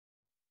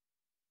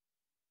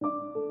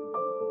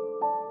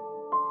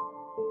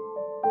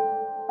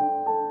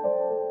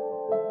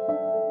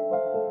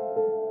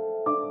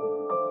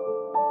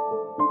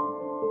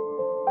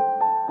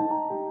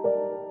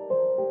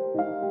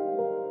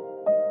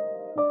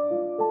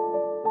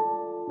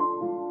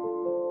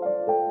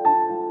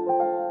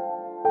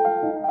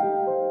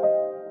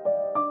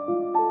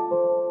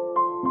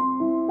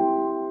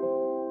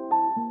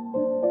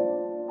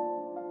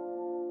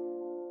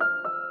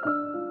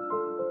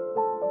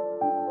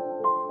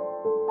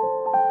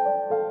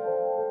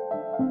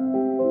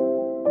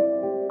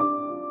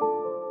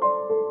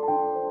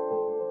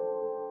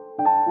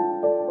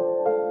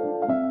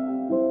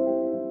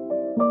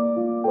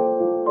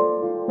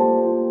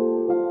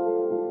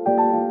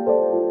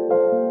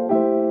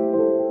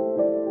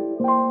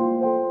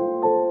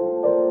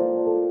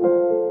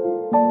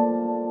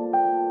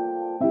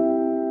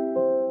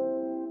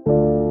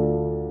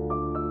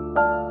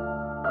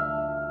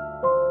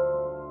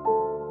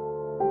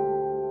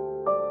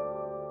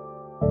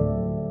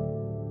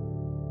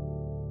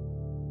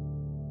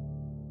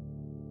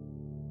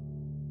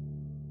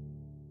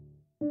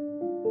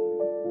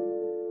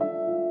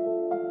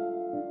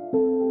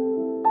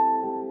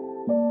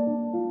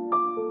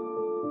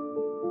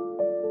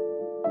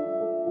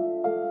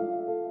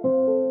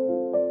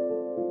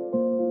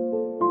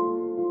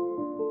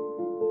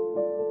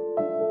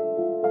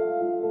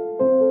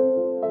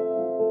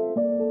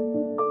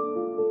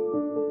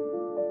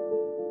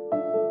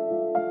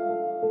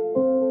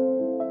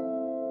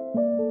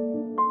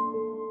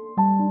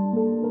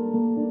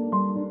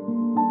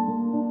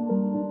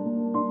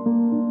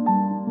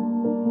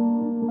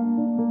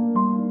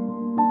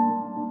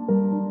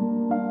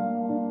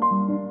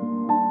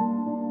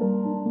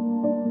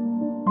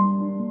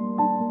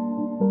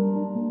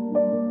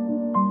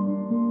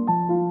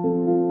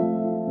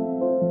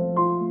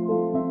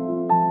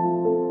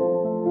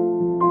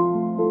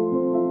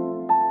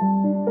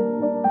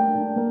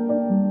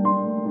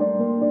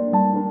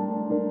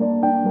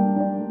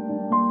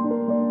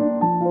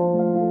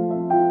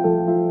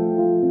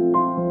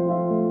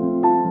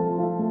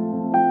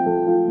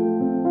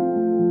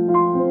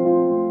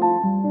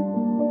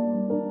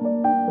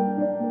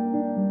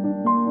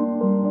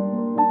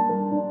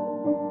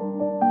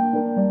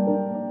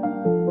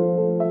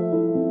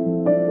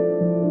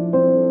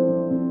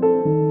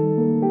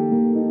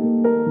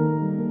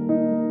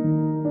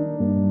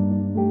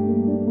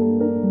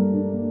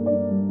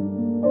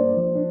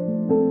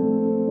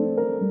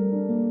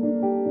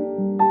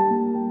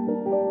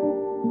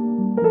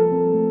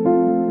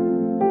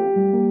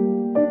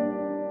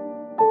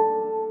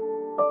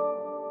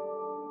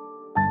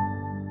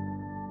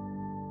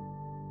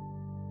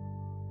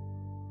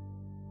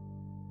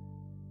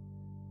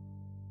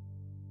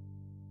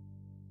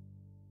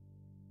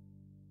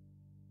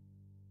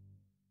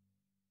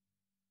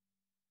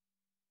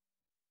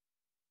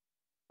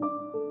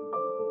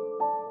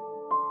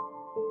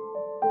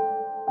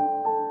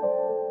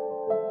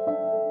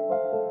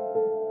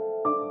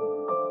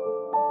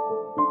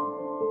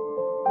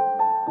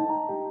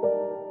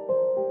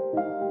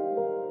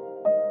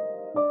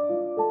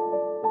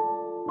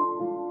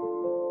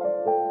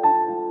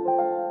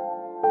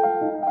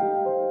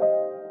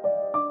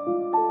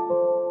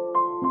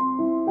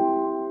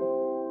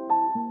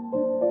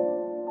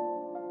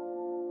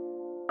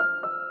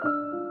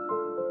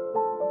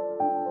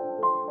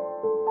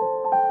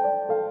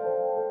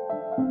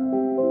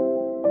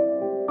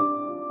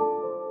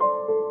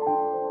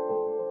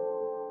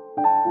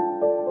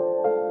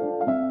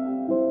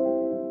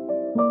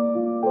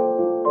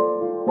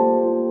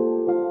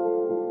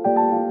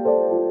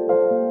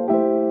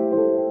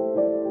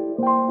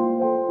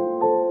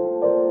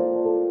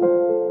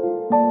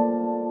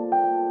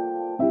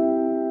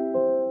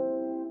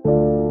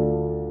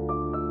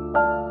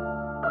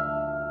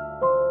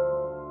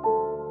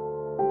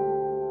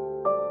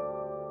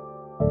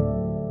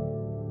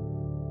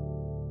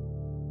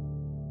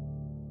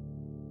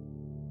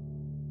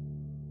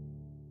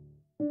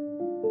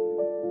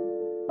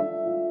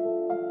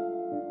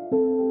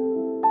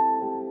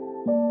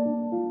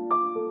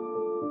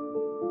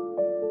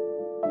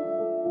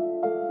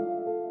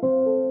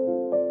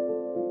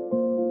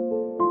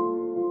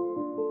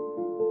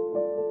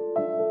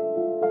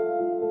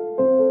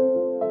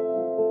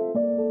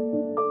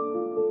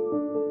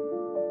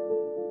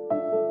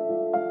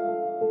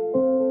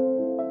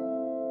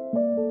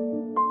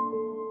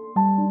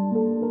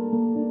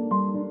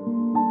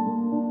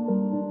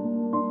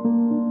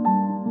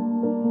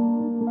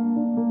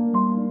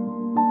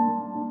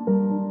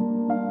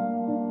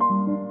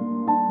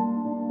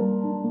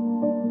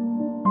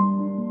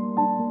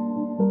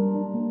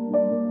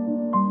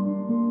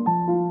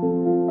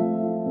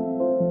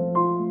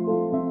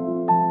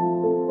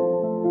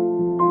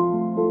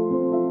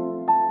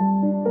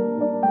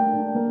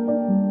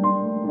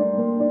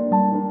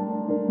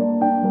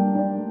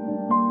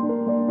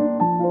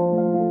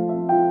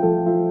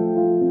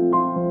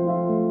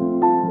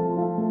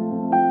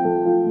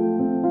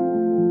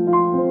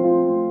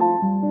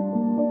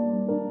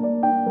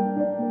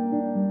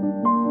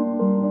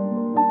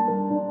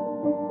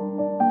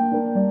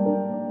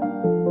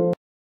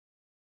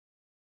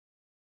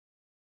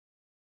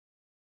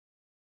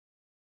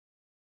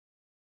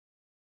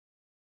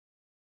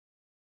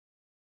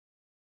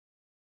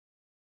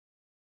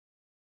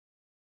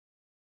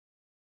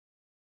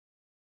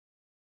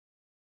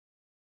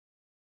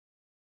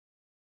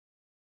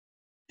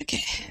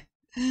Okay.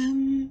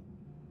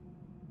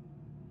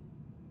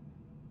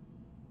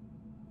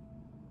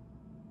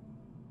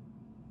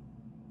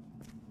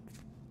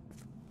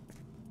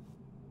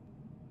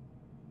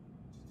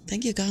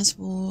 Thank you guys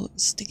for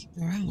sticking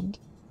around.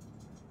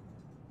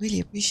 Really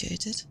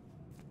appreciate it.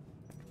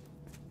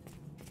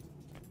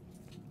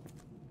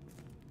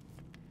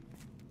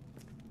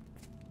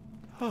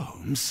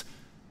 Holmes,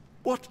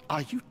 what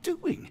are you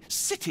doing?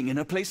 Sitting in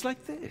a place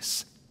like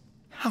this?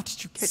 How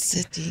did you get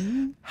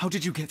Sitting? How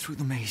did you get through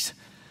the maze?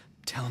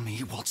 Tell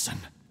me, Watson.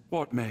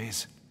 What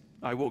maze?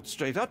 I walked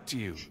straight up to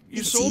you.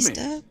 You saw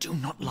me. Do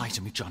not lie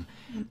to me, John.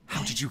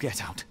 How did you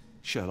get out?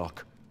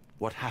 Sherlock,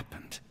 what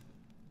happened?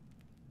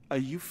 Are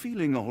you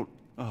feeling all...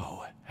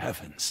 Oh,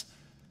 heavens.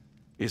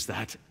 Is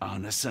that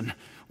Arneson?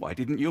 Why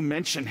didn't you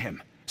mention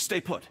him?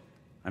 Stay put.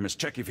 I must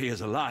check if he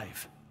is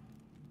alive.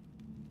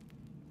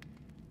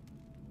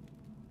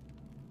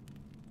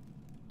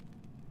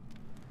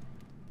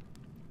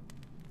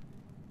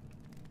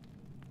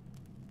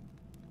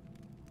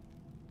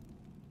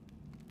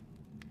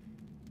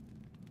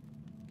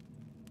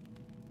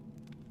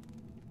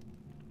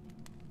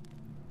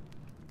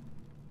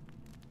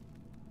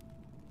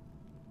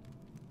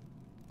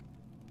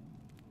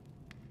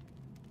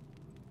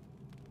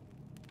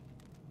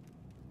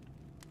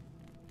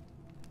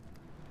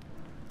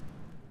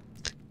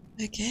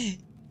 Okay.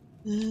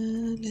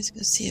 Let's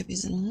go see if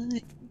he's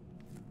alive.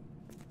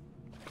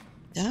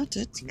 Doubt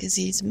it, because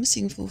he's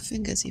missing 4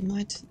 fingers. He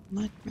might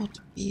not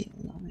be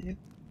alive.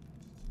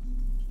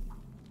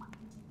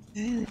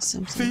 Okay, there's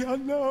something. The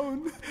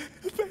unknown,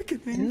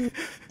 beckoning,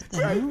 Oh,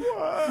 great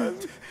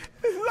word,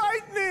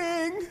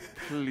 lightning.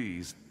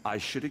 Please, I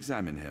should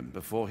examine him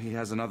before he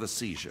has another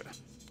seizure.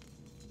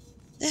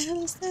 The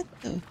hell is that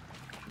though?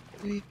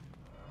 Okay,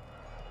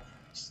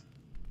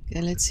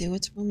 let's see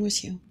what's wrong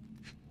with you.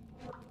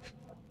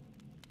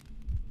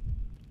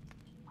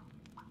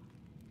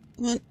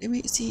 Come on, let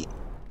me see.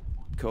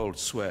 Cold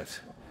sweat.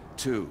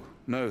 2,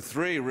 no,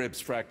 3 ribs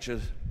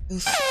fractured.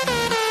 Oof. Racing?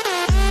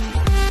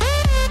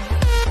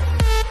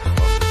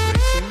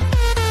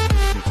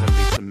 110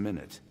 beats a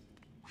minute.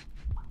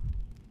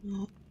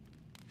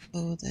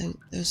 Oh,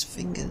 those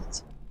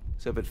fingers.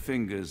 Severed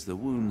fingers, the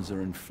wounds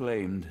are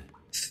inflamed.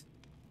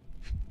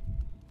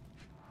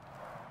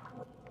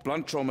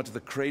 Blunt trauma to the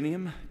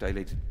cranium,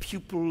 dilated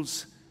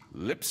pupils,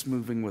 lips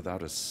moving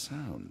without a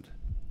sound.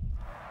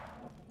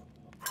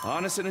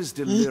 Arneson is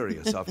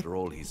delirious after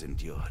all he's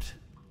endured.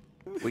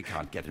 We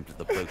can't get him to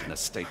the boat in a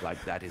state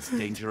like that. It's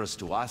dangerous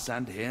to us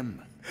and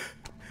him.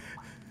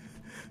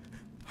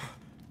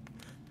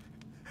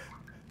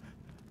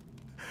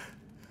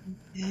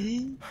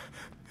 Okay.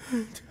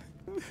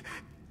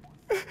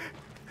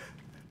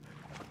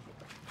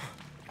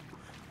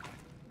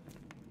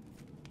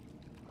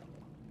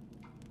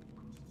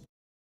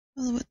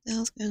 Well, what the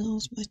hell's going on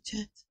with my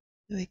chat?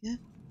 There we go.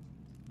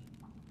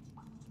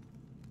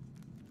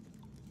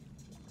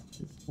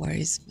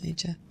 Worries,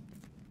 Major.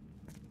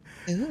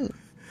 Oh,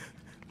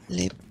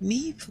 let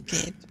me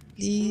forget.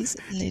 Please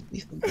let me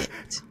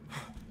forget.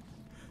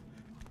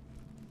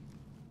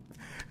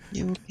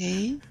 You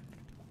okay?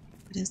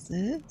 What is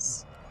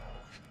this?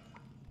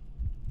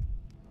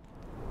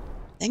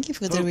 Thank you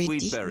for the reading.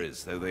 Wheat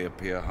berries, though they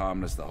appear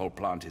harmless, the whole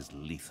plant is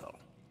lethal.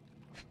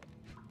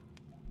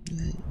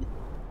 A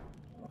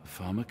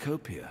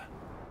pharmacopoeia,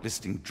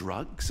 listing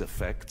drugs,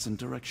 effects, and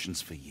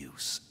directions for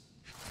use.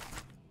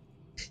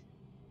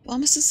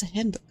 Pharmacist's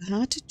Handbook: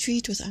 How to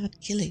Treat Without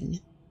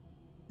Killing.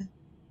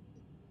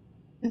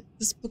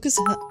 This book is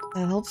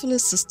a helpful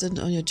assistant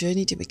on your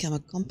journey to become a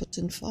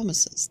competent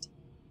pharmacist.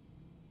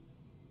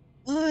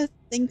 Oh,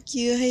 thank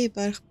you. Hey,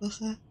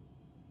 Bergbacher.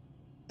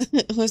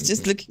 I was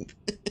just looking.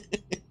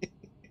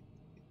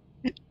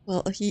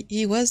 Well,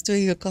 he was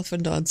doing a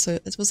coffin dance, so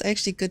it was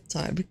actually good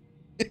time.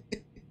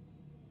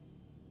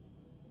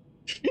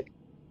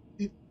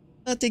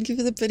 Oh, thank you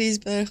for the pennies,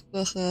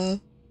 Bergbacher.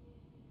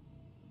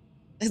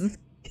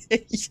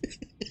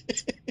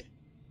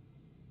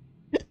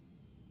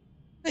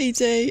 Hey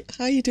Jay,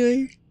 how you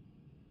doing?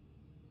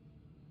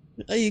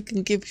 Oh, you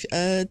can give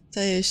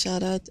Tay a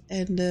shout out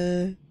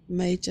and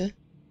Major.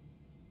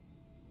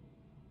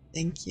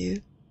 Thank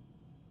you.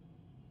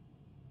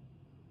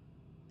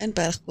 And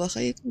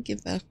Bergbacher, you can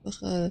give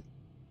Bergbacher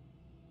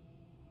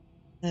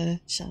a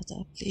shout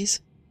out,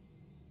 please.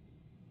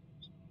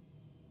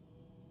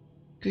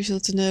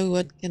 Crucial to know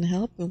what can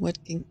help and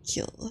what can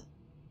kill.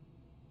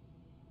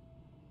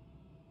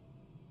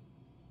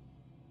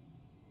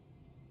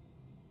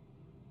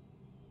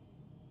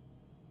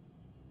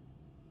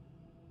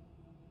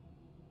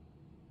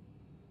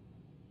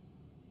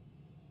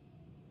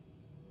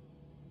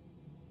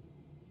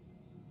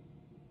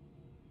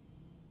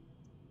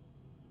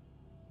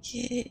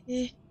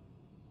 Okay.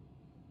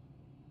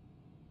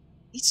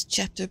 Each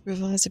chapter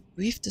provides a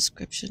brief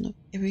description of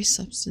every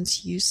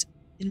substance used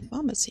in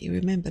pharmacy.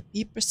 Remember,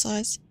 be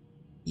precise,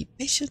 be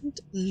patient,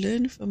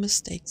 learn from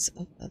mistakes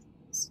of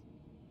others.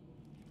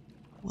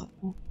 Wow.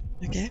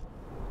 Okay.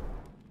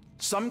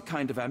 Some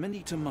kind of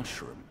amanita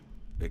mushroom.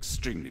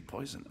 Extremely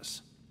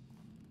poisonous.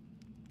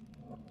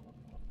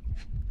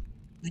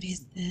 What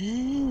is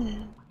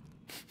that?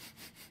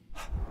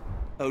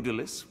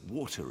 Odorless,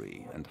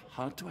 watery, and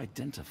hard to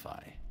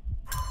identify.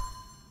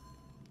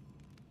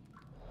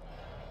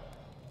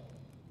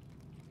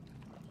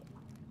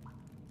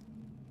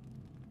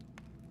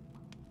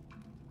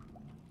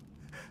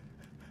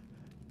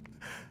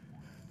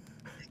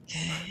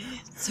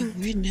 Okay, so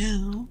where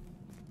now?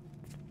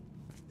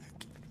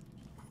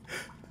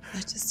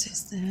 What just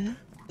says there?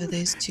 Are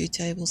those two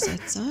tables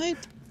outside?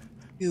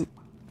 You.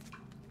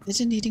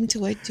 Imagine needing to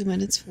wait 2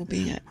 minutes for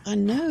being. I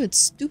know, it's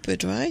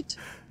stupid, right?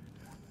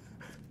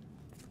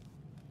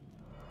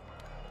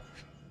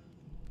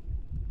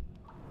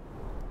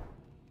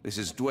 This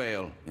is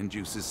Dwale,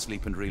 induces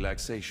sleep and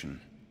relaxation.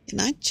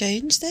 Can I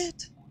change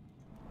that?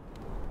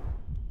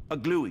 A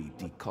gluey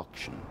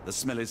decoction. The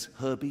smell is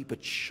herby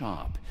but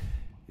sharp.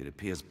 It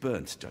appears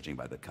burnt, judging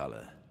by the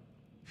color.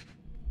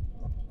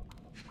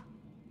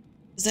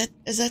 Is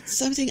that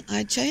something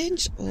I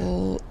change,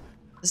 or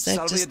is that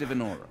Salvia just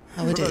divinora.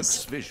 how it Provokes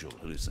is? visual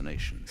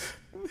hallucinations.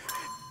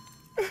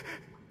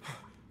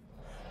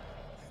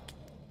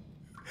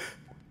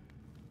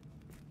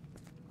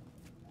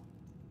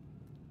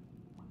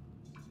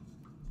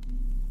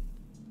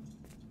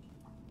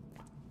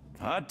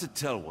 Hard to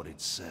tell what it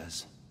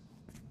says.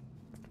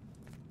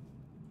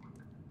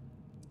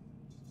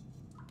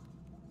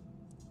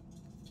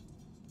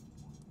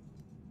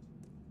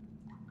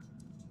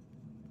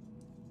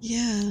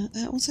 Yeah,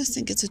 I also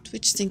think it's a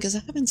Twitch thing because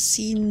I haven't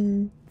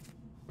seen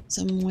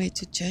some way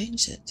to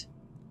change it.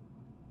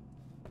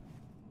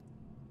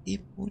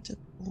 Deep water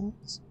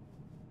pools.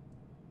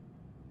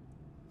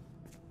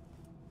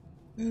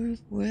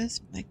 Prove worth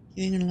by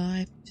giving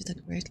life to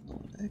the great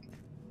Lord. Okay.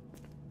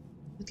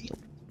 Good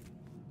Lord.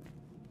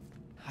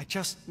 I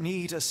just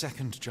need a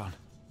second, John.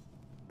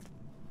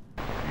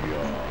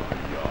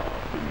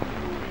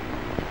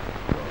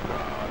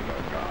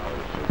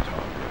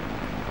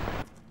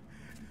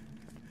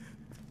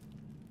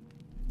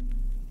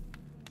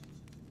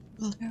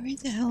 Well, hurry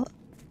the hell up,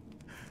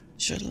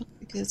 Sherlock,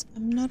 because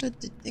I'm not a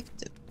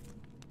detective.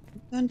 I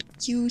can't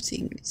cue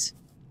things.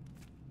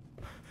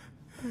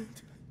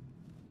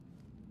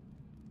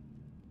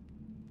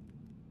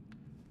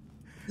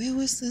 Where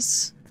was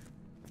this?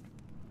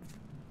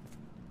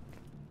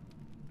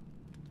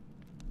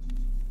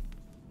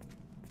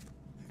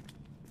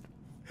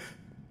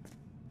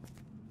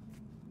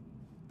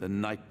 The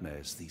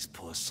nightmares these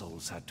poor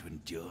souls had to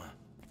endure.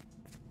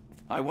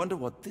 I wonder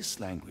what this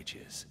language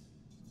is.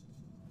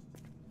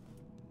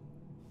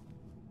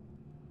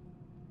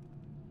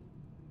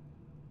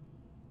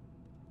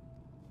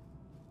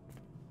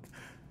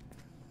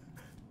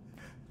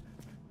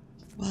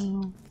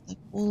 Wow, like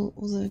all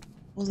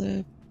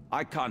the.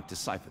 I can't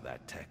decipher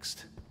that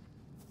text.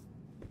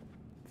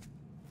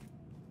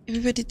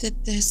 Everybody that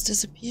has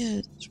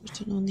disappeared is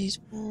written on these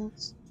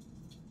walls.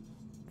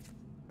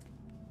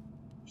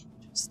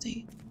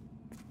 Interesting.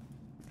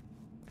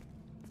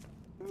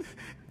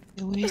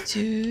 A way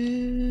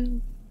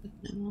to. But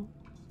no.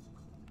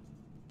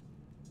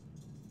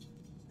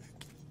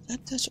 Did I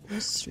touch all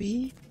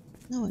three?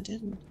 No, I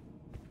didn't.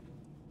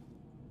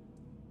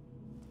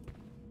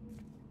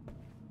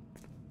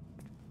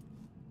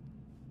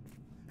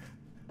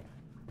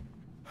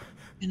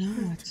 You know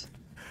what?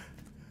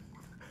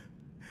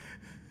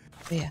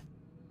 Oh, yeah.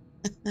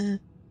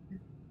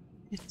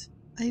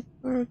 I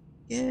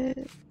forget.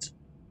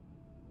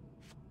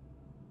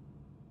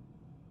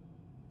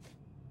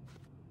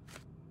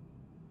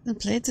 I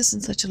haven't played this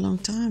in such a long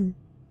time.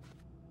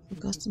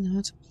 Forgotten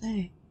how to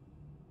play.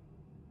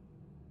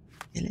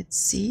 Okay, let's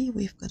see.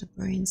 We've got a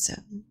brain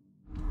cell.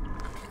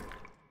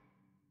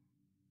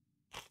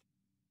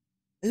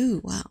 Ooh,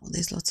 wow,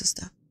 there's lots of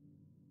stuff.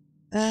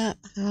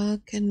 How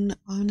can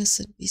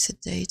Arneson be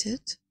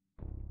sedated?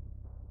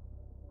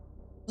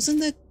 Wasn't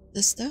that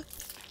this stuff?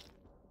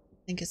 I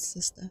think it's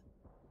this stuff.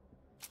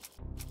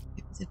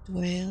 Maybe the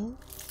dwell.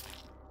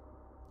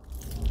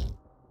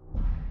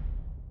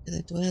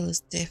 The dwell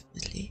is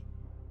definitely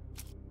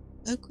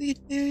Oakweed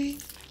berry.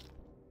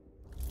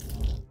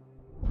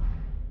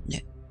 No.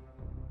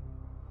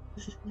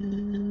 I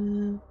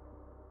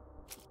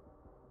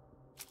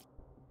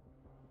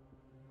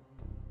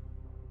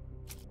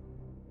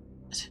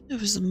don't know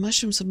if it was the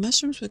mushrooms. The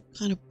mushrooms were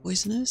kind of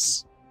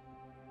poisonous.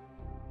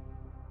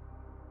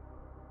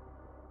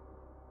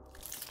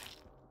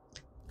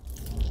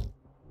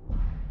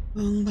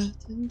 Wrong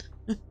button.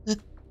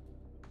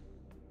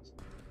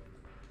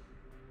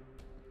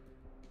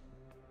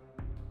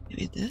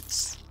 Maybe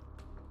this.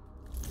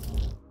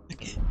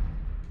 Okay.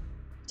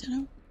 Don't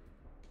know.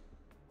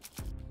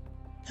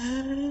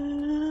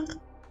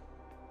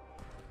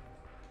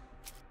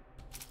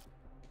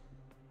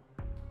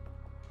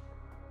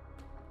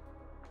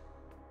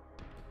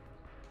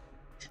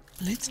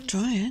 Let's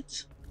try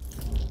it.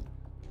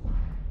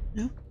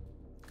 No?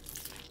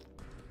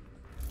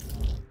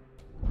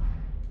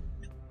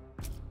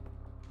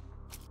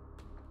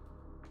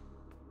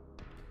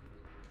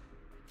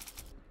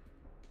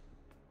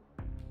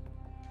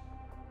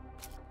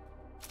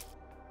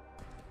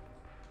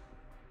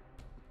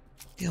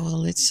 Yeah, well,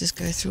 let's just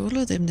go through all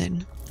of them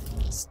then.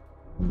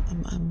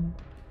 I'm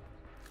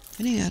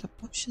running out of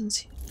options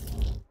here.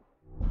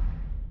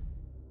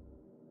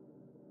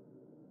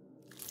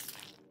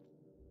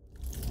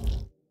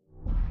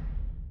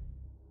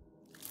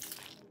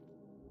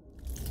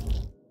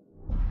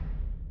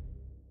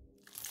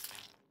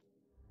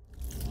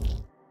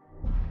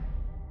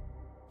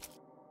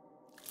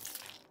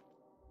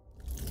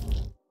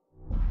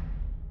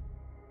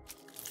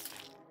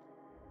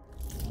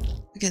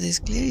 Okay, there's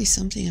clearly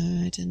something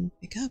I didn't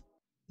pick up.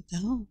 What the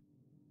hell?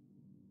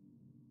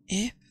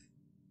 F.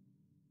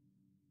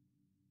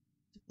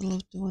 Double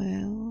of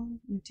dwell.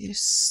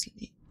 Induce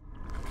sleep.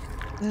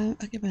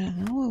 Okay, but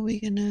how are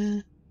we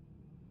gonna...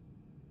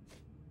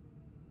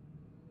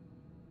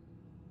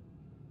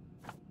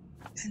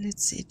 Okay,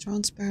 let's see.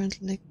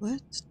 Transparent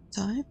liquid.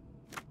 Type.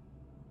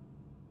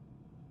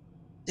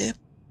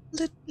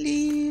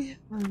 Definitely.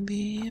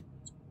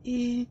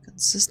 Maybe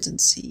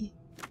consistency.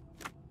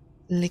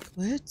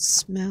 Liquid.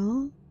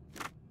 Smell.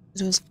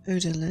 It was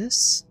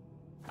odorless.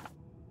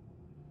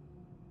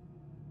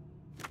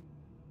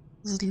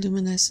 Was it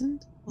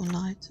luminescent or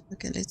light?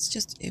 Okay, let's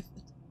just F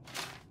it.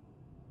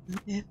 No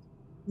F.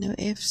 No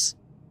Fs.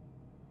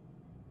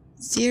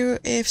 0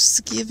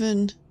 Fs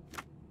given.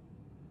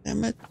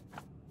 Damn it.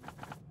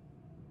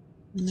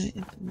 No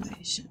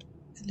information.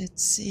 Okay,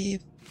 let's see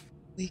if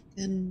we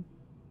can...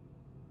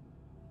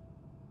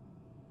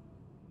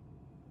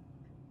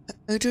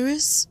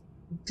 Odorous,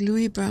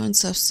 gluey brown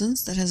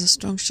substance that has a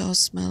strong sharp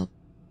smell.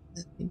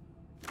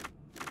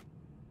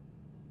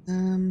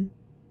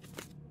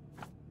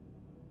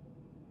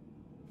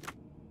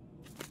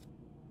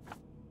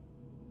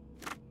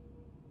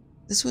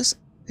 This was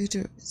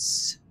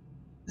odorous,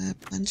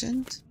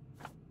 pungent,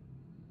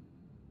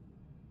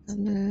 color.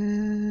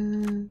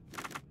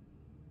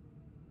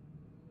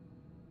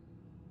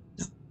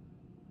 No.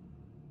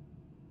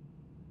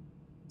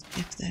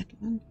 F that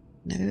one.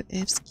 No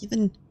F's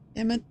given.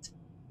 Damn it.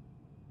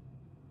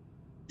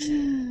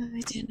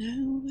 I don't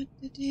know what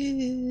it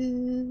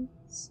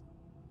is.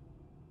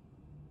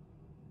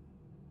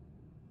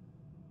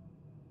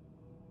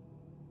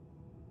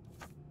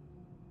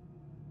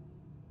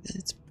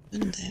 Let's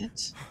open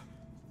that.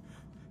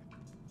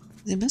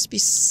 There must be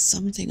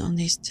something on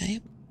this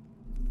table.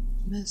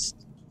 Must.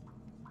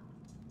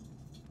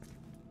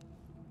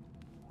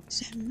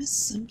 Did I miss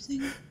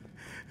something?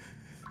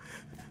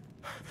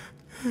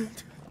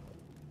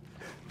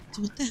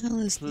 So what the hell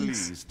is this?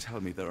 Please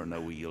tell me there are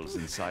no eels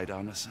inside,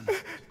 Arneson.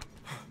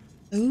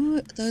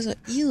 Oh, those are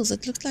eels.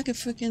 It looks like a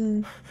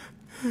freaking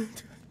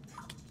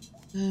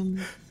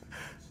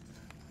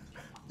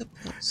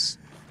octopus.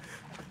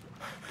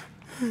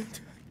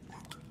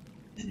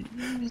 Okay,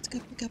 let's go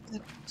pick up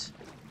that.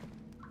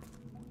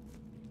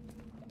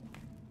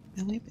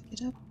 Can we pick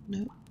it up?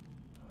 No.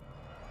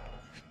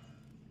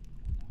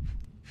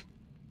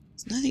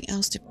 There's nothing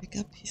else to pick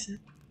up here.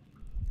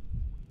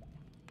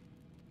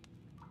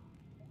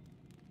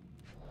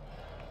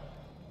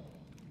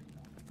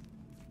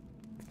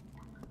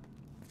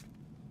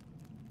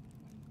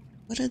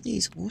 What are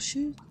these,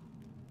 horseshoes?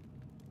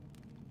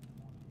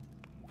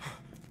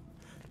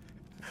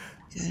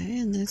 Okay,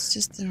 and that's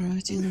just the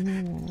writing on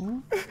the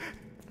wall.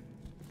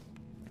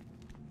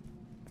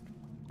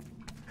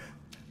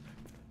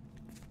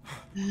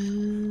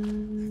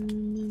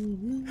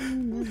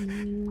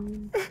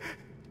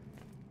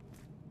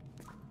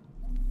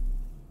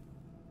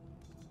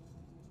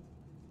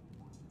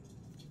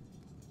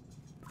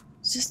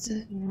 It's just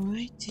the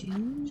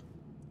writing.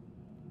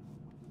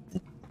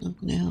 That's not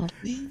gonna help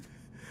me.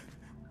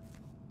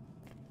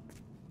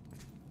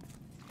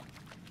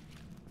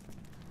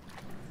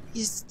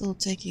 He's still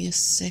taking a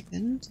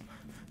second.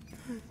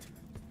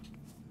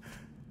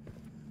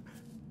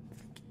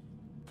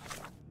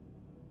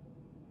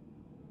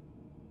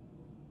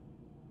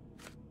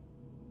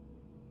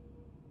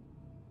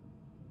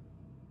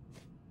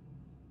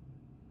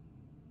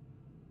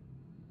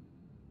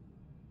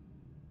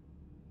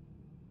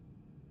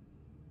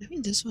 I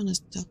think this one is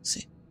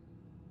toxic.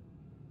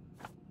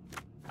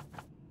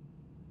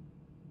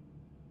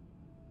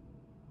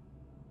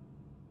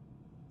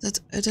 That's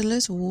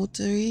odorless,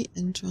 watery,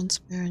 and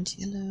transparent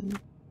yellow.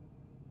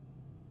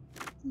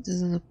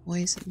 This is a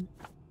poison.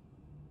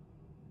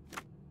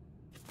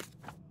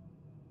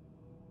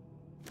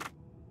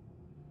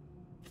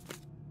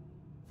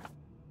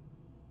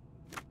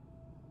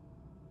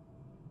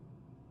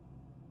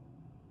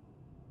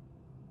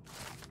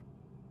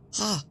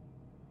 Ah!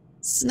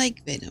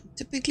 Snake venom.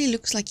 Typically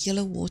looks like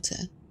yellow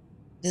water.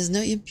 There's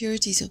no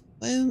impurities of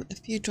foam, a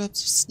few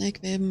drops of snake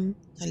venom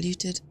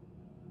diluted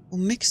or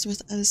mixed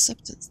with other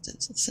substances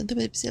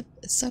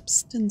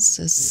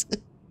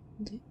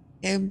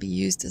can be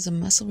used as a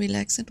muscle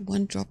relaxant.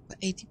 1 drop per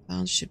 80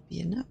 pounds should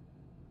be enough.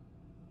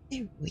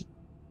 There we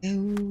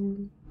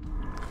go.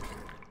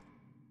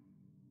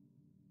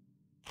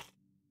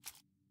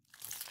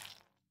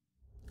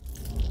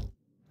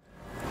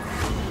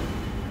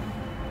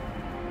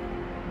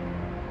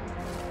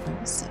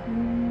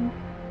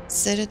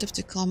 Sedative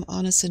to calm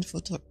Arneson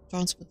for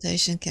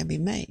transportation can be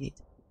made.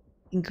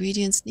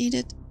 Ingredients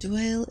needed: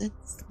 dwell and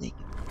snake.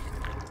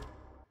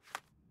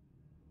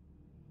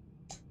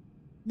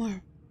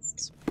 More.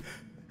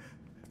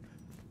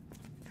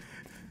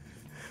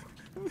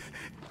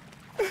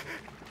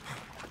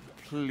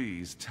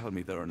 Please tell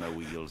me there are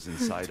no eels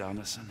inside,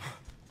 Arneson.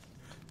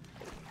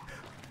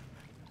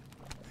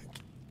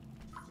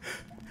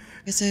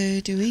 So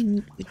do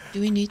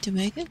we need to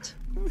make it?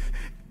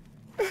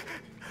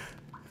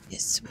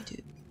 Yes, we do.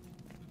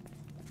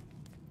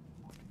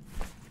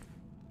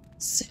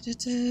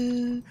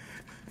 Sedative.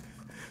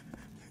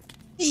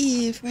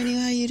 Hey, Freddy,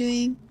 how are you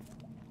doing?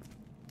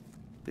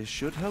 This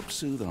should help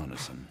soothe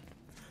Arneson.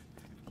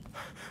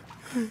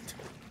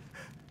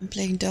 I'm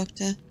playing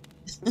doctor.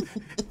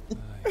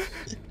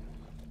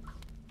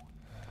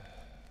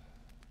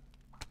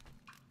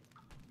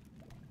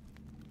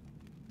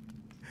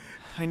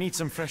 I need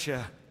some fresh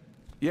air.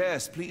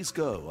 Yes, please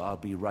go. I'll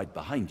be right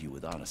behind you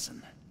with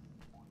Arneson.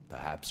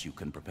 Perhaps you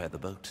can prepare the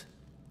boat.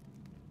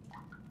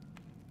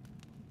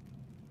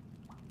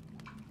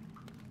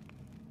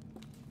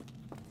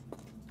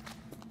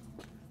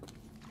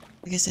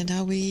 Okay, so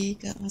now we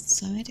go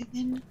outside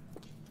again.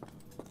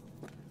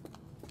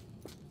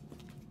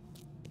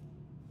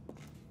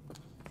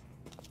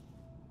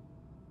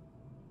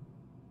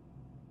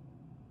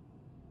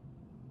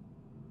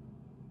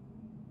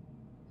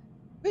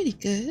 Pretty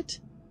good.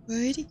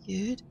 Pretty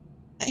good.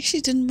 I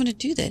actually didn't want to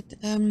do that.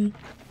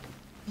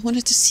 I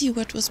wanted to see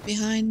what was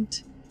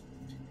behind.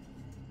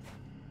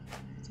 I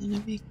don't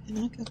know if can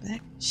I go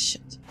back?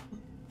 Shit.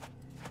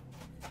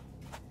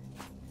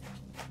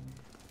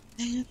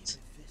 Dang it.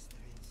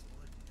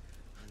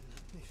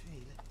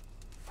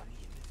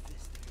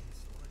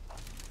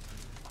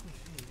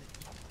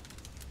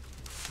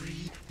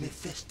 Free me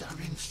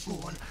festering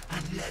soul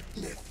and let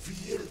me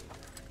feel.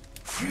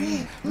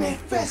 Free me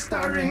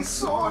festering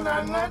soul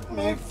and let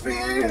me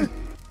feel.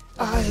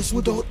 Eyes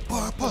without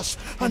purpose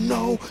and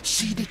now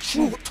see the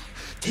truth.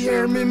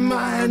 Tear me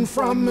mind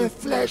from me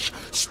flesh,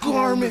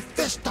 score me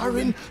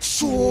festering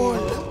soul.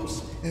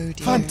 Oh,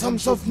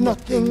 Phantoms of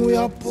nothing, we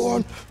are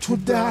born to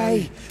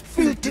die.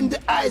 Filth in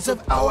the eyes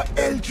of our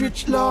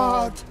eldritch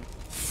lord.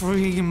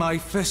 Free my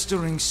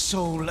festering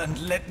soul and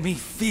let me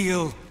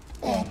feel.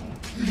 Oh,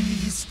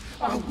 please,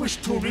 I wish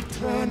to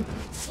return.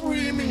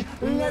 Free me,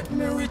 let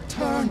me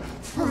return.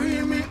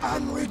 Free me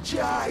and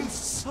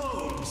rejoice.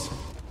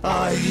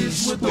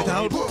 Eyes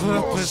without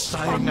purpose,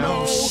 I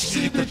now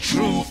see the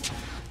truth.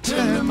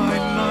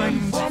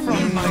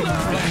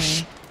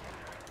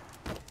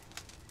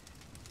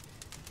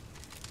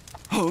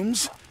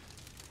 Holmes?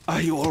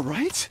 Are you all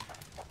right?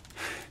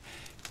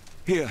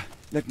 Here,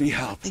 let me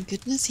help. Thank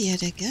goodness he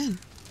had a gun.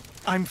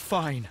 I'm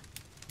fine.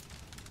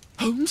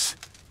 Holmes?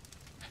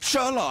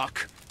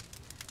 Sherlock!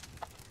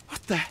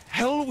 What the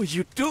hell were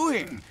you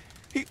doing?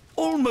 He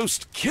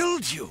almost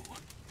killed you.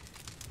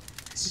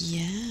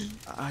 Yeah.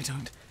 I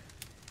don't...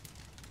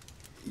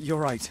 You're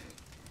right.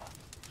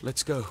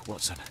 Let's go,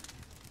 Watson.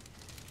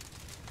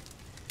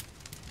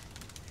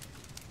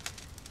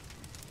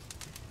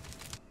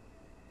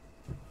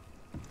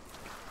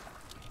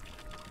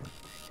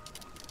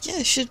 Yeah,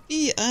 it should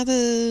be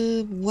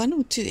either 1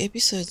 or 2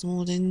 episodes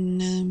more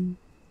than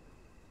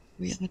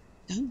we are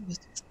done with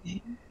this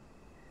game.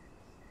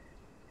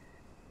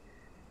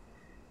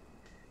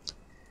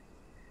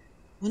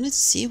 I wanted to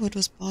see what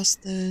was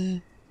past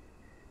the...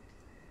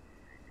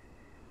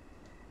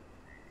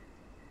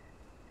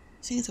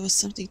 I think there was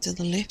something to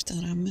the left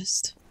that I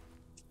missed.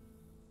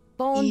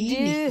 Bon Dieu!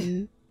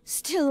 Anywho.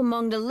 Still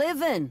among the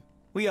living.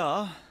 We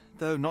are,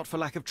 though not for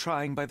lack of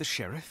trying by the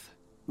sheriff.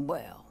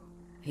 Well,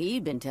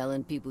 he'd been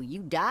telling people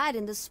you died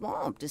in the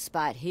swamp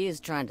despite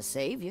his trying to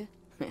save you.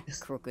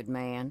 Crooked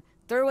man.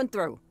 Through and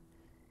through.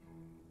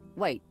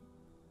 Wait,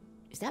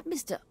 is that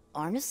Mr.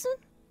 Arneson?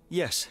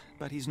 Yes,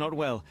 but he's not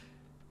well.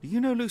 Do you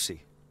know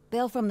Lucy?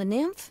 Belle from the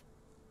Nymph?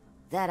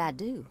 That I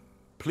do.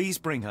 Please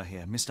bring her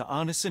here. Mr.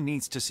 Arneson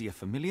needs to see a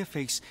familiar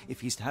face if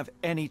he's to have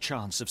any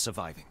chance of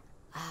surviving.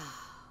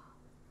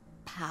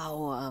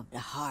 Power of the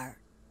heart.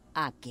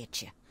 I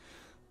get you.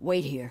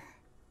 Wait here.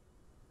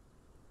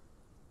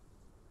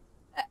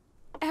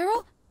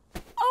 Errol?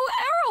 Oh,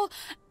 Errol!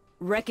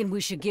 Reckon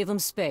we should give him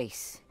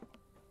space.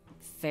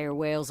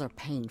 Farewells are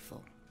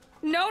painful.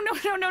 No,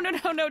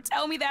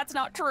 tell me that's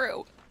not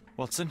true.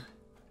 Watson?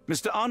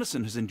 Mr.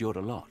 Arneson has endured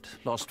a lot.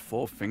 Lost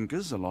 4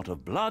 fingers, a lot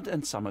of blood,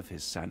 and some of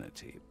his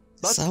sanity.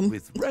 But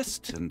with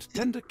rest and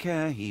tender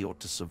care, he ought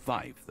to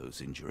survive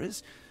those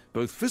injuries,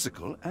 both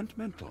physical and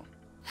mental.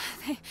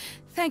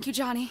 Thank you,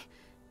 Johnny.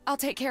 I'll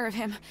take care of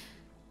him.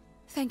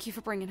 Thank you for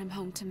bringing him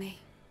home to me.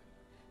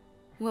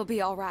 We'll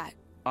be all right.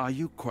 Are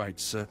you quite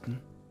certain?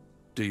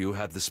 Do you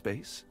have the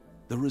space?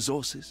 The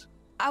resources?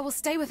 I will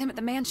stay with him at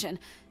the mansion.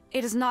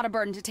 It is not a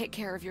burden to take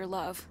care of your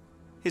love.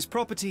 His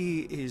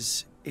property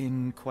is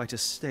in quite a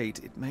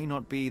state. It may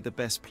not be the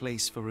best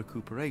place for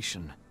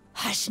recuperation.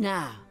 Hush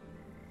now.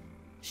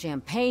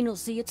 Champagne will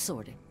see it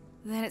sorted.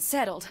 Then it's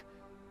settled.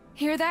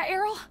 Hear that,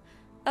 Errol?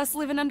 Us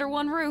living under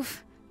one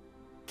roof.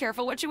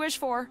 Careful what you wish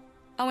for.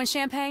 Oh, and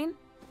champagne?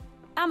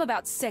 I'm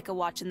about sick of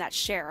watching that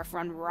sheriff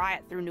run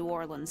riot through New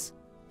Orleans.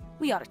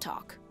 We ought to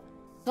talk.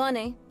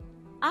 Funny.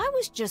 I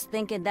was just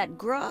thinking that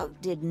grub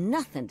did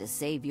nothing to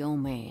save your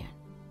man.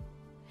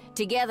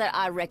 Together,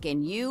 I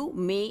reckon you,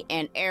 me,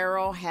 and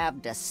Errol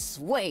have the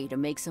sway to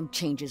make some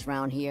changes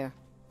round here.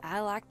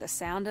 I like the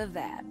sound of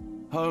that.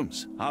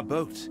 Holmes, our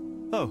boat.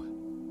 Oh,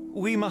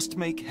 we must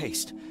make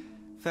haste.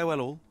 Farewell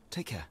all.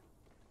 Take care.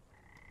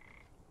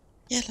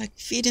 Yeah, like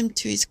feed him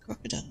to his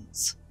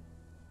crocodiles.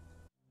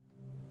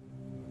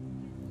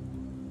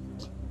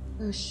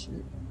 Oh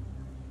shoot.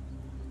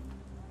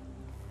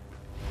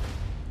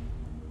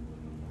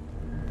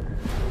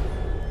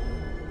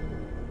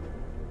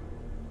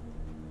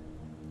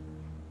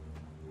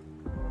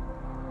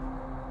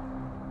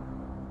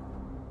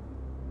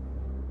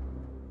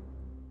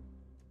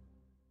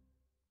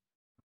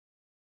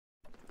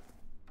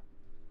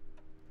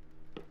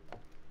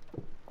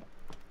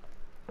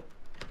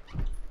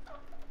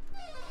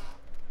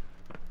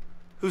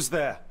 Who's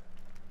there?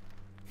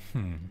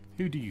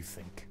 Who do you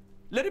think?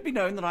 Let it be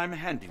known that I'm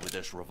handy with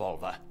this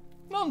revolver.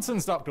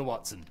 Nonsense, Dr.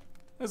 Watson.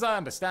 As I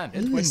understand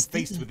it, Who when is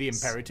faced with the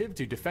this? imperative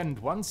to defend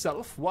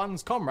oneself,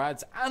 one's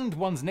comrades, and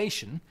one's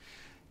nation,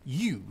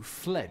 you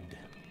fled.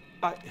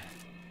 Aren't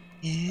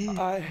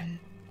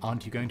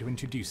you going to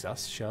introduce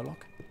us,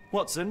 Sherlock?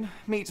 Watson,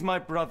 meet my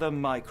brother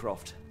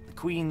Mycroft, the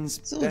Queen's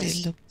Thought he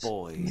best looked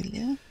boy.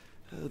 familiar.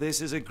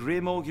 This is a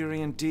grim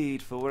augury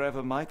indeed, for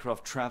wherever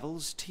Mycroft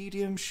travels,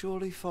 tedium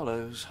surely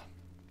follows.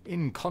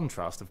 In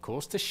contrast, of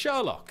course, to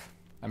Sherlock,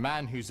 a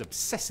man whose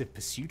obsessive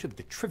pursuit of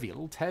the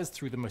trivial tears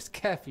through the most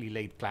carefully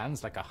laid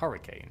plans like a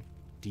hurricane.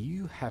 Do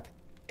you have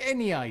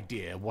any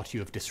idea what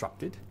you have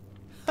disrupted?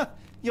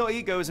 Your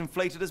ego is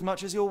inflated as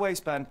much as your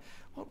waistband.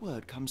 What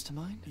word comes to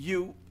mind?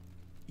 You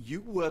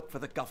work for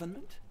the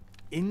government?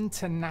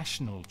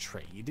 International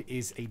trade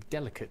is a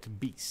delicate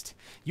beast.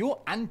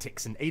 Your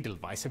antics and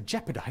Edelweiss have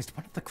jeopardized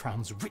one of the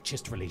Crown's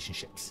richest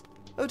relationships.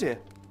 Oh dear.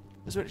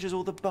 As rich as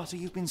all the butter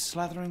you've been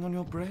slathering on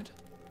your bread?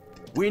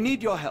 We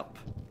need your help.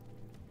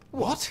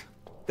 What?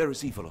 There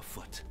is evil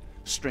afoot.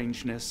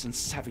 Strangeness and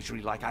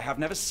savagery like I have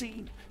never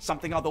seen.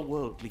 Something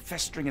otherworldly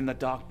festering in the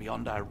dark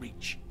beyond our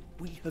reach.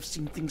 We have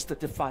seen things that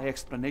defy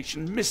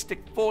explanation.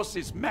 Mystic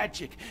forces,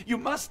 magic. You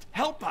must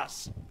help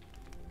us.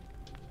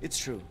 It's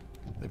true.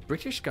 The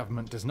British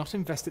government does not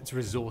invest its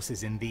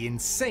resources in the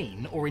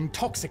insane or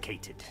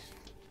intoxicated.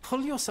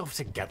 Pull yourself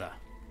together.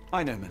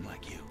 I know men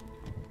like you.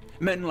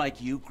 Men like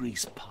you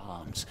grease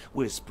palms,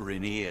 whisper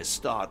in ears,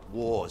 start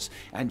wars,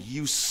 and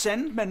you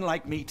send men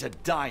like me to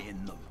die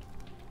in them.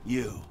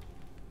 You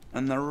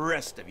And the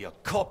rest of your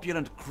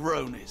corpulent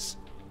cronies.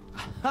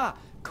 Ha!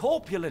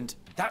 Corpulent!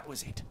 That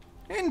was it.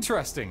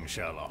 Interesting,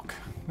 Sherlock.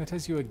 But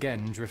as you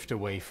again drift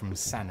away from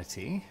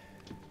sanity,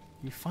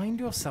 you find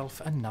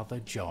yourself another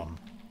John.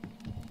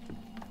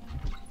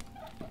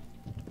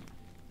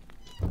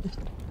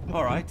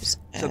 All right,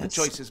 so the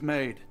choice is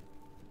made.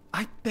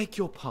 I beg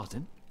your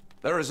pardon?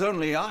 There is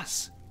only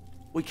us.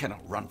 We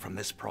cannot run from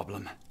this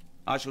problem.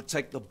 I shall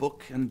take the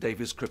book and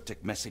Davy's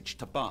cryptic message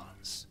to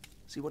Barnes.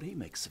 See what he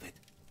makes of it.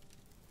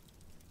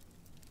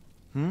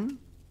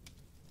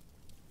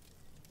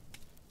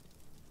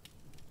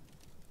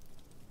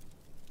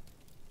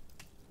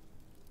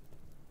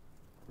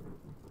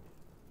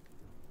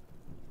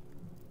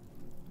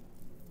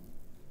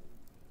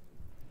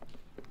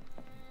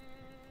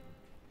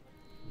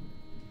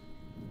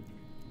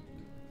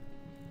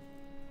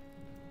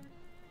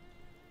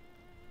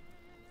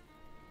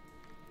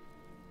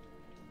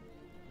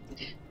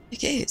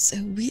 Okay, so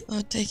we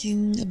are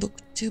taking a book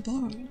to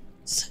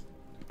Barnes.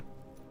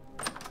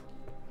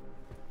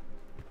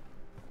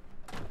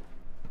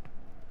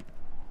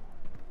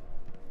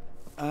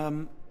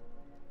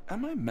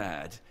 Am I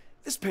mad?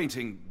 This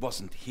painting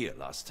wasn't here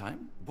last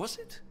time, was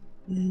it?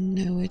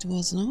 No, it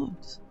was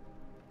not.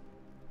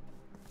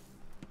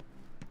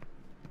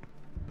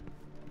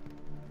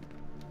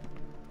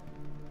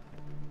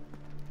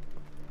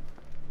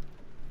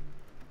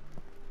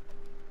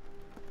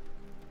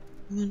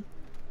 Come on.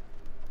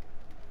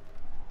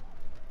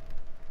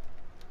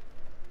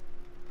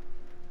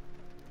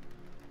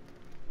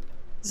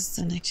 Is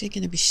the sun actually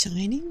going to be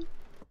shining?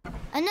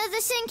 Another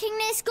sinking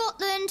near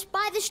Scotland.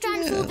 By the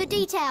Strand for all the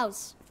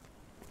details.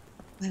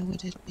 Why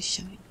would it be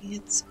shining?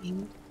 It's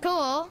ink.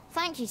 Cool.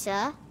 Thank you,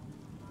 sir.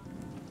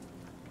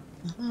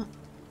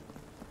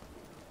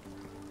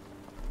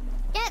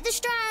 Get the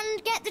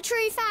Strand. Get the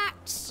true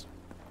facts.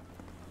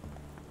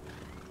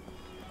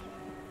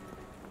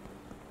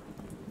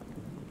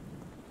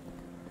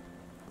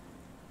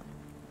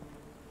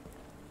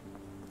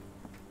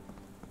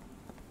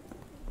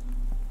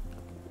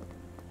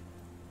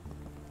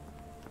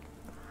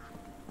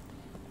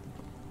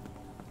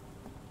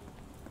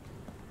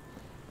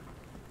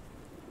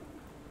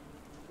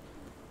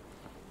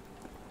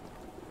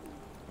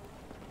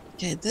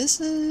 Okay, this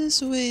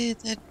is where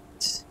that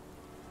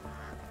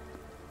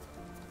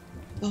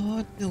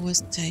gardener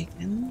was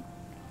taken.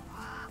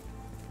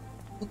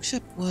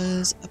 Bookshop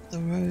was up the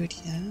road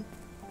here.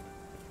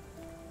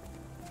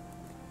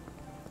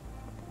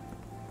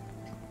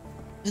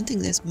 I don't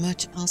think there's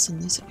much else in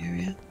this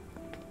area.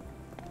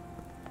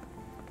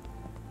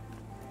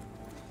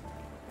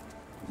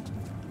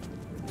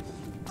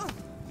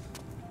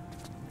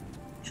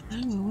 Get out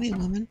of my way,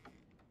 woman.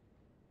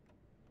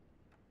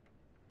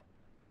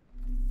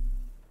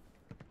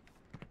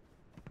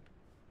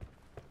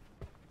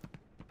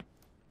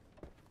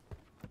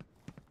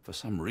 For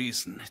some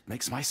reason, it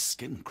makes my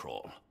skin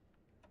crawl.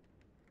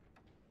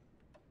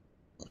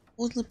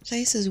 All the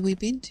places we've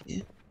been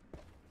to.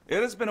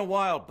 It has been a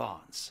while,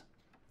 Barnes.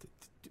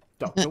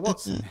 Dr.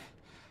 Watson.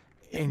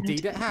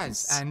 Indeed it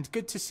has, and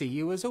good to see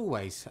you as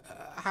always.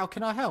 How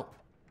can I help?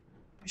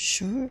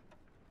 Sure.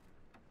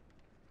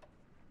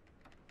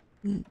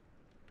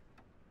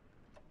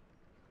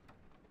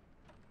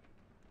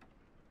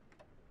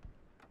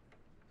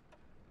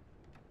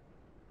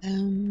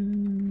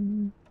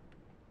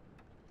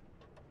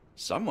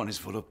 Someone is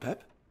full of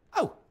pep.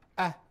 Oh,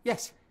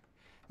 yes.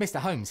 Mr.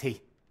 Holmes,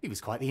 he was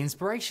quite the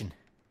inspiration.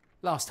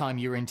 Last time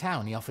you were in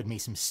town, he offered me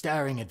some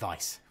stirring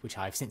advice, which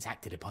I have since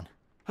acted upon.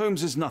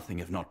 Holmes is nothing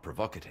if not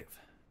provocative.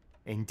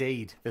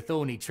 Indeed, the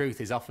thorny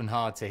truth is often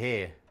hard to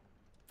hear,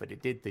 but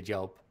it did the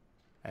job,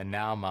 and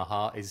now my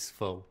heart is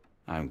full.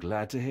 I'm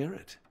glad to hear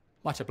it.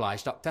 Much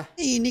obliged, Doctor.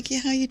 Hey, Nikki,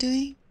 how you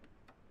doing?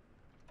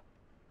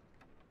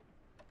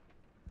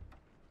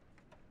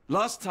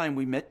 Last time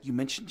we met, you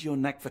mentioned your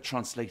knack for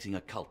translating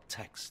occult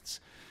texts.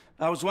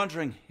 I was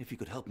wondering if you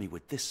could help me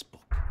with this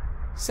book.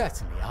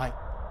 Certainly,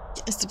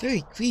 It's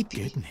very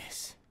creepy.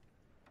 Goodness.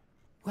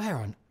 Where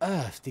on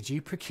earth did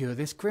you procure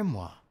this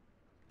grimoire?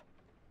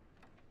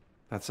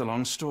 That's a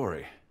long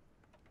story.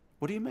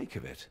 What do you make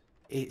of it?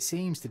 It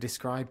seems to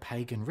describe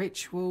pagan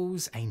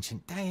rituals,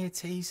 ancient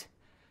deities.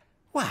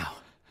 Wow,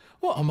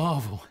 what a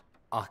marvel.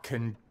 I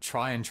can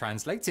try and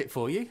translate it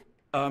for you.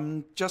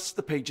 Just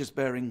the pages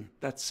bearing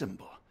that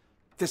symbol.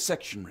 This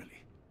section,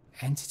 really.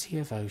 Entity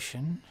of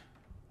ocean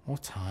or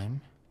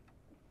time.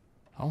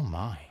 Oh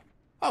my.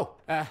 Oh,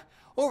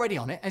 already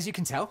on it, as you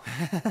can tell.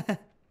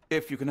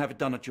 If you can have it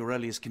done at your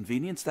earliest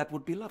convenience, that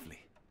would be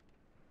lovely.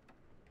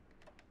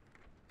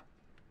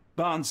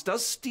 Barnes,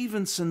 does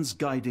Stevenson's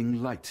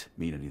guiding light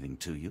mean anything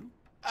to you?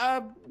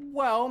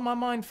 Well, my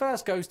mind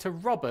first goes to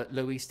Robert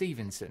Louis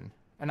Stevenson,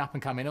 an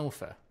up-and-coming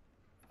author.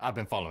 I've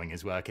been following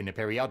his work in the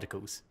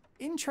periodicals.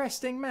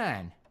 Interesting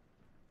man.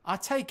 I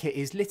take it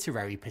his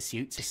literary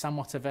pursuits are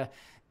somewhat of a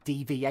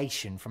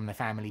deviation from the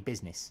family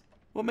business.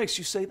 What makes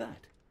you say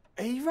that?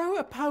 He wrote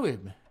a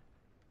poem.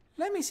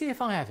 Let me see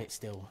if I have it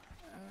still.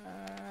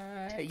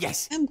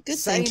 Yes. I'm good,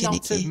 Say thank you, not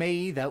Nikki. of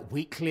me that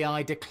weakly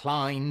I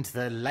declined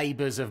the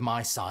labours of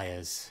my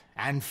sires,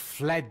 and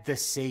fled the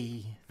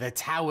sea, the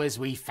towers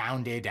we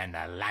founded, and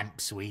the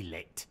lamps we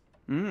lit.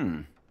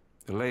 The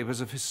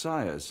labours of his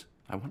sires.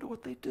 I wonder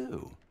what they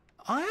do.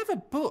 I have a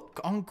book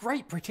on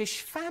great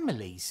British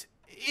families.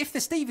 If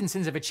the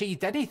Stevensons have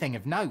achieved anything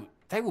of note,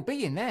 they will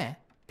be in there.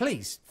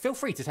 Please, feel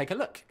free to take a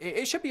look.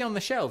 It should be on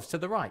the shelves to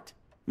the right.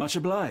 Much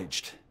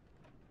obliged.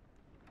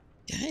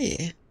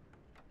 Okay.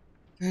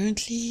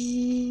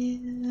 Apparently,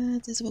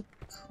 there's a book.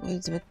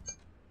 Where's the book?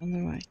 On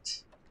the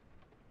right.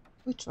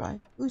 Which right?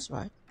 Who's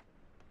right?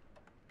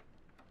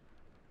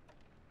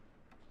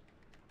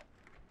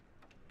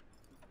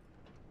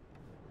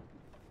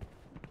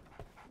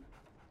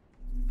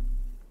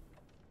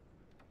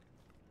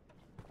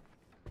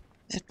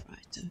 That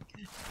right,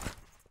 okay.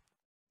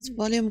 This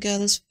volume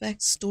gathers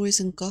facts,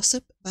 stories, and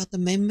gossip about the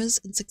members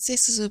and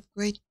successors of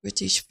great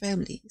British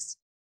families.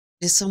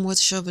 It is somewhat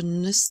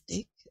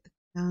chauvinistic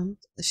account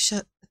of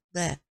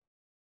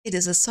It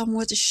is a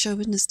somewhat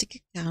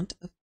chauvinistic account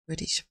of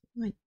British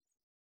finance.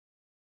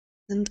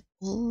 And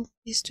all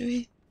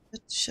history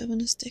but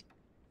chauvinistic.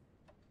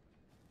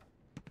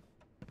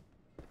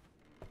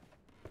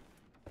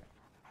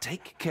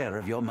 Take care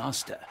of your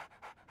master.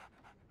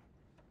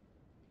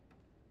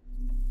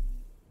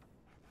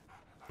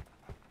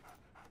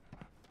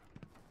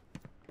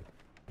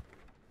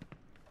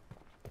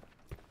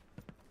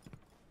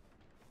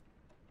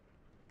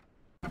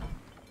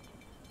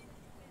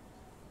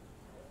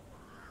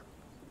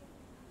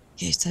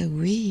 Okay, so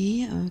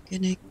we are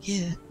gonna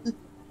get...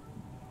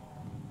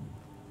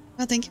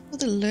 Oh, thank you for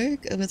the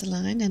lurk over the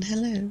line, and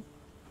hello.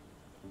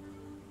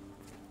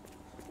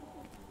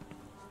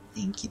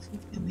 Thank you for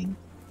coming.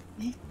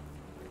 Okay.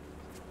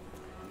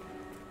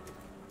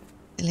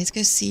 Okay, let's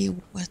go see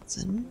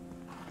Watson.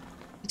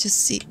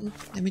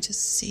 Let me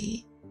just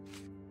see.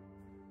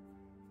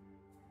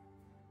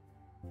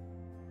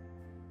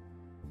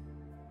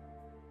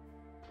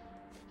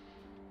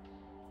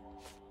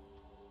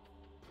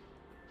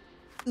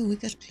 Oh, we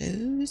got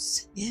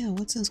clothes. Yeah,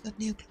 Watson's got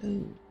new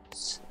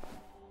clothes.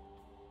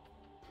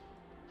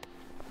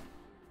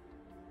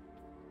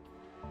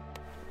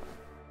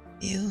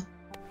 Ew.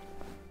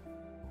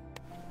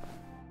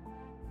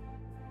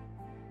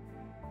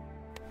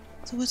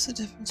 So what's the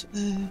difference?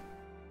 One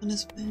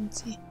is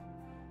fancy.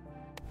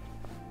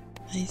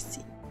 I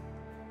see.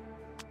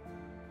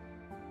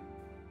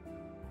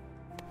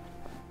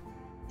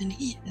 And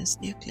he has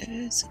new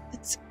clothes.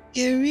 It's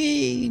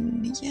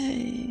green.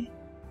 Yay.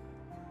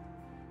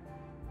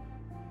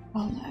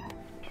 Oh no.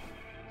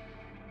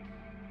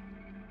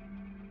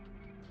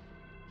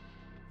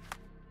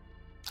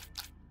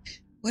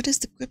 What is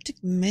the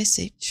cryptic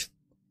message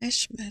for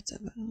Ashmat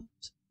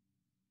about?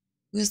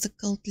 Who is the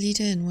cult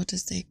leader and what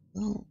is their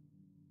goal?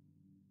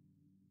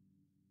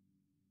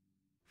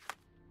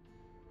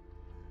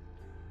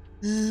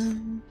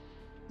 The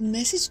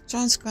message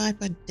transcribed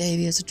by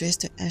Davy is addressed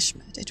to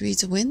Ashmat. It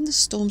reads, when the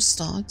storm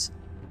starts,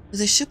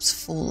 with the ships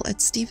fall at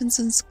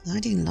Stevenson's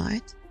guiding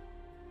light,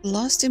 the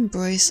last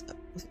embrace of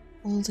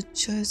all the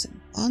chosen.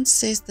 Barnes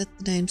says that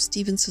the name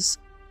Stevenson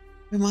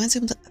reminds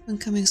him of the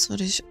up-and-coming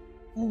Scottish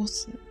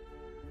author.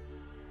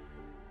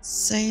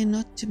 Say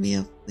not to me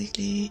of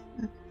weekly.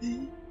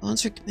 Okay.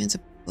 Barnes recommends a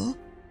book.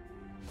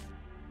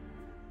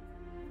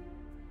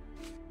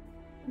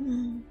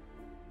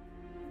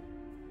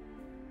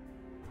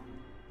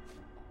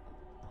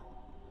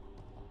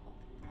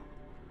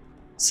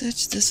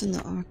 Search this in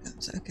the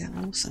archives. Okay,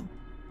 awesome.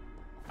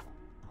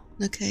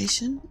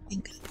 Location,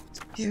 England.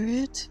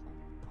 Period.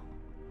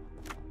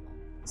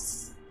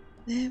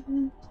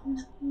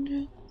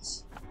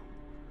 1700s.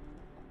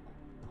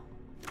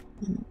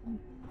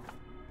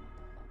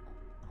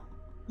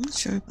 Not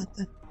sure about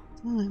that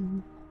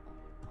time.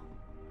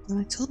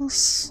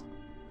 Titles.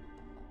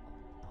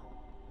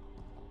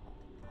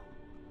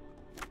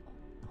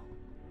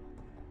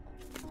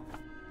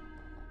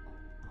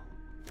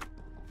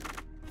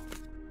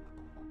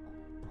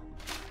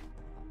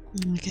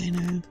 Okay, no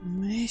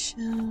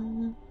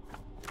information.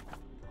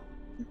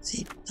 Let's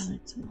see,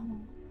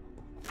 title.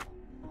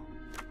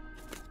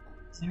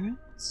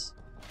 Parents.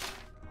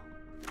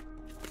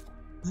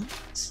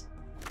 What?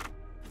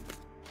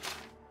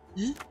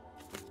 Yeah?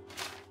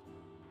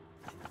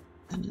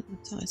 And the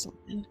title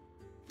then.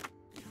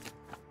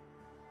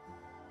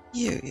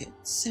 Period.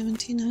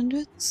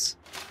 1700s.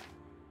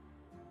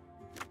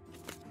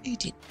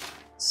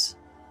 1800s.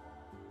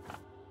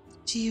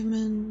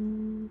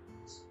 Achievement.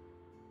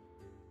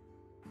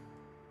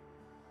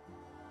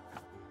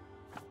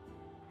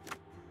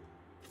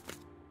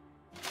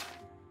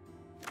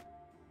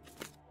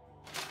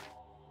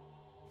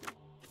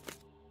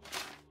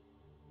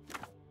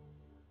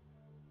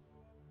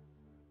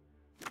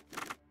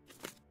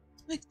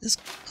 Like this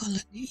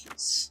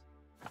colonies.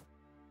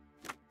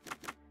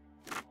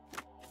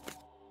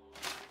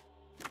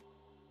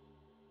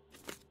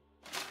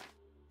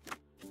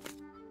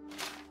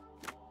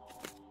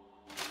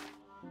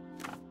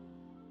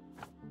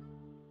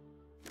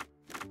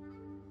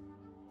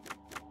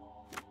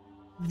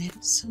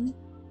 Medicine.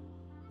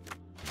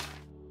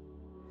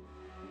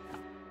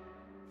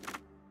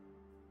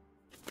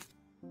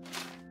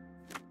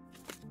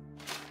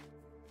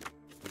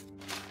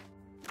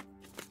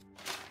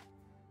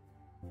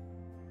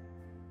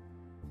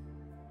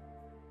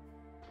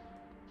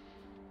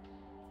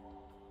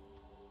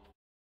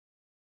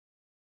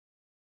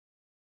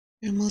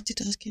 You're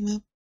multitasking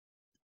up.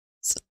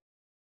 So.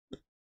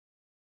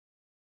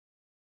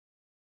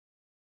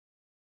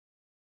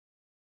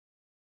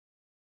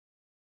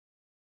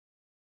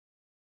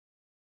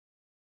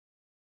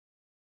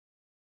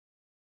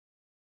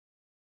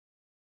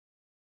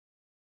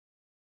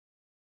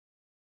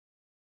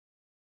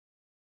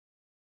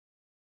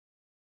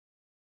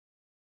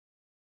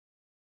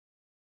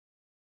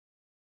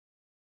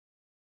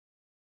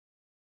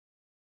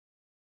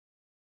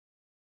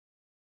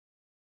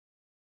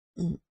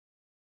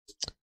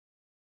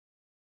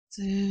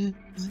 So,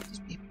 might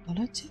just be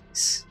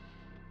politics.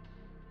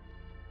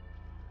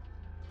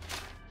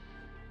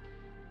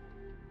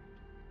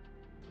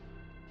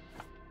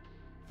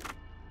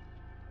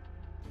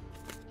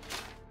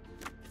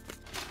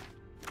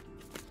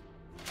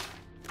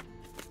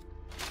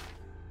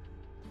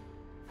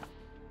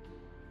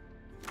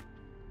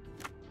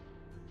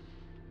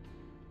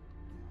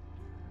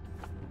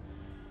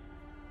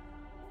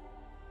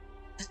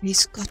 At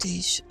least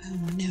Scottish. Oh,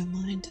 never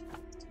mind.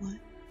 That's why.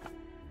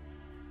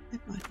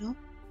 That might help.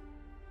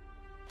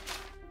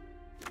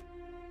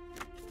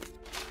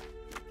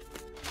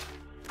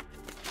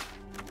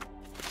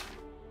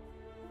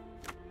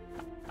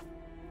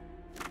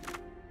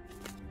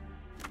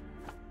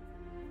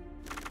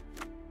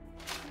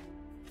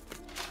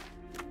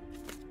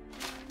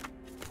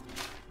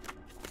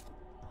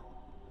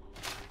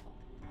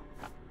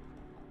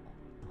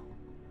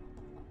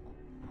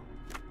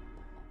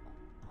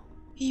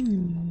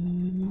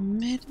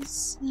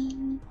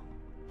 Medicine.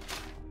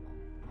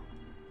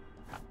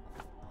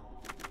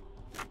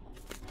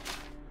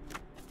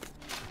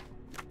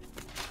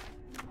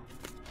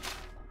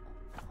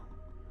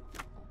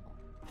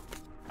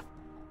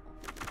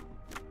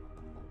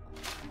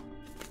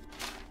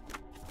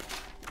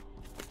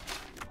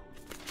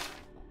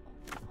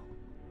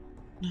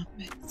 Not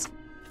medicine.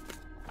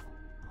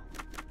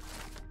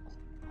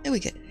 There we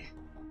go.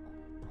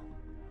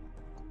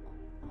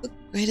 The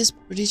greatest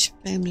British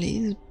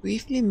family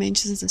briefly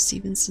mentions the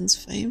Stevensons'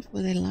 fame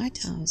for their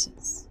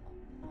lighthouses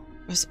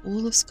across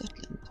all of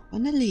Scotland.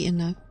 Funnily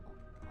enough,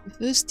 the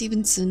first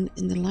Stevenson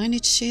in the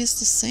lineage shares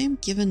the same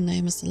given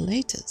name as the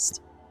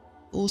latest,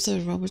 author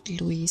Robert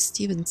Louis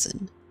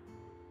Stevenson.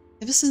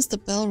 Ever since the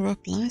Bell Rock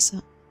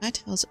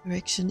lighthouse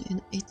erection in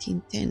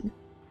 1810,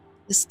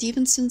 the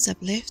Stevensons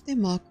have left their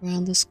mark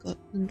around the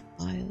Scotland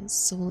Fire's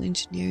civil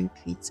engineering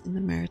feats in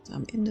the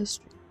maritime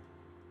industry.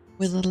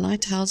 Whether the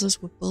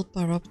lighthouses were built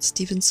by Robert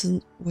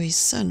Stevenson or his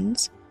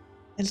sons,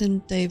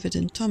 Ellen, David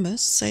and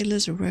Thomas,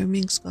 sailors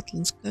roaming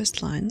Scotland's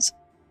coastlines,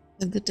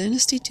 have the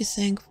dynasty to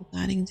thank for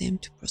guiding them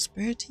to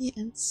prosperity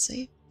and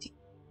safety.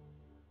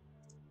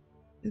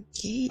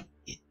 Okay.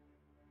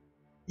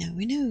 Now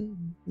we know.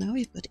 Now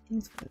we've got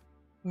info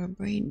for our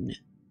brain.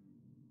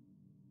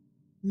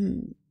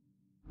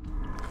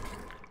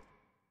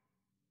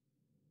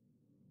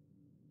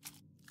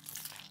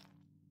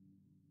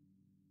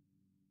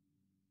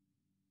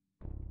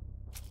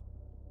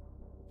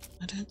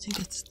 I don't think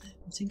it's that.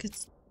 I think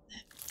it's that.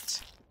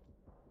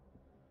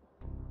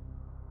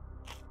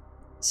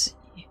 Let's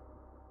see.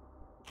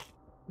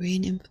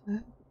 Green info.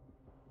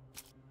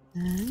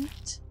 And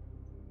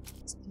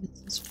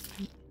Stevenson's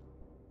free.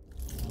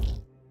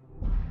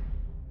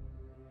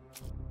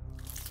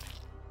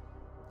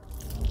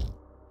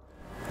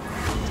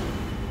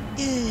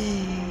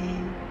 Yay!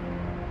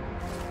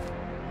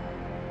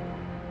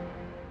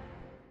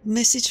 The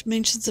message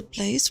mentions a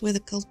place where the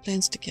cult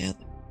plans to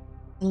gather.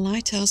 The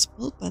lighthouse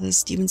built by the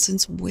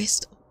Stevensons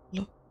west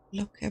of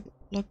Lochaber,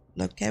 I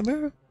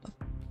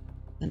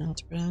don't know how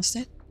to pronounce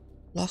that.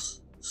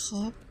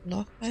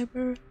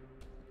 Lochaber,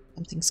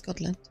 something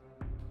Scotland.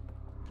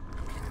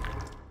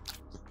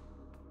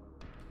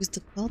 Who's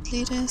the cult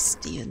leader?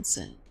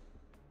 Stevenson.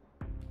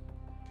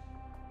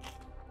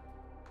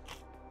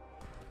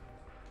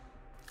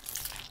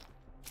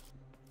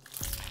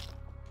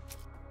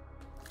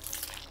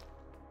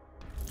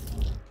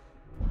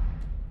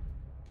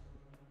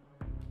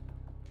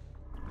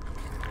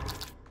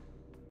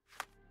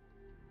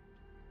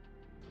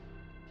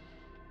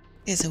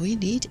 Okay, so we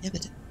need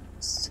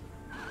evidence.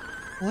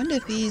 I wonder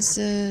if he's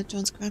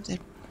transcribed that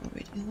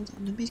already. Hold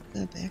on, let me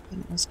go back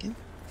and ask him.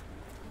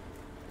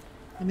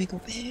 Let me go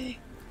back.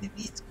 Maybe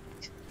it's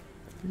back.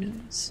 Who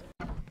knows?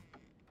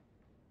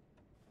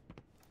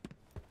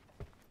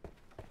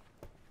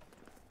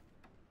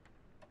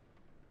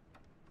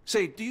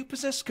 Say, do you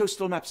possess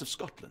coastal maps of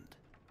Scotland?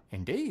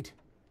 Indeed.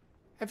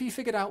 Have you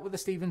figured out what the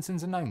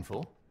Stevensons are known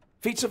for?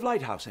 Feats of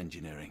lighthouse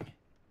engineering.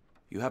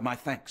 You have my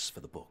thanks for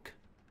the book.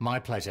 My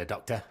pleasure,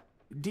 Doctor.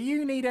 Do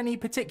you need any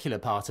particular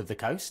part of the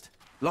coast?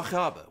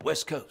 Lochaber,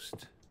 west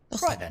coast.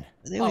 Right then,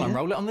 I'll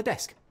unroll it on the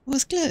desk. It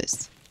was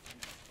close.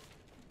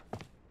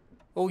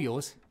 All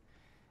yours.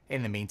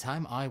 In the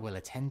meantime, I will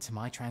attend to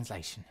my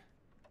translation.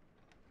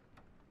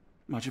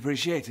 Much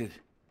appreciated.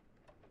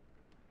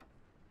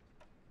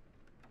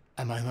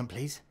 A moment,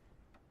 please.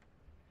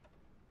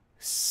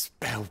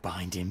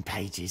 Spellbinding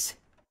pages.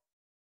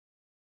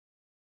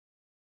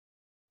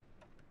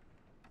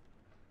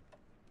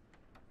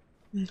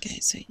 Okay,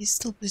 so he's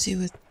still busy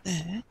with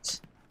that.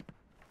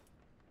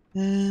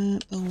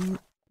 But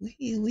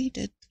we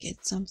did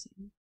get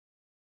something.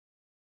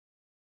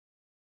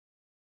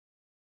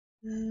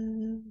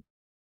 Pattern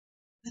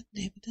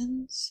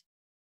evidence.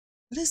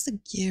 What is the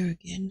gear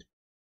again?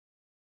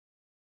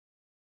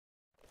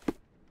 Let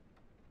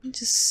me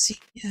just see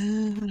how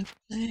to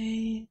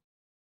play.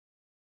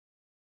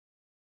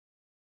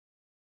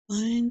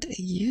 Find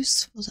a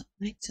use for the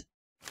item.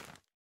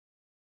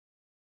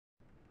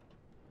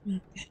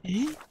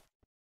 Okay.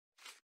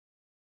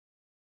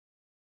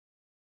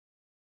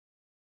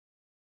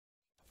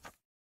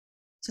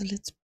 So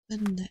let's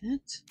pin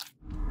that.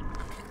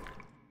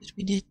 Did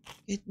we need to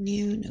get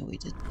new? No, we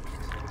didn't.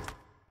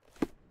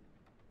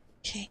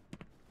 Okay.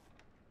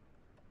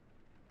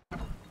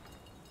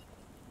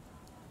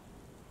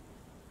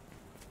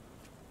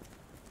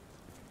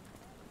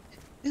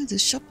 Oh, the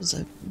shop is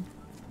open.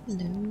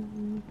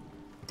 Hello.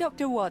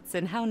 Dr.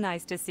 Watson, how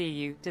nice to see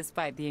you,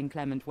 despite the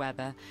inclement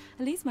weather.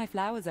 At least my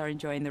flowers are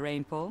enjoying the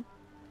rainfall.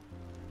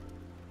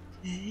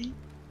 Okay.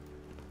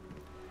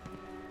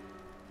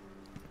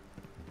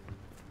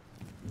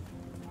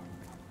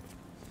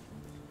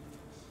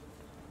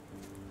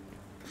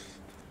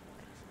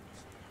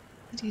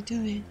 What are you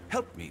doing?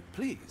 Help me,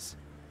 please.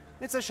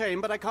 It's a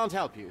shame, but I can't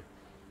help you.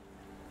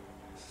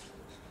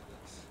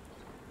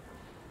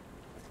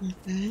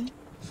 Okay.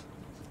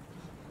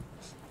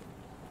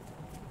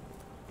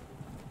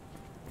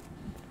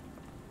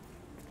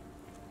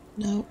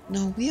 No,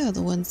 we are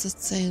the ones that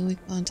say we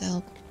can't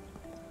help.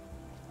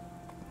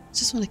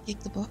 Just want to kick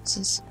the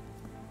boxes.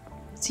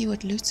 See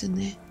what loot's in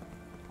there.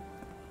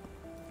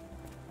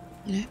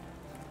 You know?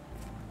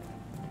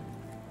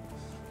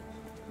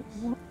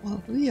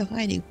 Who are you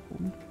hiding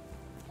from?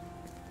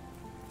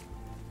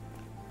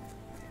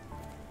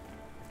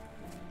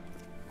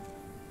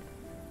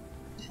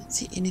 Don't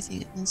see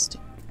anything else to.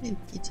 Hello,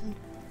 kitty.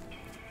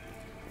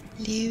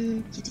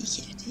 Hello, kitty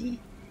catty.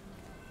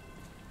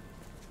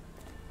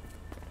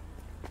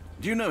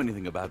 Do you know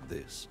anything about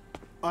this?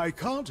 I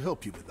can't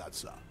help you with that,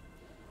 sir.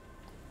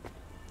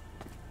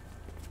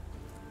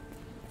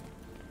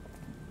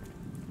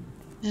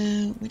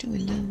 Where do we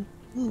live?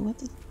 Oh,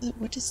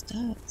 what is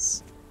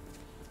that?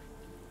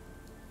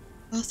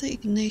 Arthur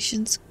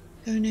Ignatius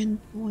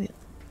Conan Doyle.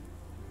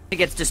 He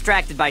gets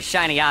distracted by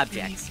shiny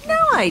objects. No,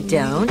 I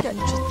don't.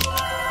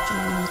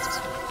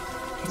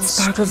 It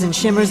sparkles and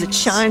shimmers, it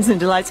shines and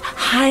delights.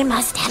 I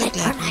must have it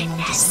for my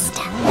nest.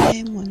 One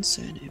name, one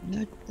surname,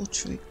 no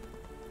poultry.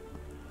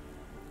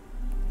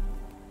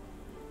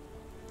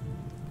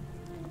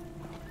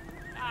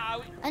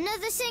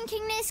 Another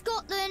sinking near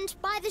Scotland.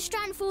 By the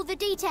strand for the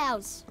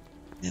details.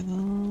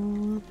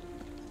 Well,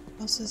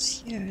 house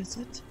is here, is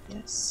it?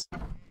 Yes.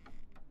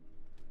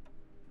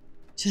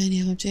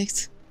 Shiny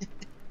objects.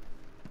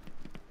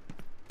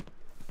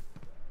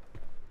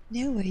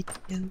 No, I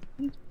don't.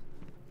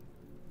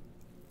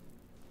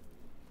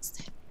 What's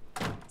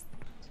that?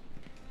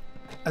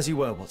 As you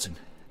were, Watson.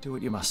 Do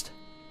what you must.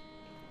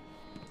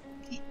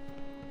 Okay.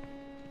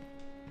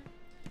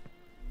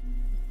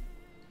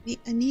 Wait,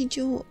 I need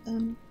your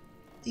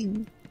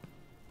thing.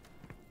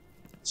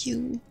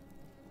 Q.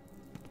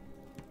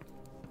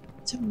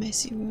 It's a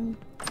messy room.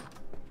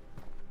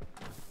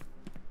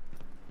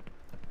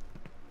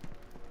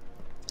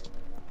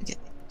 Okay,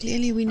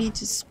 clearly we need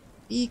to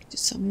speak to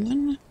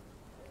someone.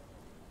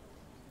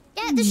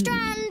 Get the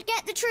strand,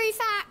 get the true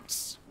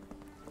facts.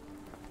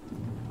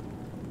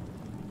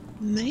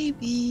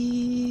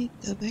 Maybe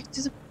go back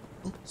to the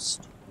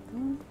bookstore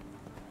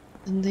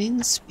and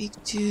then speak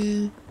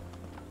to.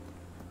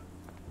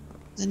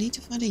 I need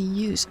to find a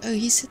use. Oh,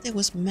 he said there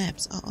was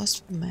maps. I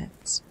asked for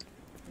maps.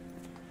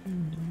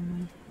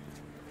 No.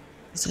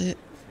 So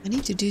I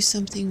need to do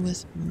something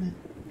with map.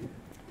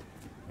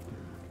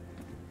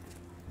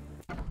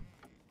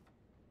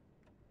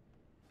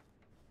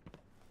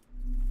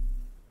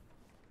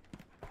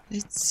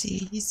 Let's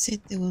see. He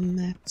said there were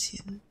maps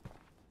here.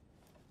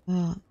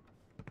 Ah.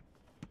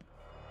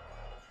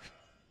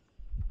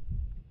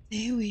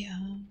 There we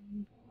are.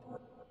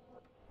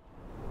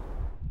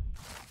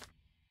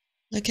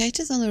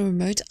 Located on a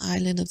remote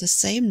island of the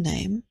same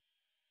name,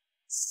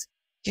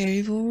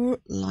 Skerryvore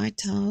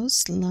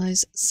Lighthouse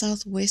lies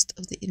southwest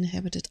of the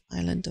inhabited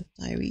island of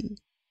Tiree.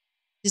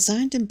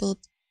 Designed and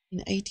built in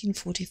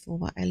 1844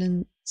 by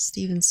Alan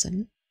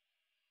Stevenson,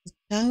 the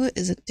tower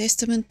is a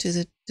testament to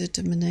the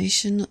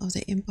determination of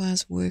the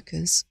Empire's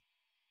workers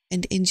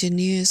and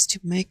engineers to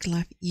make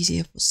life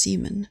easier for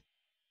seamen.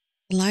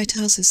 The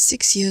lighthouse has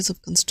 6 years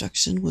of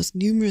construction, with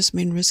numerous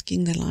men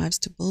risking their lives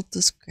to build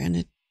this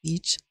granite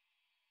beach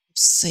of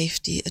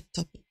safety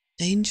atop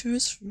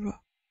dangerous rocks.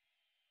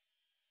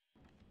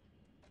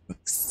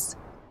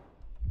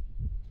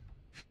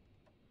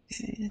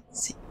 Okay,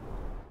 let's see.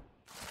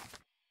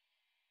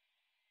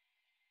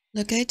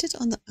 Located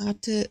on the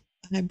outer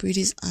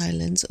Hebrides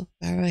Islands of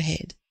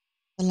Barrowhead,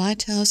 the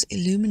lighthouse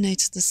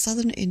illuminates the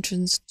southern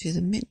entrance to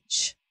the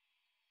Minch.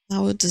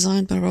 Tower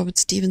designed by Robert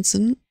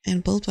Stevenson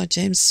and built by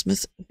James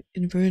Smith of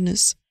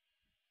Inverness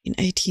in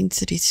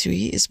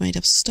 1833 is made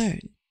of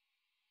stone.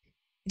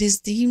 It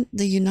is deemed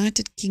the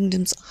United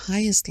Kingdom's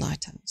highest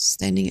lighthouse,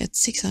 standing at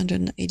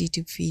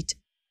 682 feet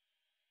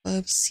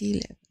above sea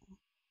level.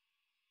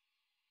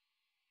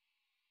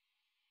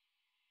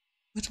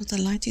 What was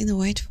the lighting the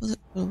way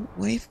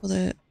for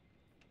the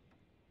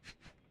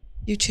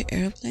future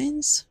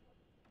airplanes?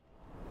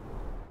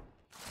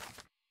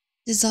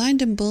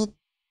 Designed and built,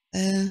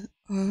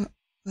 I'm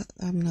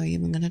not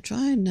even going to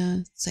try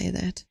and say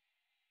that.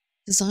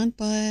 Designed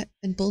by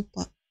and built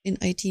in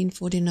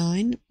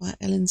 1849 by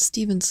Alan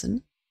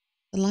Stevenson,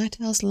 the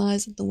lighthouse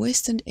lies at the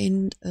western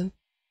end of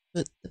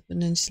the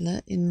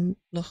peninsula in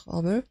Loch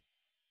Harbour.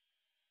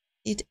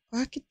 It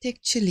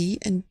architecturally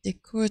and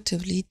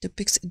decoratively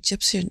depicts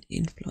Egyptian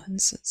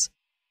influences,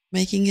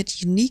 making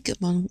it unique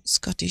among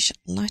Scottish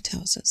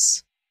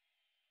lighthouses.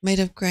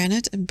 Made of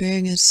granite and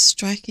bearing a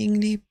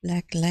strikingly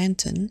black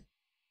lantern,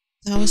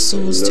 the tower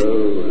soars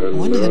to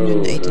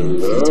 118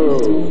 feet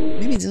above the water.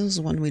 Maybe this is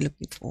the one we're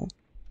looking for.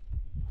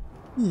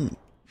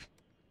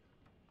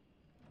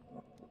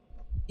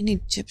 An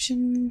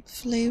Egyptian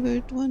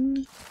flavored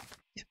one?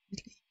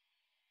 Definitely.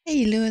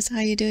 Hey Lewis,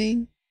 how you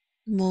doing?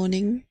 Good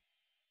morning.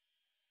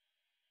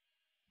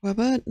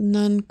 Robert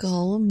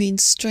Nungal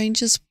means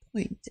stranger's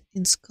point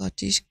in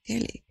Scottish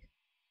Gaelic.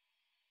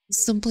 The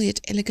simple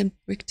yet elegant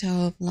brick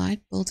tower of light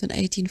built in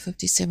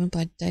 1857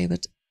 by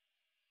David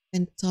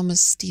and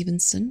Thomas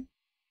Stevenson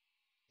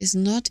is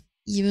not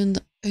even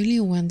the only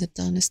one the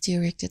dynasty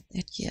erected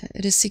that year.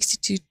 It is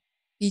 62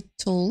 feet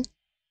tall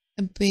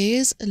and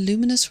bears a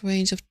luminous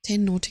range of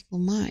 10 nautical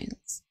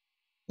miles,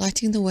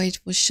 lighting the way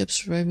for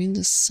ships roaming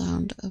the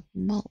Sound of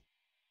Mull.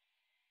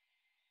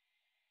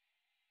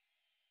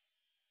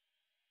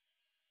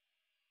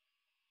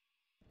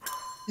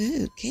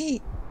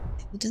 Okay,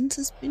 evidence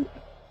has been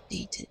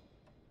updated.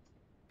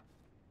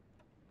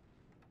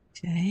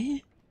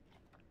 Okay,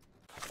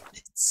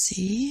 let's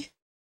see.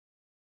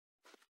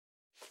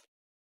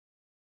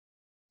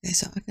 Okay,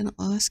 so I can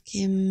ask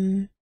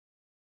him.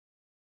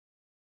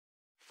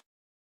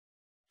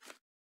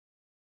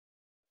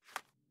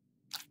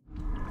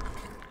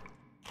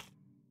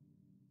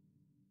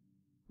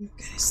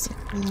 Okay, so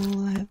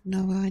I have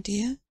no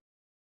idea.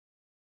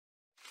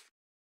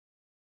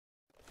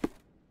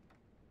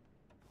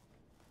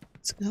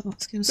 Let's go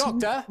ask him some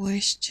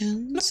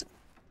questions.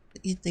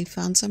 They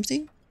found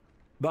something?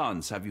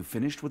 Barnes, have you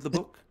finished with the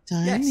book?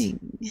 Timing.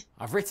 Yes.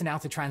 I've written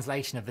out a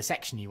translation of the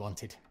section you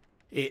wanted.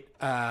 It,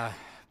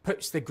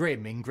 puts the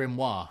grim in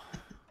grimoire.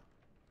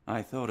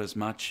 I thought as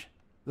much.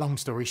 Long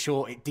story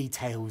short, it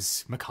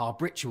details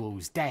macabre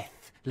rituals,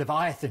 death,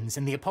 leviathans,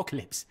 and the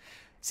apocalypse.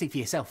 See for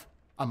yourself.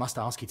 I must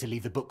ask you to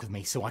leave the book with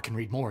me so I can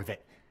read more of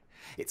it.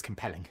 It's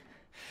compelling.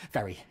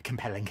 Very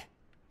compelling.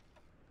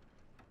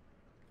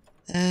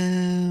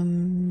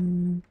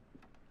 No,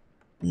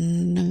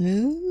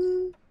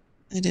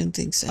 I don't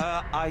think so.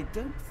 I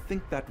don't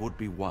think that would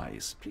be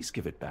wise. Please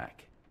give it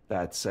back.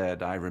 That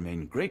said, I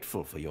remain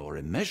grateful for your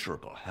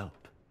immeasurable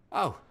help.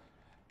 Oh,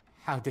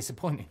 how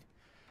disappointing.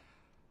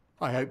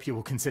 I hope you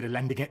will consider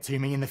lending it to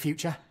me in the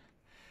future.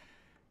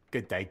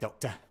 Good day,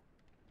 Doctor.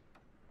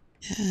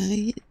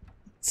 It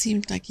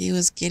seemed like he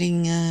was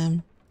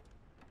getting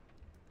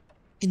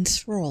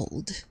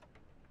enthralled,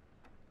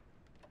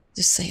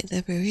 to say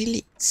the very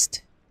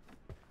least.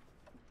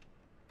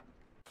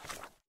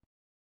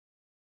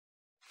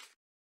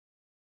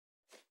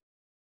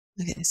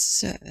 Okay,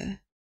 so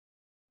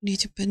need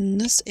to pin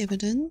this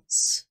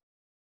evidence.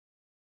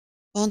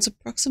 Barnes'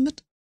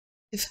 approximate,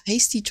 if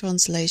hasty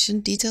translation,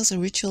 details a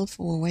ritual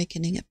for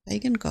awakening a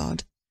pagan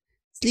god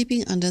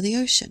sleeping under the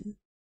ocean.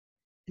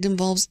 It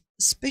involves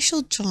a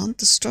special chant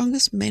the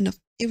strongest men of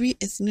every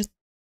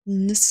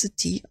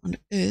ethnicity on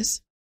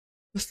earth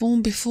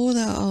perform before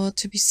they are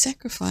to be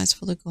sacrificed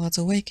for the god's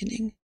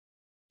awakening.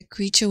 A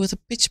creature with a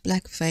pitch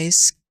black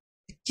face,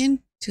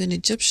 akin to an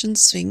Egyptian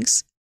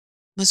sphinx,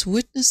 must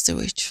witness the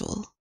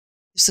ritual.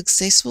 If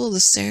successful, the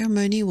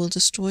ceremony will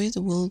destroy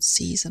the world's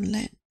seas and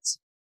lands.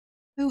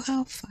 Oh,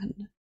 how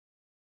fun.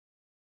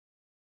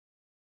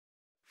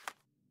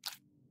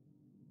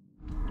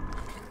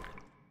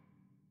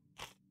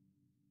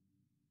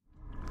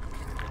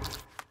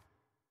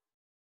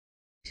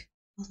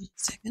 Hold on a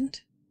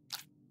second.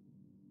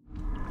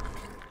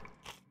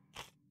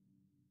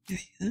 There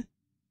we go.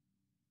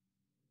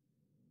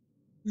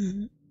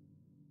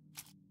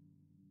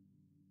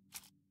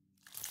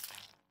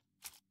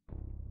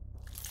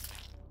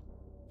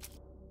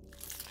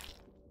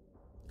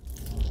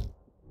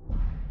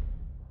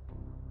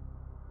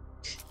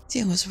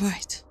 See, I was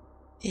right.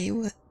 He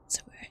was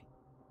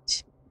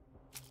right.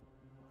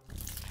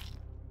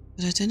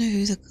 But I don't know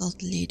who the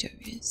cult leader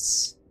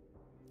is.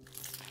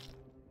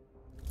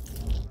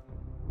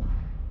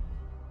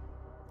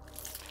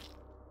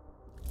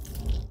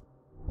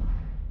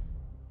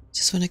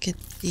 Just want to get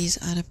these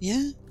out of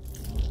here.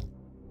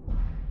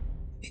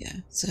 Yeah,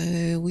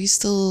 so we're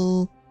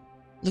still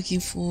looking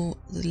for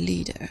the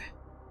leader.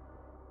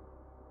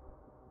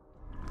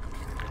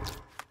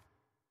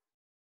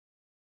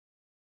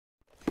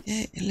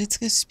 Okay, let's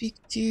go speak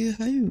to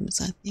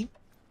Holmes, I think.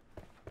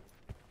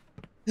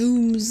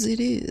 Holmes it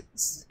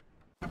is.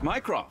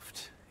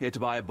 Mycroft, here to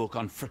buy a book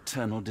on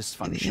fraternal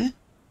dysfunction.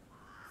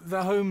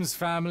 The Holmes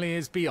family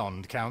is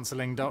beyond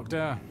counseling,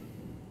 Doctor.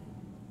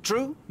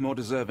 True, more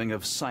deserving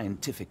of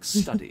scientific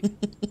study.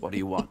 What do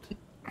you want?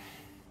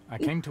 I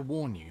came to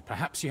warn you.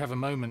 Perhaps you have a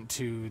moment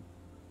to...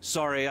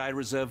 Sorry, I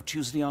reserve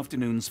Tuesday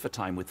afternoons for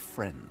time with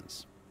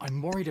friends.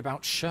 I'm worried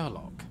about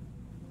Sherlock.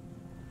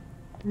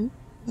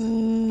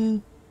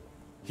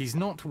 He's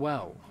not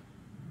well.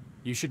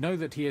 You should know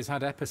that he has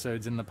had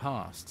episodes in the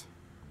past.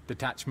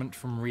 Detachment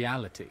from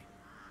reality.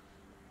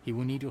 He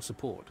will need your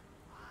support.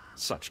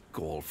 Such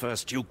gall.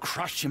 First you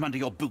crush him under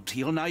your boot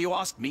heel, now you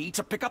ask me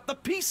to pick up the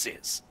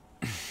pieces.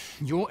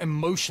 Your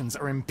emotions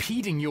are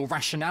impeding your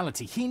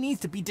rationality. He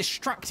needs to be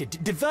distracted,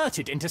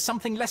 diverted into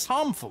something less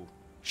harmful.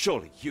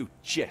 Surely you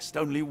jest.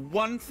 Only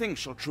one thing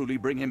shall truly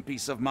bring him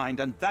peace of mind,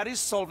 and that is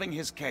solving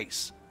his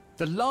case.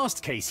 The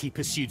last case he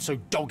pursued so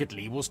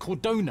doggedly was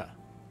Cordona.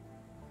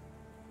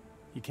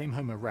 He came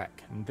home a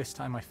wreck, and this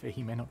time I fear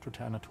he may not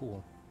return at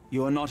all.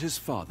 You are not his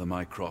father,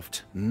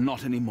 Mycroft.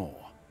 Not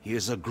anymore. He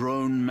is a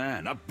grown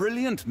man, a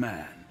brilliant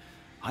man.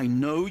 I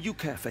know you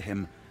care for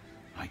him.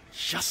 I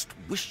just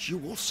wish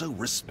you also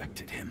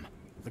respected him.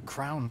 The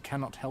Crown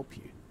cannot help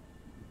you.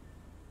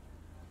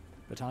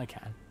 But I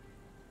can.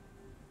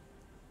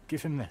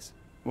 Give him this.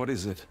 What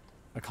is it?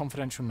 A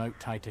confidential note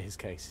tied to his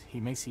case. He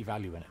may see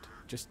value in it.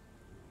 Just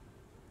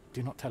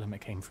do not tell him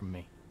it came from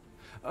me.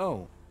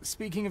 Oh,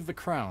 speaking of the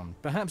Crown,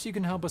 perhaps you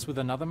can help us with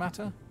another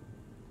matter?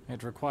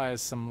 It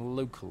requires some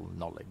local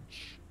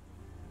knowledge.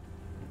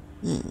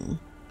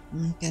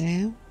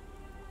 Okay.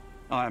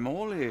 I'm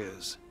all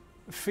ears.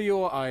 For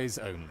your eyes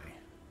only.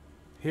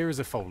 Here is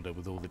a folder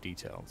with all the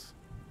details.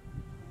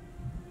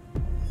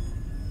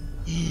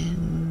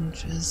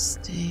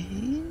 Interesting.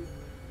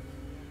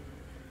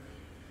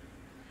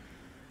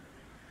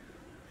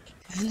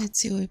 Okay, let's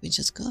see what we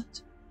just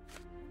got.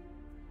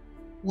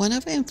 One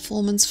of our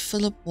informants,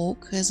 Philip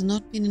Walk, has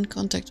not been in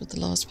contact with the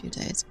last few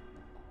days.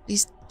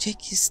 Please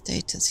check his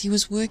status. He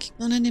was working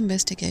on an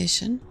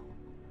investigation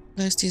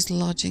close to his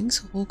lodgings.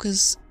 Hawk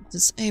is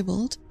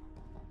disabled,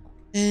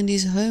 and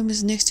his home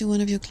is next to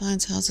one of your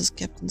client's houses,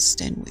 Captain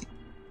Stenwick.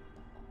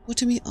 Report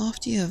to me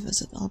after your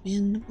visit. I'll be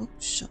in the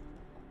bookshop.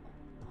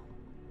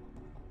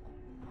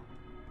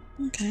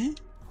 Okay.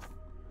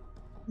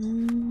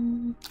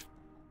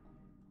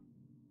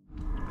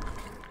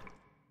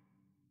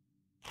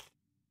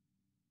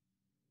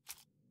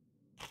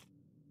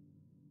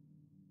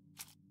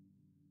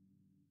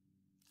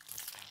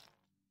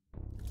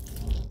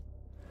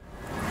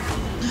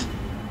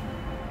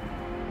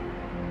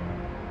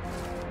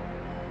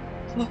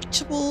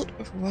 Archibald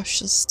of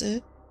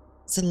Rochester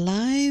is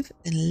alive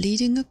and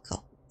leading a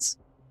cult.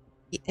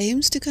 He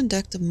aims to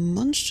conduct a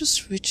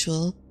monstrous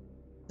ritual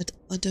at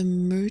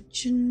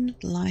Otherworldly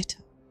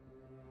Lighthouse.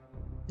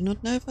 I do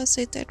not know if I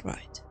said that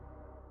right.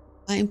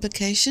 By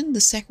implication,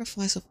 the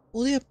sacrifice of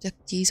all the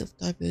abductees of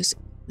diverse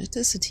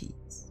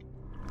ethnicities.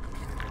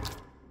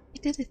 He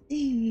did a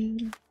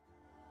thing.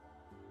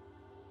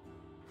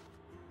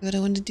 But I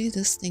want to do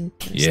this thing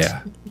first.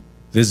 Yeah,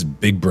 this is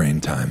big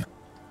brain time.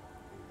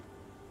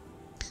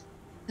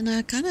 And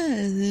I kind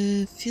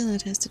of feel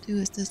it has to do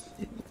with this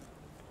too.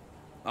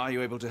 Are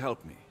you able to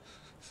help me?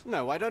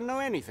 No, I don't know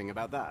anything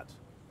about that.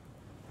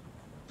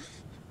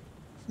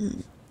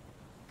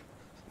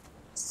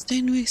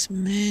 Stenwick's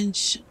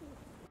mansion.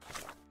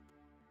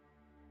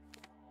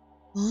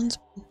 Barnes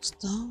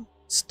bookstore.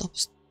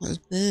 Stops. Blah,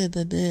 blah,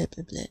 blah,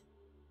 blah, blah.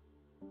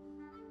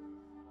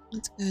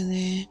 Let's go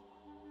there.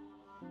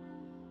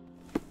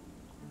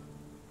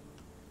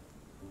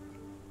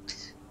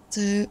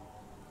 So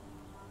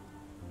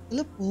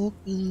Philip Walk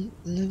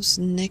lives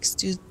next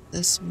to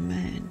this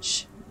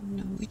mansion. I don't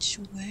know which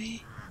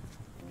way.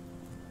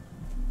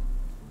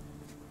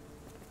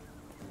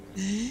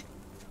 Okay.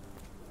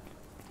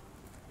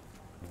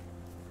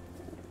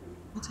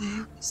 What the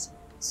heck is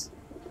this?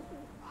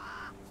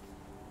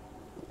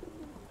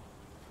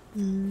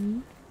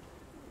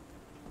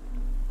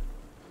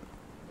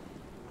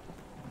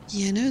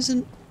 Pianos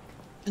and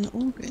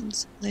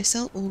organs. They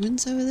sell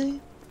organs over there?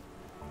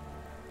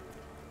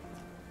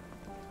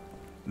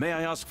 May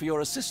I ask for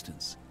your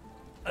assistance?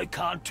 I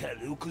can't tell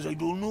you because I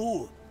don't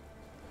know.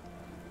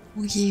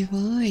 Okay,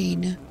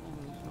 fine.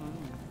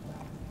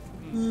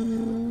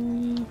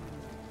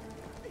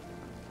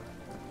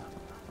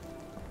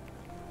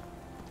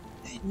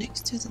 Okay,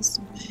 next to this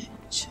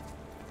match.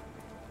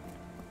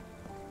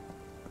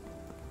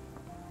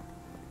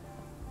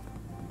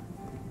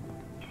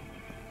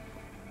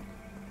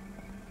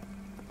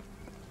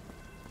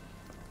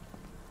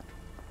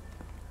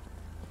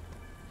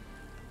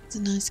 It's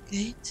a nice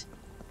gate.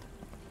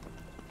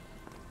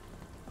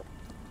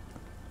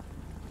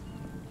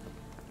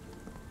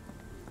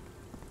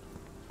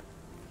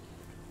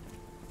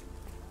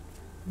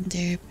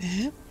 There,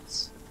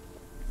 perhaps.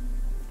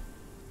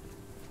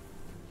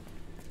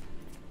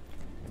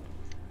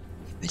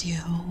 Anybody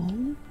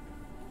home?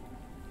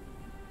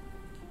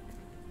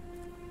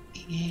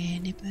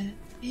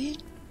 Anybody?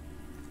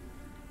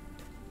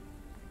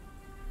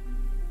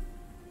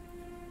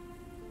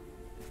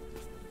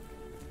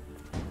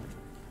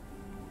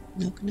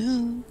 Knock,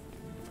 knock.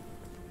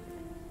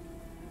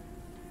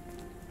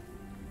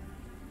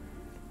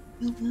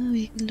 Oh wow,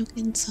 you can look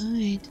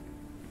inside.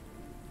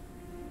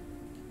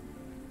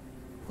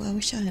 Well, I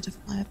wish I had a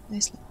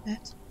fireplace like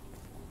that.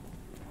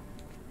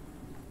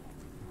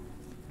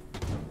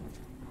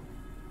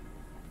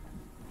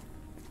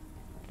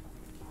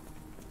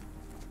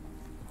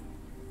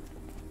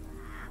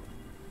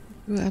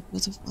 I grew up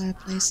with a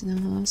fireplace in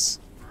our house.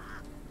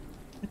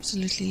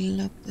 Absolutely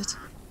loved it.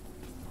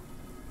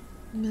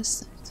 I miss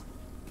that.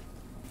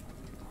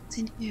 What's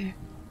in here?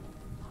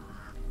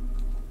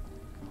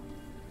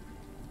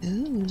 Oh,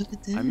 look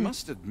at that. I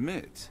must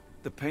admit,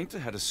 the painter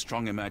had a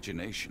strong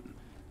imagination.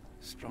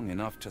 Strong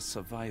enough to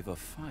survive a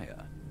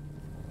fire.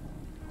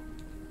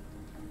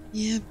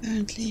 Yeah,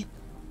 apparently.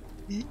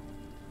 Okay.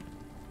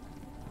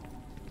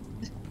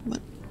 Come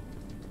on.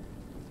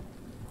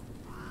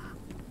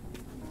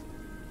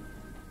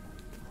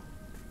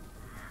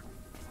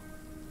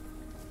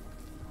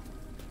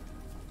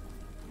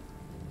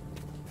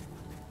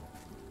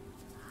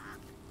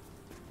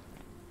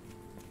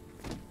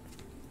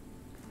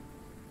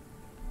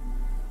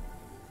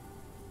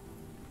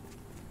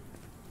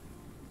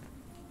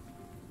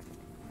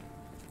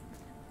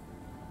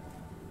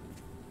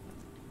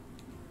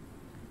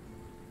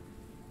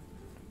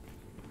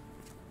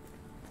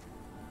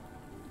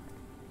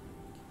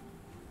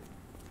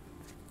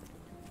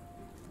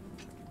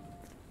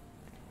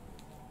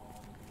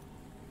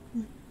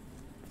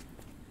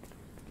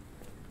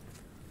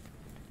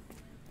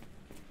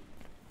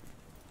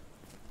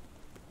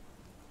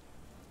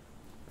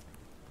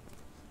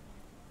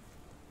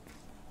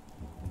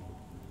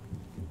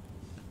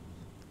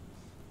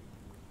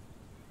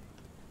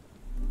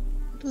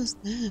 What was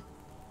that?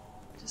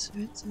 Just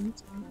heard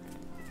something.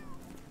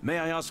 May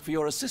I ask for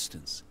your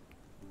assistance?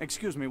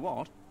 Excuse me,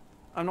 what?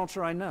 I'm not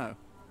sure I know.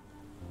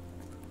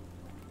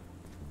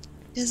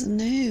 He doesn't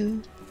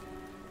know.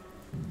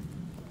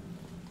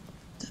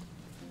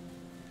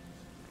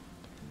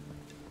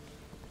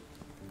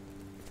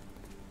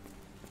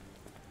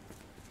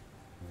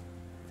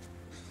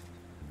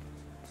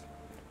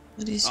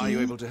 What is Are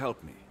you able to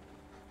help me?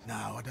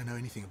 No, I don't know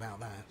anything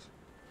about that.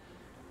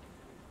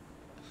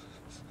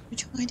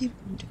 Which way do you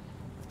want to?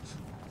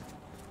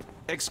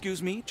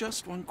 Excuse me,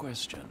 just one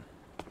question.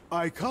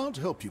 I can't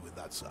help you with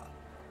that, sir.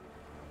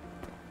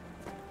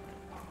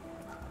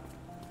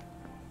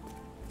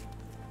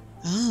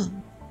 Ah.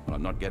 Well,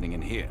 I'm not getting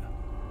in here.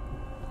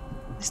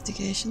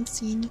 Investigation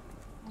scene.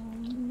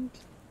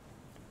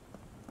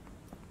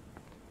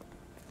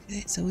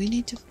 Okay, so we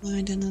need to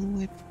find another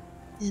way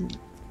in.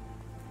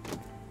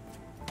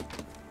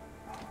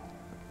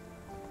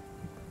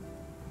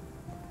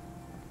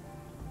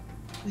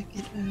 We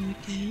get over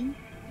again.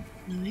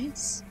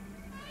 Nice.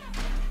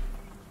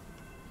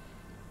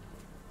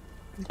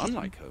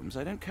 Unlike Holmes,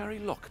 I don't carry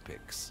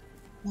lockpicks.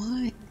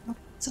 Why?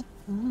 What's up?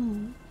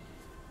 Oh.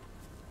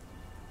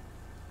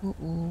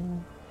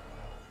 Uh-oh.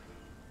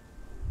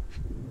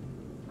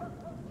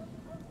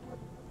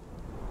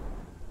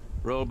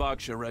 Royal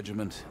Berkshire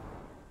Regiment.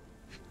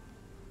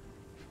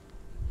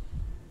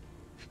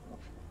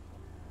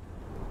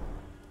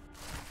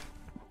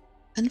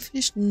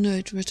 Unfinished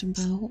note written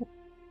by Hall.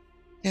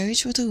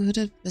 Carriage with a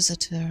hooded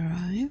visitor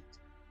arrived.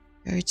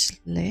 Carriage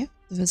left.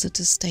 The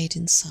visitor stayed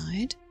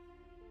inside.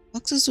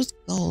 Boxes with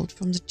gold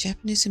from the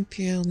Japanese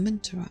Imperial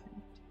Mint arrived.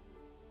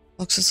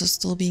 Boxes are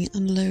still being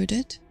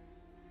unloaded.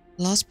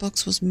 The last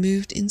box was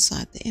moved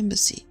inside the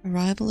embassy.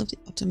 Arrival of the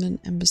Ottoman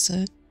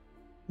ambassador.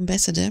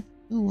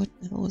 Oh, what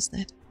the hell was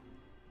that?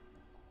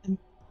 An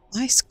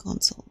ice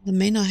console. The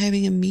men are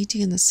having a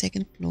meeting on the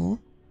second floor.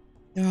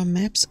 There are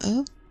maps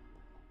of...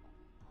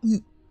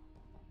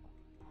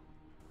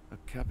 A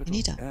capital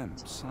M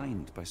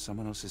signed by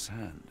someone else's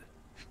hand.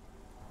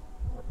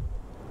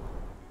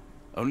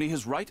 Only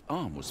his right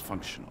arm was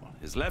functional.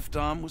 His left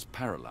arm was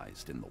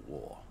paralyzed in the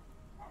war.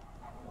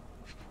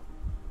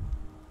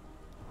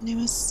 He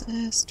was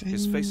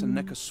His face and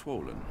neck are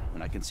swollen,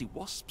 and I can see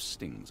wasp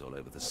stings all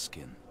over the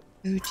skin.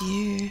 Oh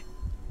dear.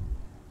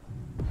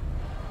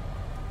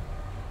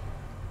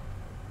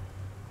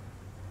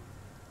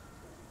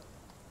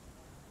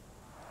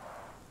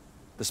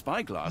 The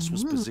spyglass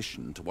was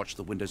positioned to watch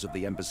the windows of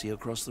the embassy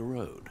across the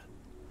road.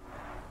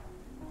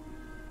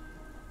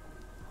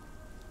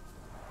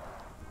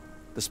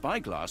 The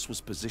spyglass was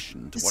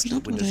positioned to watch the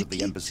windows of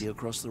the embassy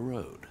across the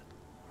road.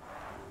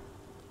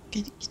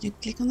 Can you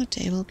click on the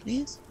table,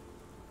 please?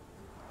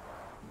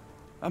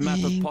 A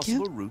map of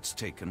possible routes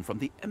taken from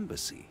the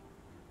embassy.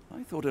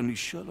 I thought only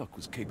Sherlock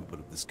was capable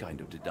of this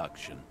kind of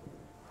deduction.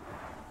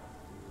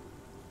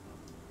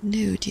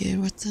 No, dear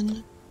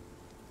Watson.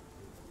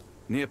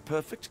 Near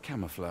perfect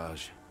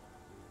camouflage.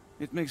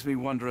 It makes me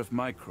wonder if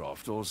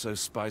Mycroft also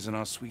spies on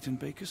our suite in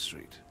Baker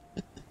Street.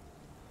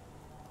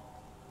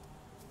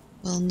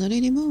 Well, not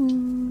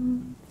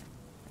anymore.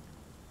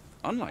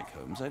 Unlike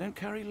Holmes, I don't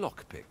carry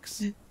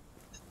lockpicks.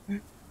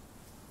 Let's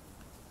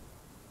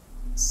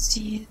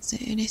see, is there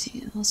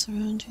anything else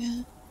around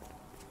here?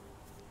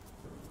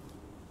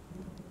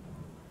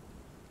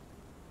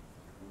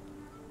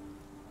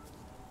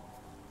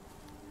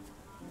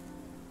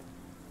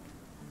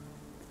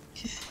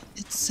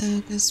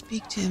 So go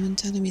speak to him and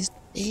tell him he's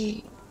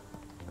dead.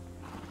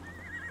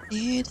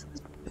 Dead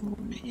as a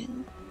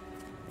doornail.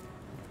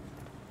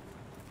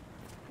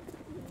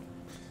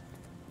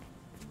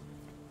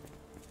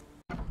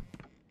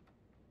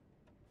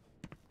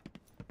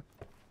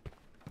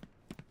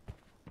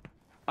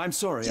 I'm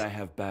sorry, I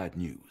have bad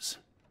news.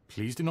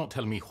 Please do not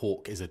tell me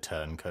Hawk is a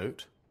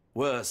turncoat.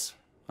 Worse,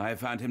 I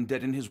found him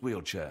dead in his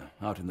wheelchair,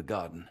 out in the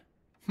garden.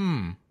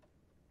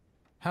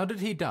 How did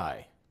he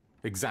die?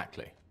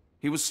 Exactly.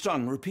 He was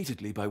stung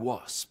repeatedly by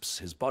wasps.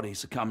 His body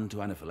succumbed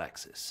to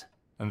anaphylaxis.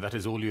 And that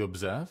is all you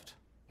observed?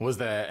 Was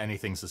there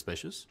anything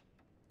suspicious?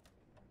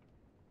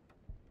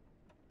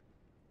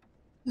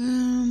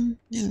 Yeah,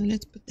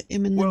 let's put the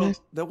M in the note.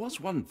 There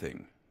was one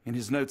thing. In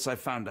his notes I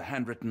found a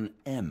handwritten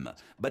M,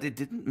 but it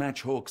didn't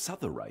match Hawk's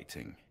other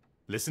writing.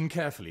 Listen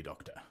carefully,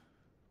 Doctor.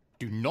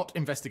 Do not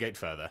investigate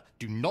further,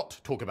 do not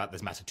talk about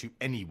this matter to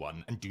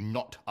anyone, and do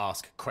not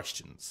ask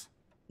questions.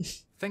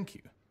 Thank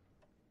you.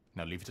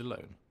 Now leave it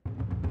alone.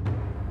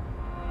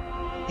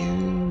 Oh,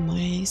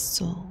 my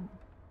soul.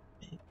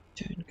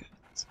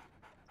 Turncoats.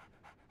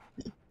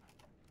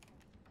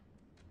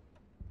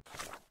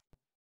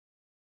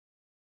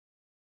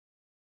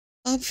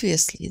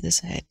 Obviously, this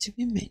had to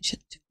be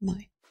mentioned to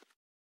my.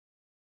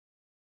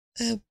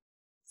 I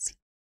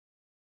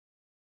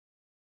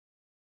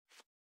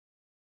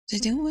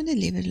don't want to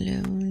leave it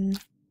alone.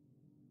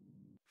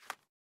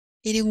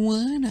 I don't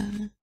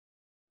wanna.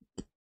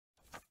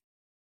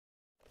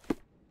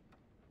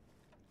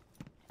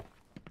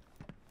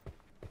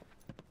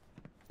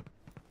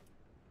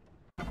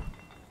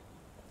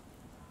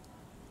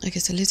 Okay,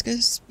 so let's go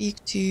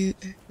speak to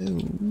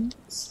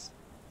Holmes.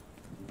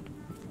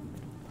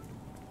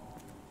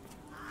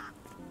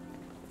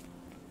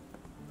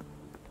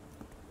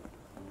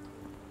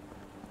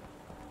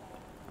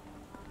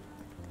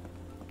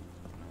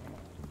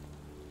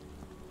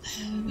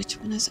 Which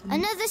one is it?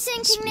 Another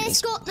sinking near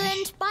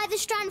Scotland. By the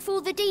Strand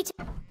for the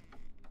detail.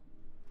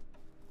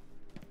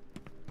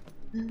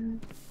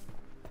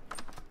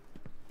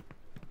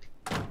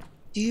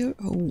 Dear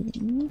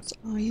Holmes,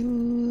 are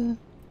you...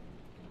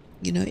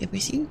 You know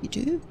everything you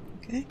do?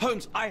 Okay.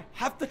 Holmes, I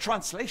have the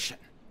translation.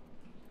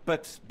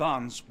 But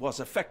Barnes was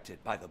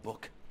affected by the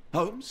book.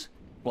 Holmes?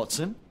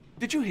 Watson?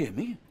 Did you hear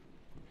me?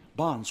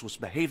 Barnes was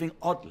behaving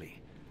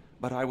oddly,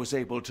 but I was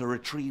able to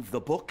retrieve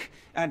the book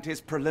and his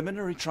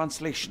preliminary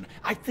translation.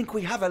 I think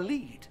we have a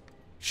lead.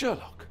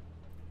 Sherlock,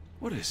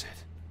 what is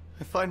it?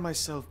 I find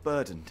myself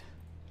burdened.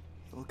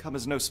 It will come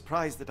as no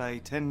surprise that I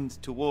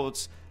tend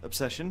towards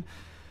obsession.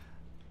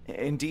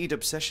 Indeed,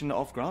 obsession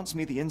oft grants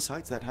me the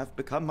insights that have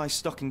become my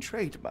stock in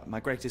trade, my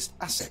greatest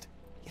asset.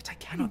 Yet I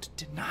cannot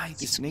deny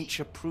this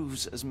nature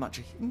proves as much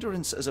a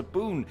hindrance as a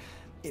boon.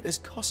 It has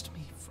cost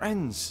me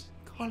friends,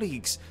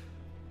 colleagues,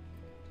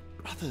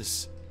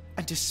 brothers.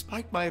 And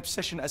despite my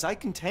obsession as I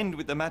contend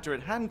with the matter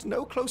at hand,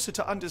 no closer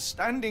to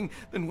understanding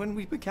than when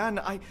we began,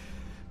 I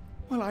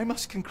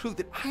must conclude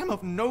that I am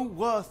of no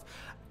worth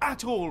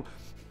at all.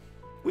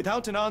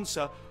 Without an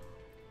answer,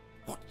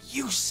 what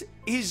use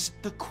is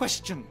the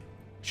question?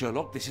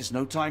 Sherlock, this is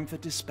no time for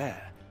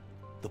despair.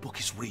 The book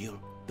is real.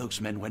 Those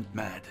men went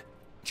mad.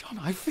 John,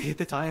 I fear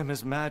that I am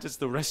as mad as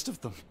the rest of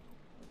them.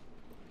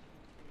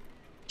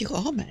 You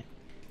are mad.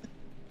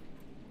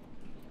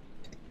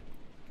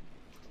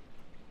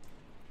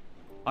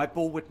 I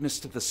bore witness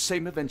to the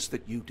same events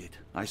that you did.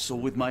 I saw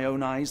with my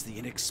own eyes the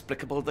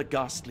inexplicable, the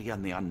ghastly,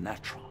 and the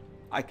unnatural.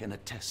 I can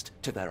attest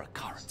to their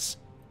occurrence.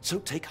 So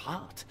take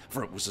heart,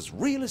 for it was as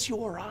real as you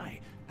or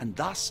I, and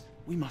thus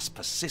we must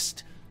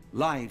persist.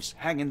 Lives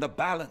hang in the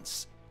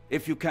balance.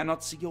 If you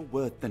cannot see your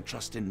worth, then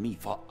trust in me,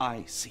 for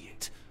I see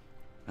it.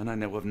 And I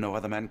know of no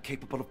other man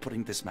capable of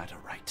putting this matter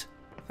right.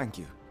 Thank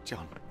you,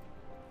 John.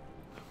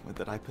 Would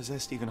that I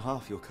possessed even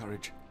half your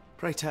courage.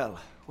 Pray tell,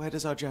 where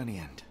does our journey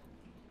end?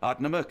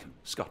 Ardnamurchan,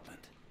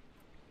 Scotland.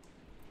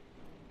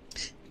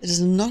 It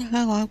is not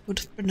how I would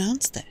have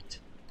pronounced that.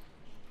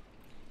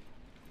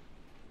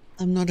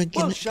 I'm not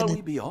Well, shall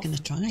we be off? gonna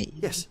try.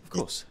 Yes, of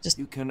course. Just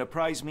you can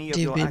apprise me of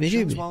your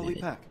actions while we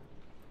pack.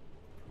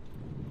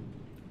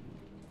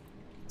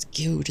 Let's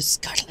go to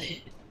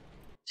Scotland.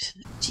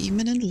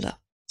 Demon and Love.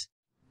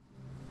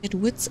 At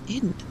wit's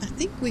end. I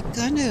think we're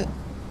kind of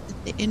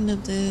at the end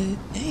of the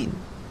game.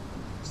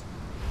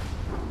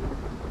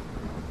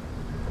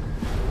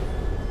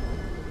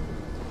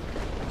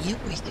 The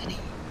Awakening.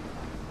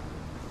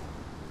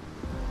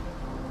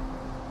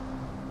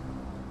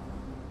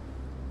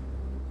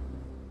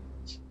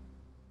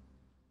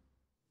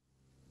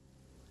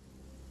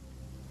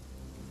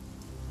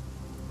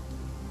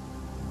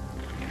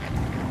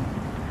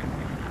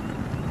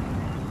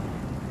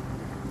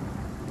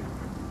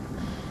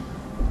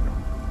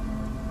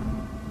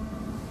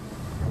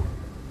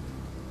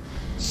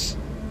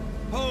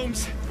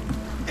 Holmes,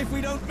 if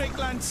we don't make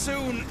land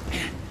soon,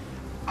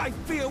 I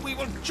fear we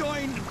will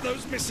join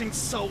those missing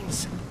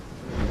souls.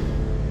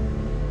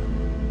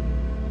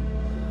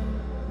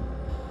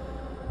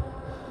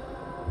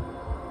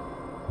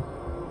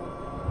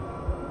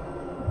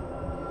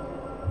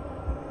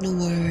 No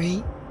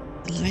worry.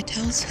 The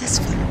lighthouse has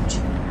found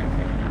you.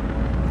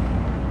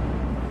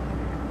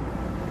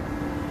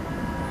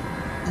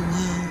 Oh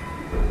wow.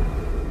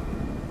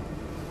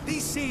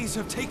 These seas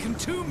have taken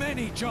too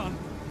many, John.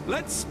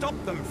 Let's stop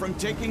them from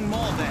taking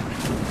more then.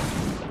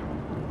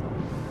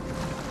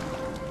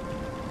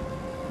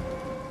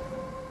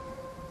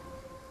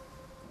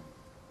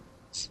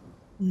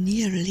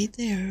 Nearly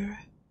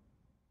there.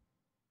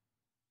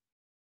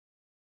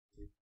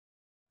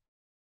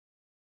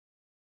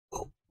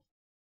 Oh,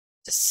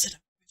 just set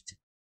up.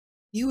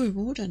 New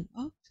reward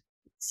unlocked.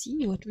 Let's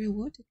see what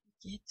reward did we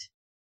get.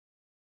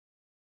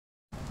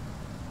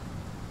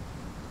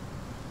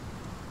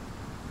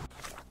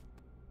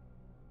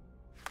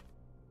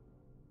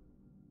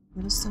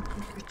 What is the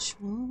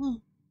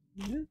ritual?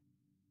 No.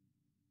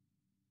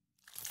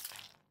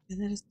 Yeah,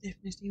 that is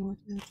definitely what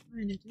we are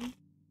trying to do.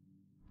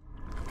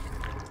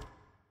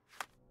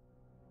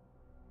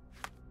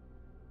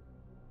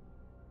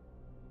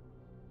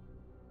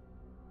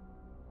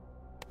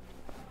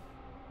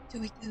 Do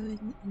we go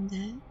in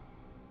there?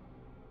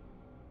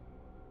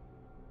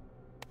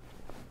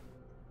 I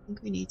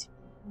think we need to go.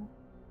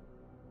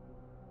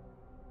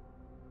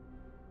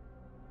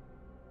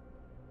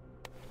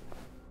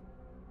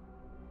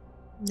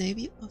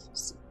 Maybe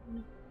officer.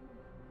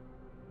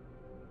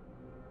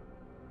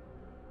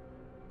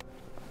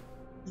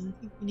 I think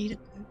we need a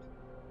code.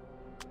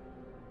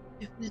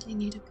 Definitely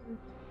need a code.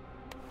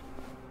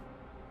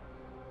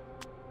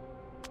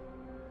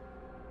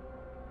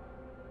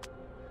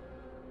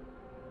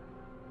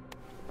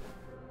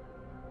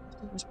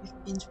 Afterwards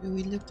we've been through,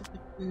 we looked a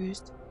bit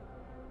bruised.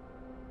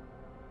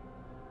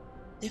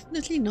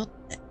 Definitely not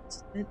that.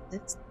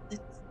 That's not the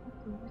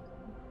right one.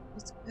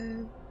 Let's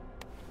go.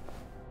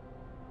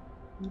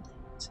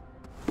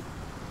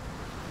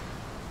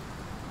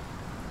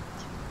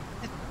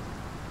 That.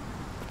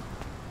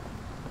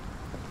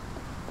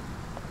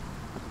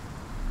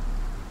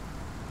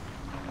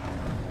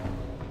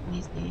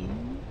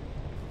 Anything?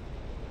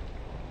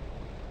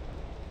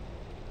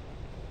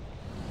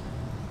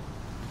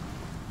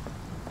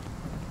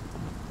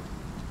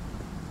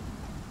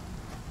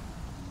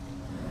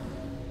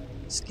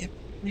 Skip,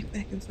 make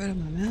back in front of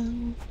my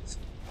mouth.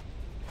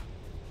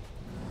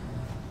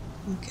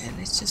 Okay,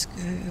 let's just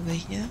go over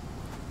here.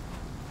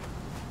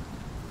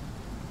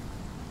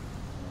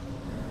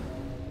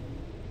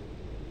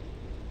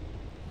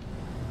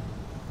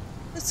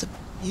 That's a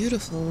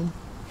beautiful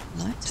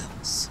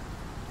lighthouse.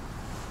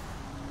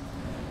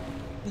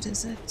 What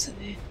does that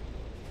say?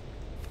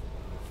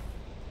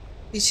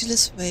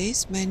 Featureless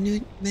face,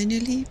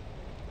 manually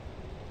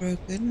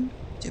broken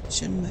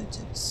Egyptian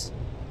motifs.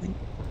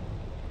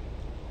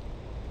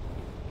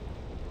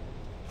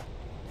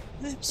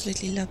 I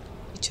absolutely love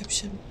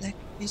Egyptian black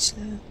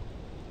feature.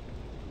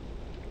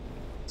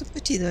 It's a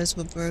pity those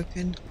were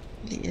broken. It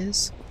really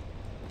is.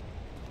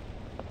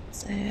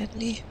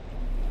 Sadly.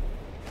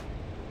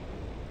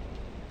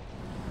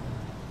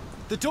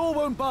 The door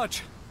won't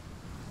budge.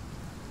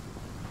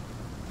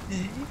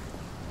 Okay.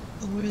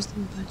 Door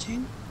isn't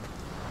budging.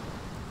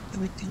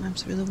 Can we climb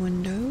through the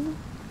window?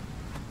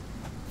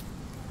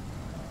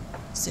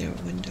 Is there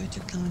a window to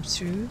climb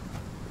through?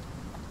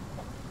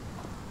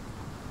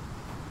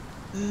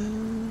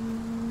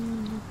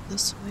 Not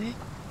this way.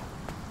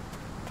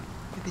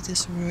 Maybe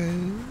this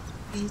road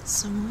leads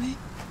somewhere.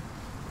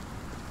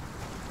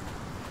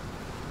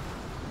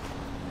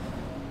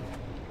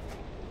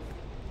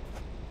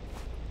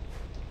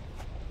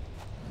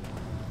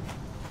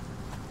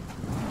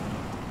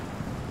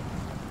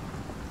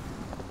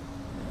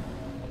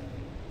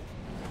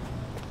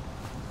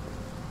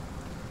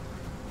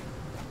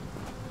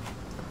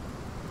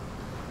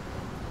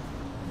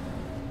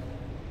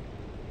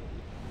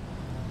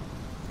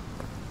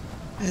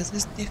 Oh,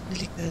 this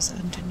definitely goes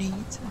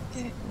underneath.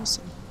 Okay,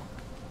 awesome.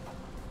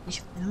 We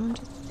found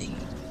a thing.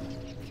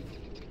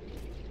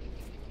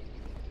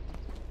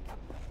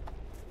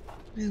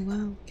 Oh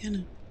wow,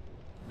 cannon.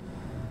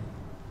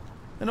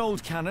 An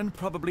old cannon,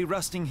 probably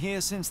rusting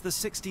here since the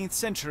 16th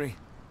century.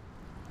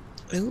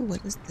 Oh,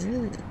 what is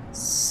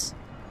this?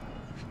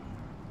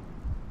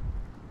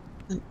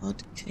 An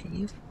odd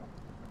cave.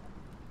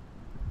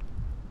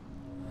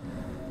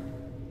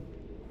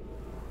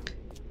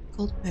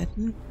 Gold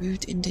pattern,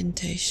 grooved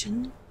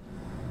indentation.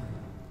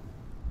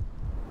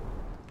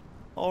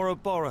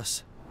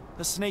 Ouroboros,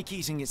 a snake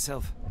eating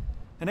itself.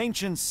 An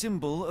ancient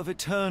symbol of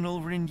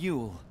eternal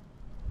renewal.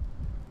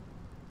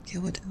 Okay,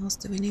 what else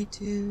do we need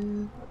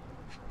to...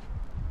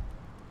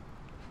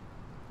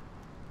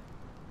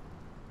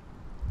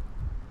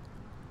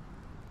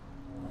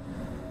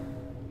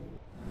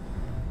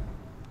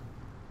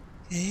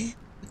 Okay,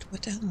 but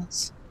what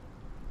else?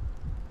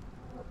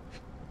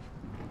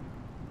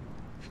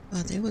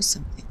 Oh, there was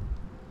something.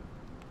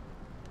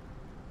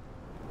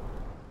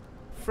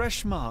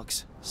 Fresh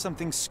marks,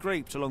 something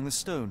scraped along the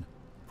stone.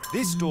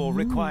 This door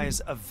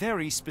requires a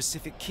very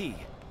specific key.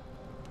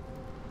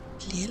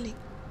 Clearly.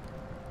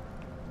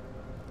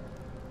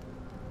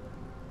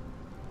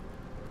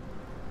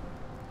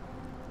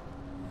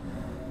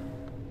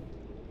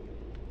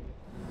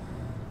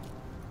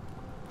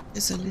 Okay,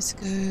 so let's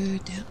go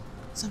down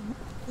somewhere.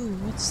 Oh,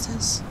 what's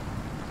this?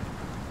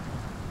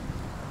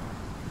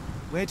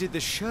 Where did the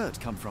shirt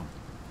come from?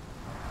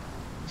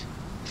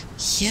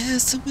 Yeah,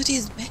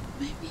 somebody's back,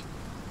 maybe?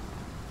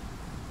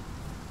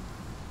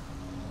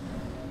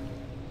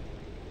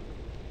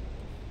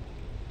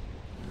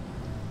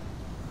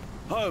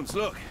 Holmes,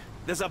 look!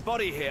 There's a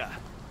body here!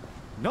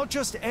 Not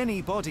just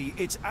any body,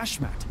 it's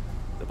Ashmat.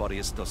 The body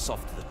is still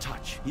soft to the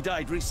touch. He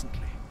died recently.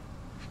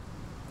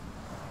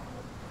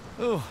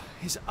 Oh,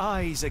 his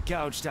eyes are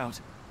gouged out.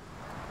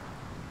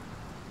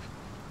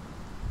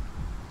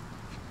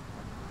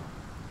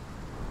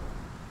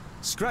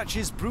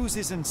 Scratches,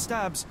 bruises, and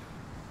stabs,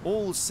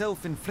 all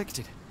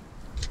self-inflicted.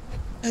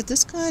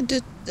 This guy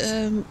did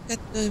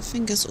get the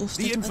fingers off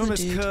the that infamous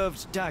other dude.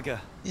 curved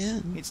dagger. Yeah.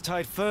 It's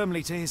tied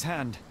firmly to his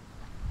hand.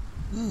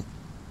 Oh,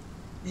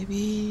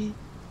 maybe.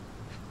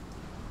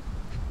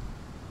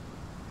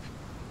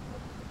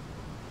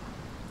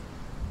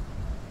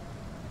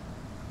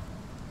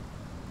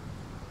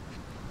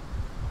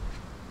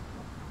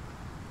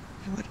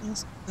 What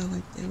else? Oh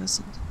wait, there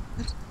wasn't.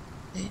 What?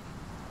 There.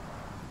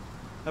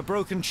 A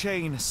broken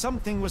chain.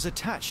 Something was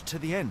attached to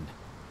the end.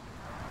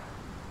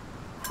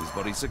 His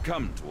body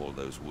succumbed to all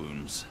those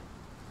wounds.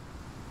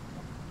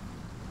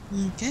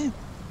 Okay.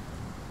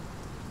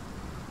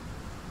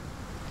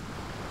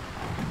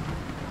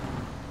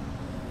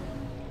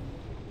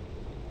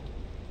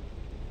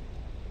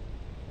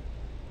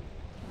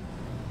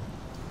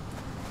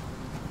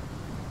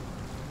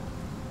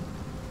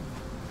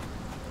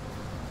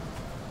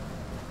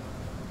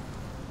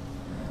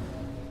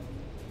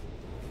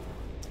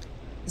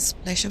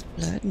 Splash of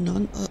blood,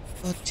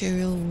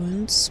 non-arterial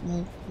wounds,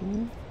 small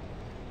pool.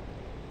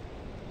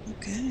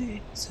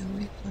 Okay, so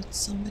we've got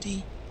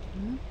somebody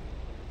here.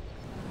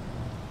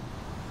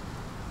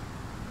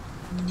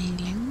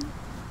 Kneeling.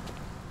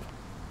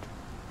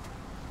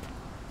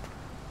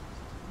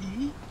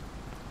 Okay.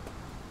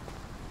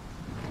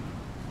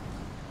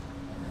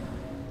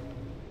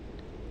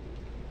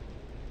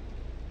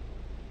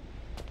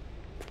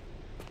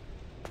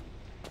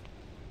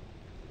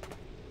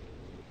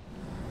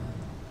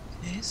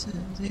 Okay, so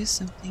there's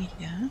something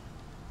here.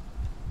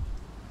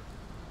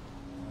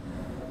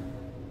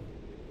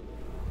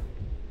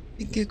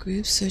 Bigger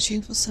group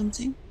searching for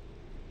something.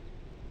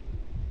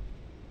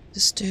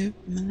 Disturbed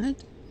mad.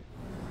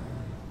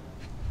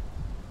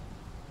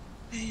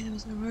 Okay, there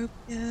was a rope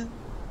here.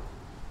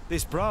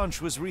 This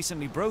branch was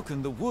recently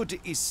broken. The wood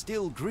is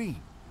still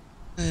green.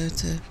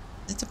 That's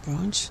a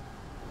branch.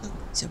 Oh,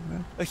 it's a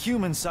rope. A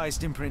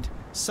human-sized imprint.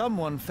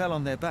 Someone fell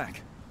on their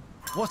back.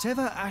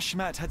 Whatever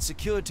Ashmat had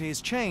secured to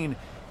his chain,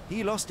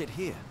 he lost it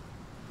here.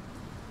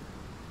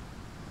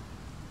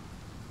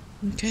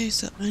 Okay,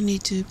 so I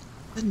need to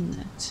pin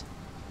that.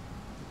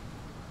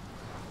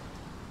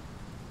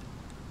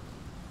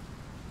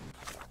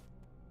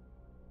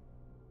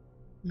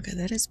 Okay,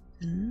 that is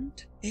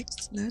pinned.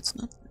 X, no, it's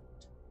not pinned.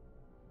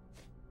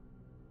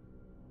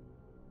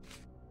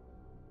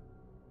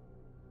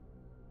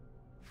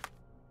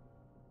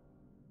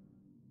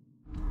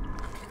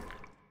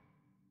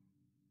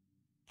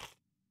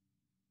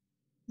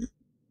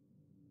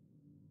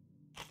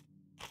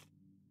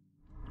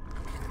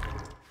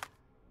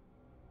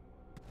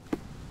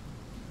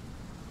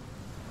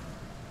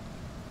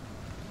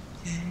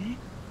 Okay.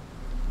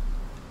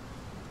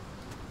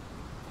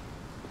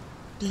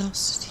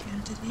 Lost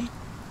here, did he?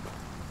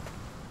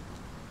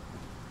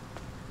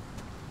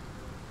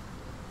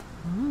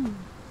 Oh.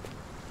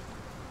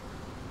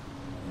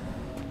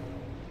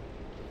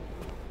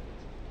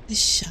 A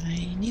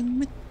shiny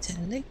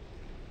metallic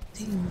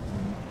thing.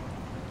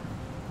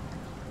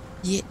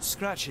 Yeah.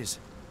 Scratches.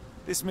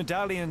 This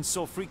medallion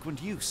saw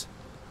frequent use.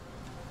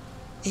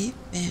 I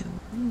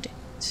found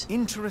it.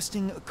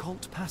 Interesting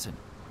occult pattern.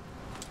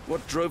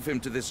 What drove him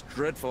to this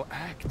dreadful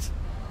act?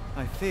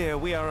 I fear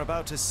we are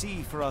about to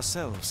see for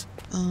ourselves.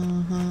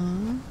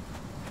 Uh-huh.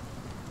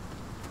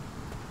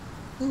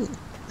 Ooh,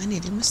 I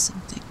nearly missed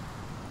something.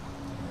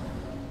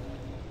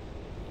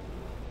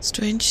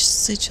 Strange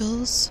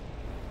sigils.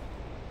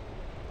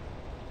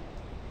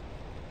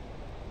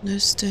 No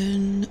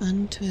stone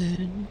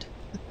unturned.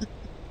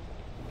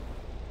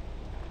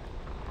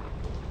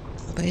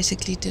 I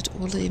basically did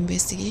all the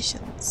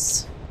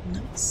investigations.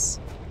 Nice.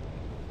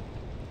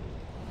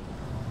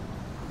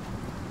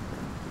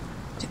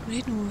 The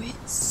great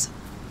noise.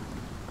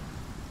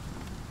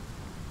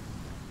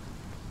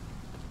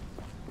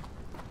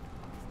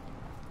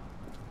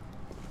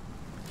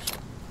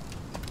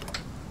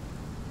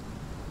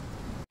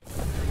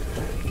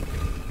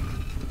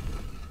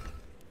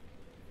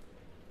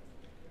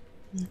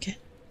 Okay.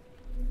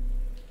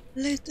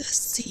 Let us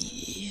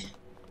see.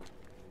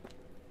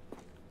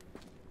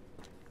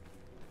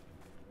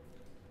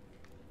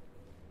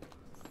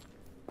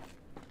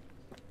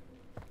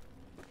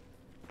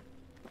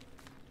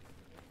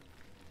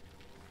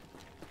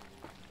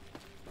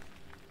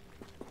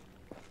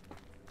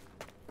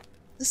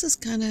 This is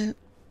kind of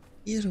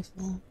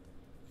beautiful.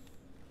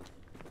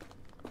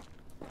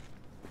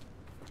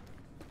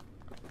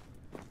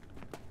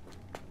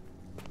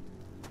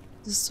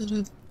 this sort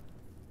of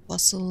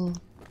fossil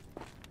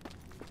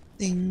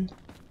thing.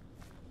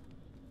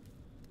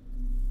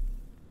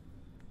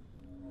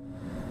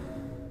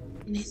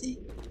 Anything?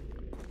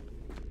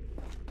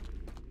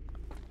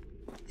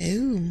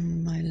 Oh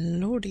my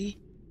lordy.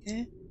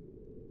 Okay.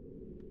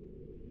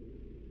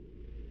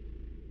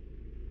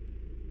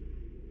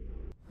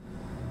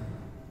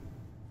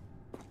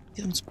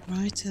 Becomes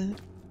brighter.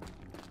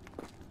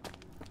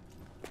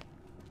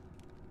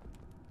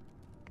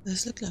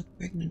 Those look like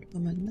pregnant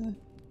women though.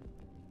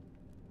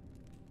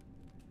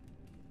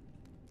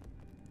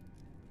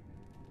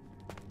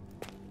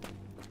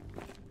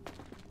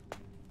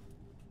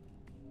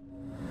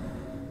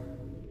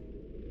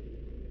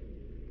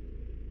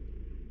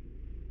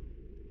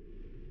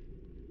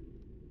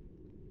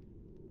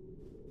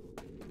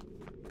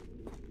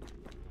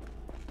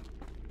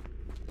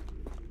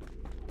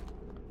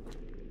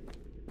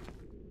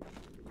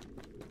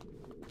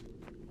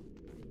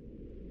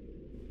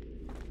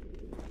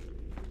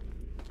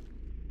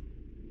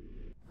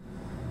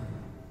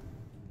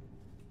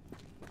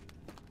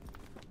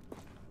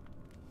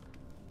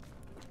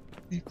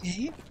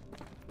 Okay.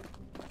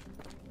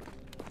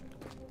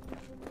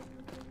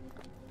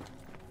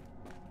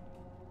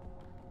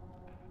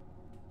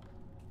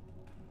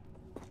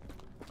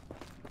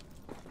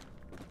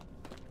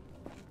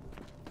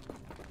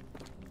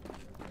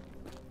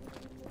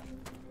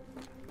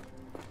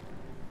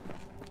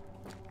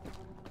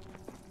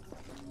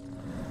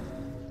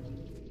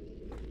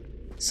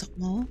 Some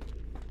more.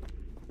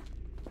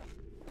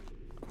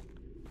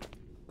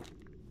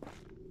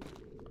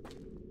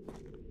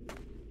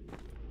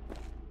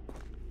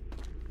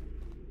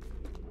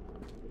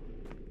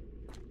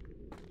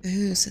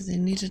 Oh, so they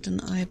needed an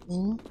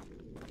eyeball.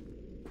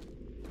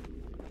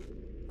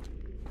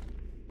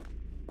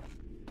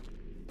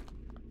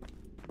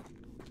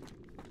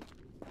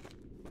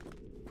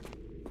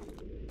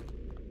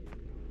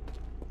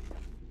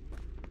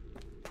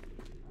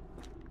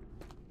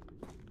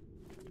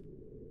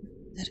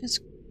 That is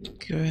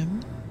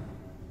grim.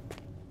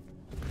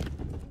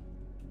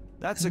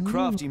 That's a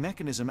crafty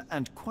mechanism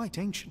and quite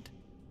ancient.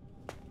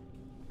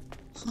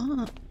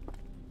 Huh.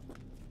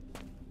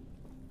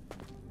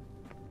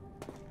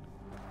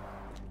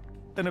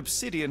 An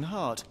obsidian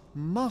heart.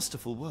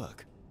 Masterful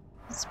work.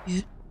 That's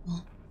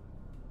beautiful.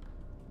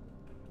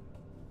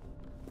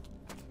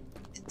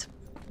 It's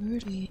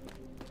pretty.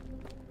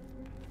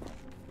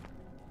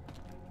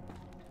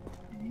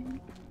 Okay.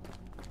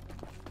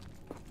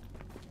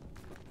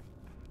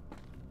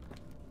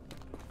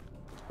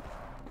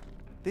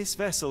 This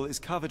vessel is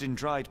covered in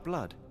dried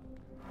blood.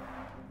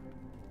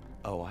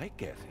 Oh, I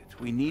get it.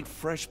 We need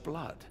fresh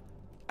blood.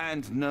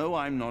 And no,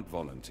 I'm not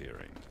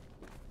volunteering.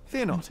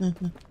 Fear not.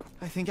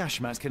 I think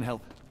Ashmat can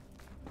help.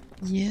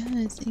 Yeah,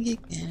 I think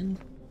it can.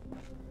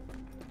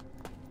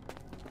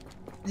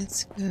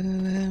 Let's go,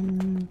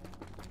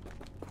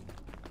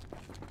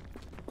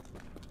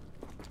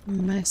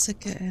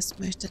 massacre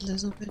Ashmat a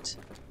little bit.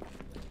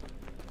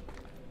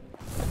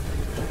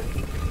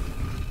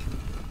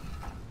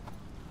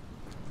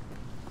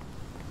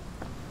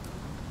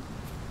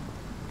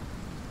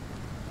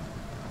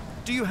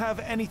 Do you have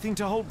anything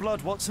to hold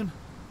blood, Watson?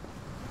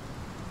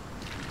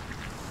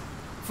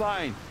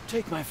 Fine,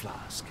 take my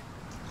flask.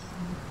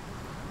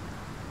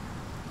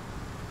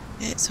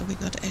 Okay, so we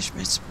got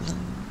Ashmat's blood.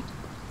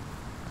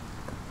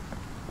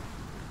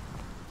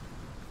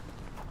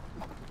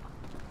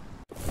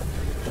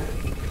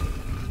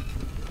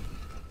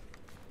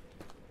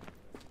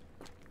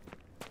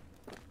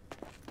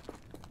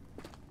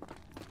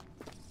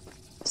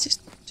 Let's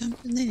just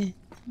jump in there.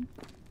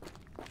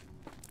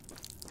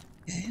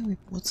 Okay, we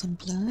bought some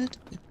blood.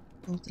 We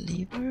pulled the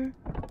lever.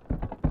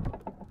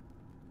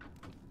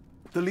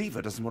 The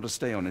lever doesn't want to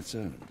stay on its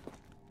own.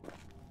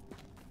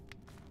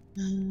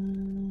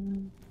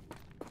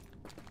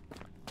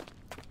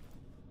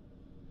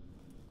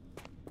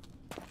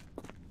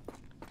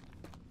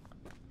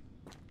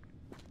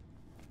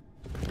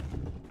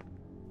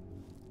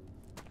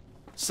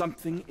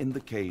 Something in the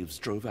caves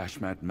drove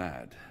Ashmat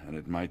mad, and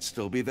it might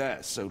still be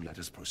there, so let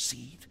us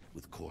proceed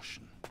with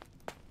caution.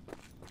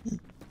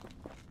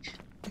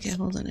 Okay,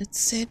 hold on. It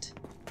said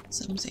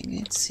something.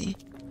 Let's see.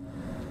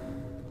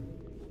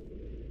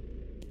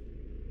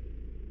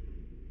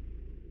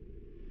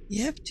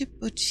 You have to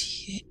put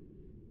here.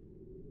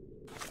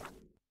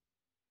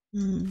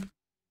 We're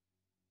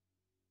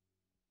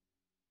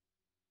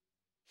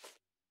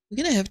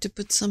gonna have to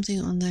put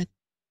something on that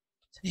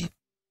tape.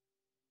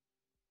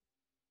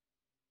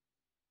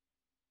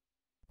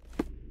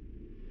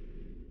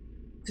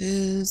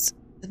 Because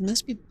it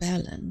must be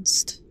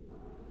balanced.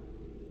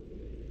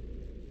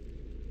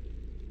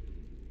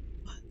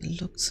 By the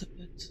looks of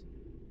it.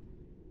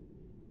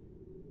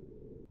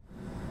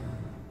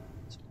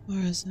 As far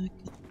as I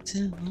can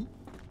tell.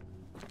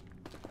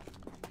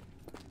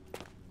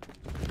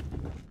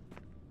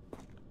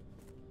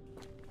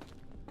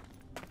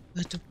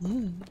 But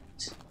what?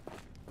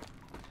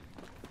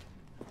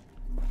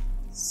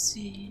 Let's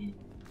see.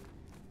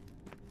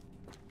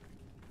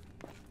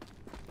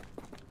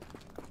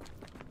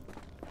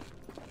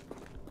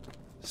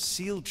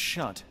 sealed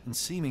shut and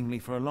seemingly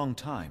for a long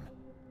time.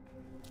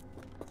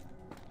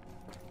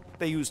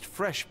 They used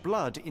fresh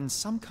blood in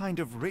some kind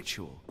of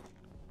ritual.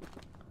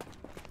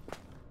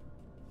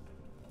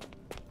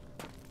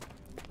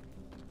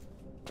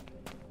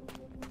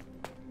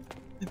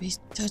 Maybe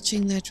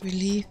touching that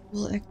relief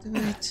will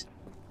activate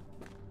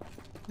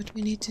what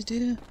we need to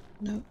do.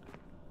 No.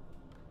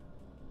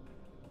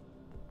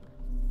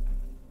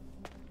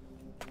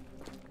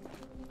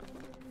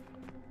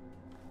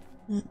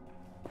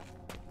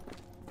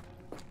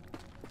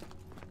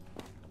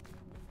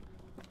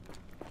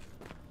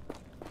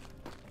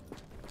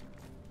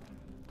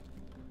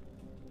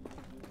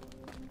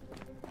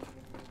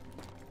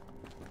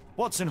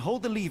 Watson,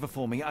 hold the lever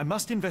for me. I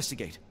must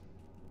investigate.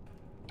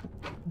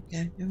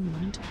 Okay, never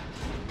mind.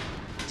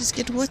 Just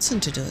get Watson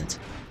to do it.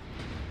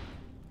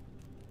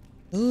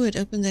 Oh, it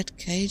opened that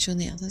cage on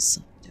the other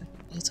side.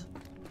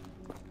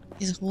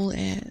 His whole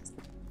ass.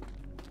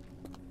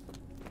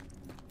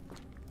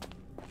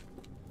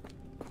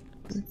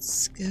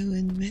 Let's go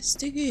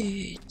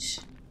investigate.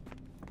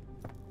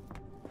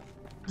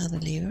 Another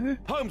lever.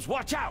 Holmes,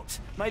 watch out!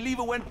 My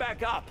lever went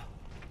back up.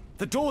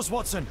 The doors,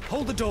 Watson.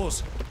 Hold the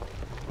doors.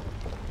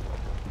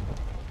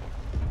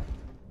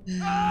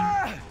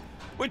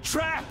 We're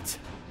trapped!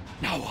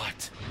 Now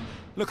what?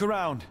 Look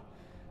around.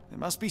 There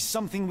must be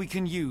something we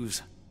can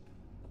use.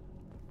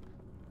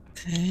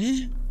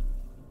 Okay.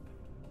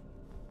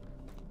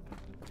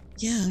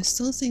 Yeah, I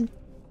still think...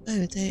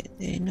 Oh, they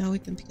now we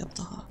can pick up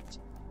the heart.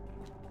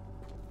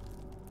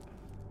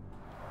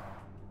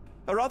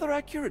 A rather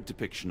accurate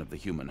depiction of the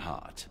human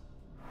heart.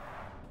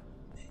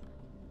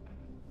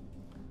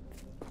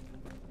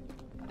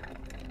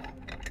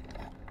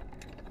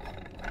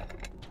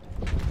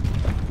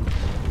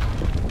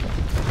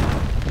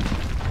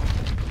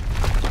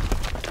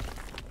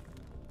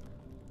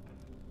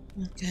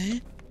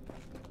 Okay.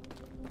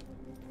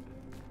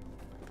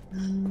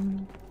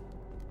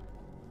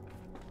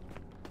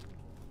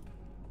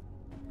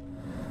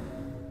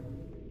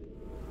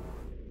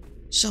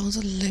 Shows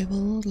a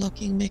level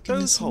locking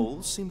mechanism. Those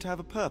holes seem to have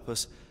a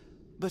purpose,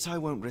 but I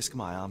won't risk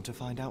my arm to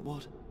find out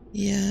what.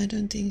 Yeah, I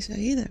don't think so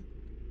either.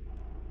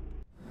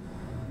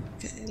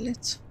 Okay,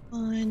 let's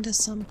find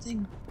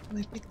something. Can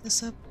we pick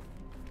this up?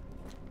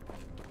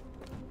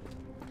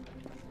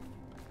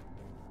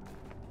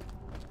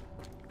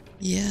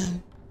 Yeah,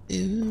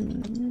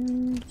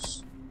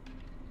 boons.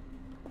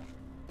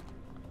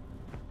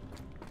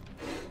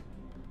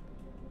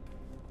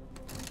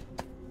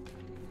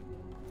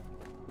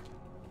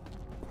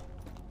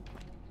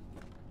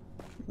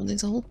 Well,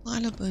 there's a whole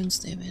pile of bones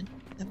there, man.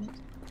 Damn it.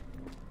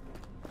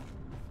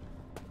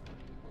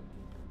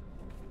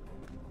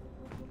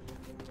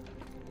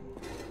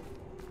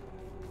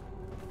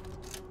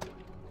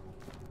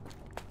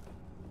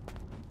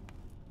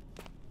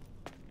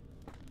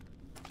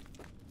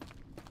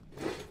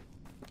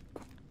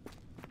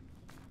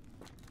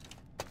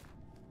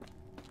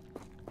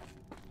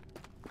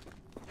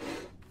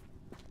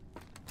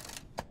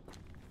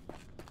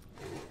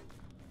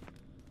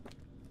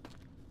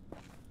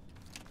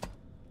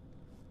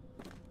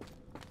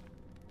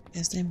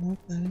 Is there more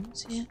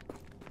bones here?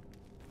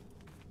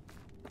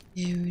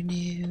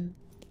 No.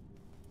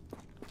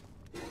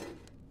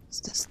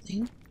 What's this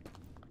thing?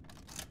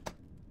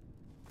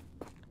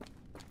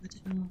 What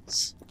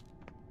else?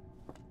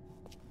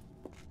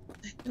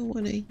 I don't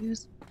want to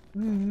use.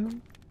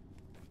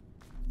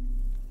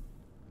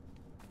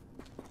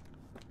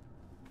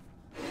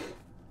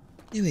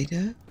 Here we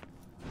go.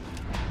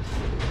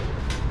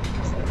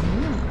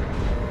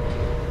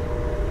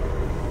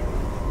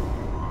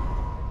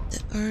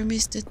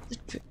 Armies did the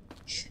trick.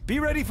 Be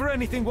ready for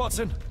anything,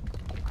 Watson.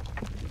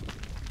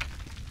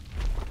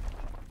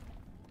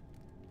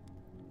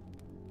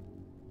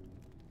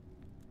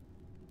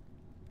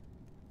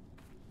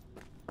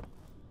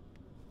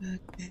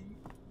 Okay.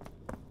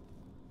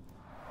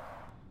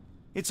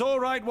 It's all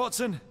right,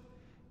 Watson.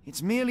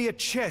 It's merely a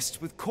chest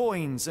with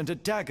coins and a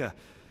dagger,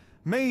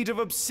 made of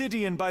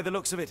obsidian by the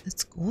looks of it.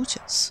 It's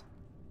gorgeous.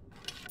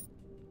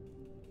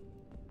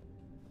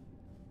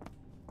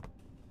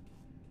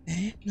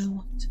 Okay, now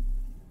what?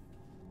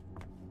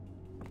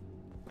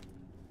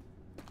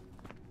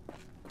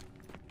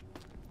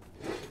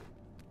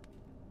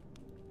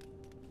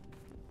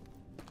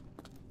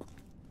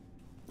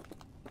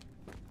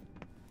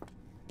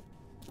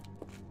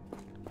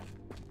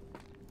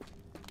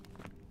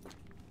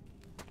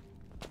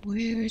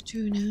 Where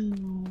to now?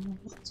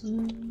 What's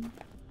on?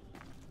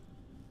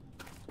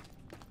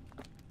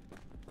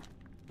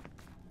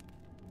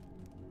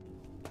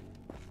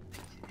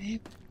 Okay,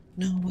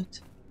 now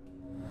what?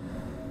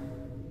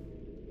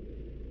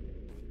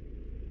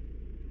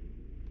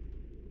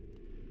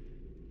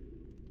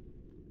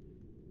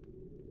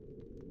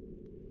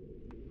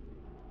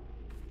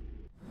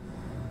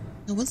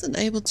 I wasn't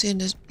able to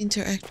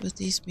interact with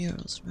these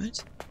murals,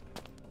 right?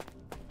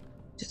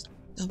 Just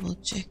double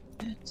check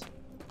that.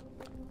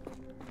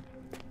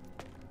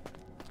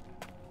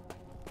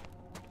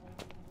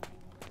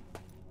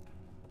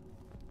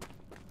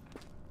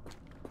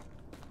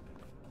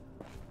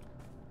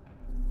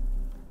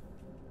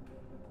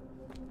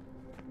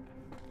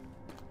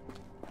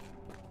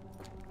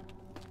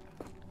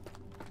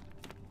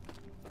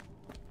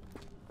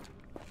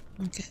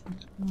 Okay.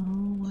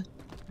 Oh, what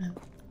now?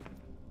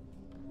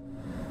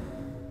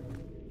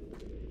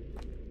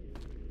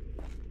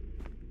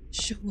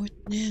 Short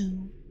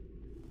now.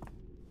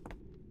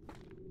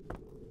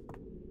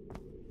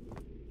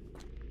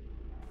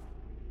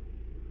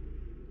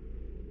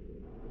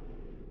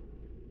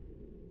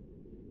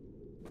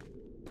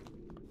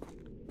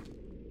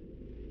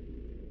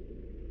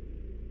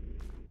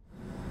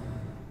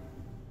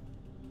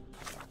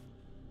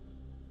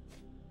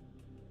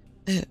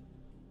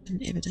 An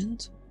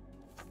evidence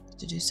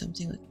to do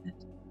something like that.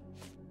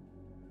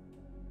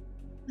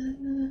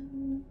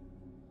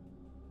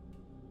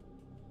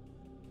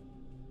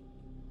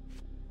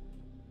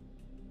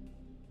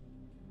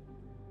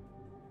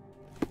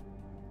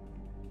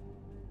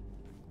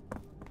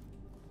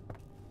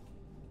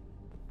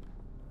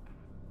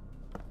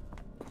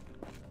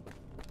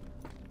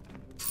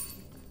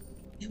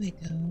 Here we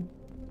go.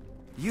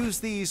 Use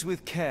these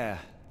with care.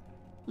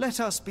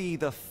 Let us be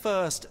the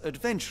first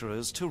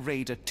adventurers to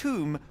raid a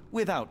tomb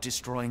without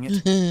destroying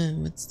it.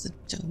 What's the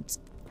chance?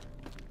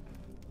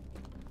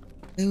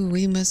 Oh,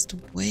 we must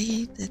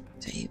weigh the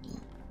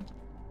table.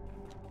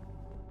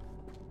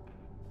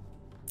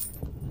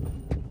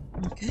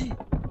 Okay.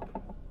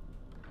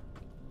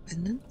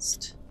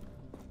 Balanced.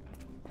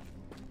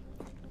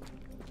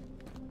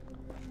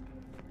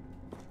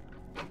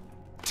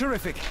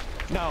 Terrific.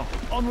 Now,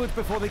 onward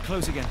before they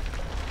close again.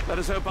 Let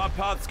us hope our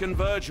paths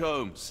converge,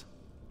 Holmes.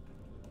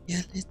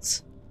 Yeah,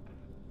 let's.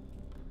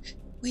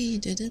 We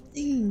did a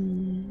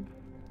thing.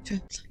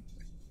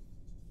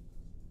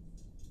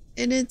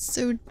 And it's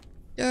so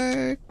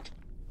dark.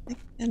 I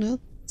cannot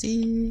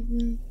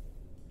see.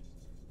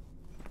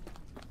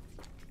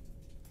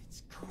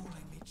 It's calling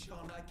me,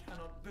 John. I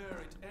cannot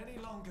bear it any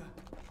longer.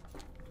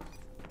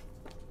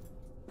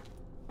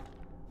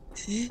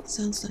 Okay,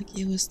 sounds like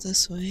he was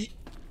this way.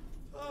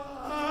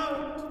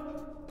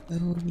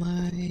 Oh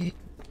my.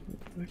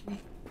 Really?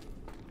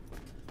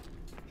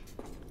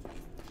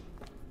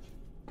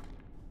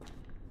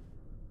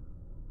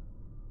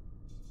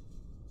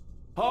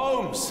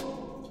 Holmes!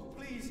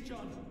 Please,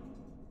 John.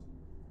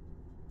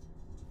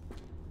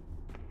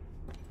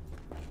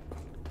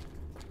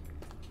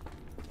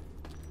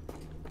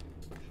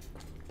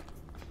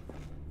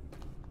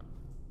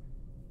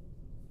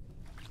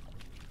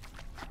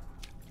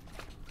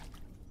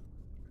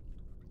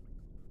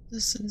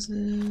 This is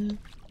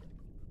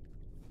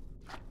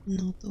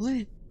not the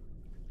way.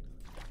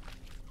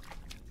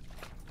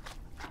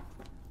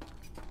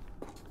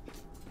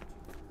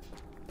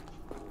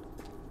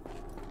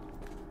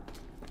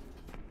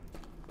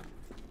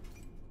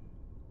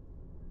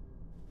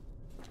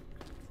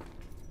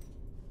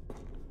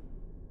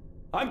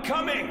 I'm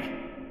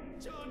coming!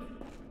 John,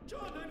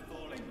 I'm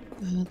falling.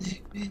 Oh, there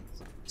it is.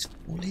 It's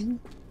falling.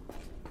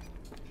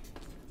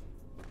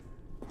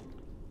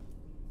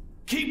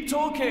 Keep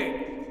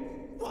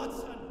talking!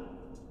 Watson!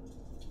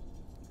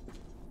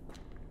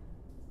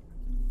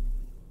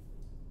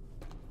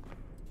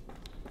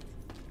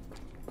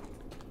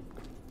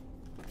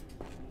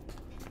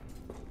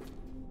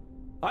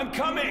 I'm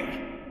coming!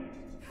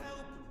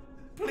 Help!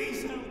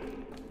 Please help!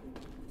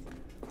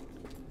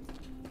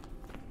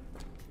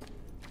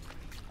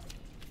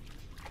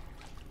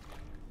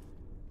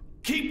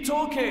 Keep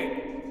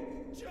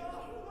talking!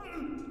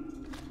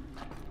 John!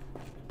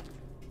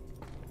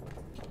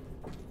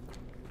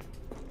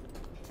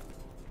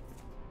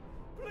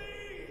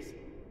 Please!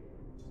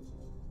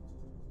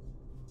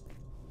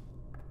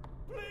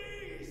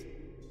 Please!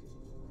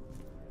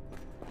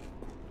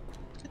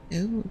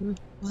 Oh,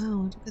 wow,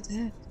 look at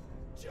that.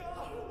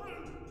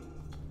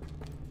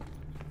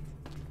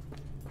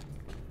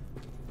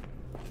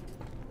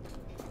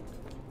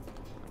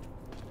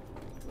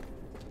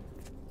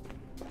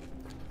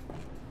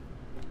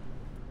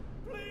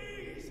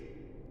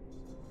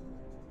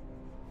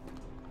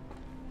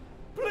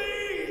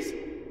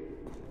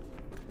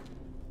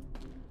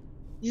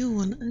 You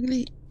one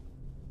ugly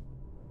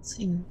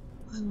thing.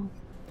 Wow.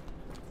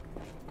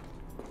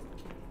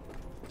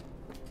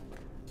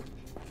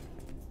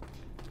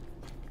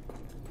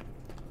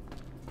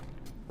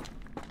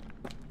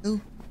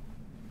 Oh,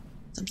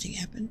 something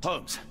happened.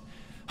 Holmes!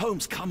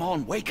 Holmes, come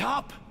on, wake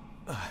up!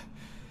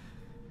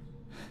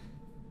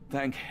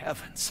 Thank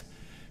heavens.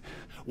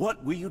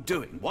 What were you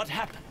doing? What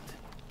happened?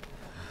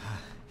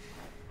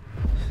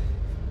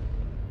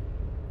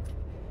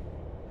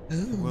 The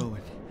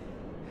whirlwind.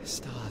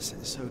 Stars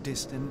so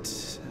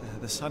distant,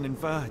 the sun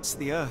inverts,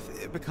 the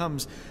earth, it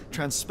becomes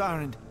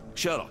transparent.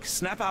 Sherlock,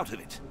 snap out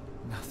of it.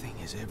 Nothing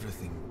is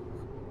everything.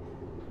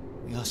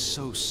 We are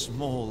so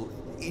small,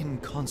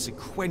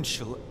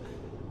 inconsequential,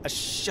 a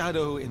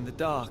shadow in the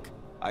dark.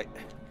 I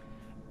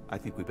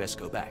think we best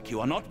go back. You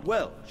are not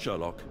well,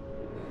 Sherlock.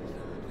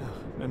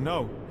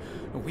 No.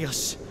 We are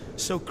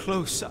so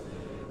close.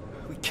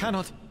 We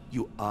cannot...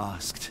 You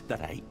asked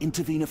that I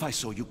intervene if I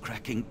saw you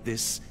cracking.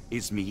 This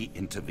is me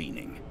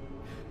intervening.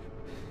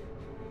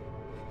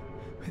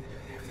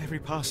 With every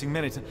passing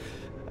minute,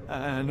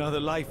 another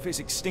life is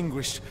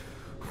extinguished.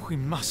 We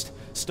must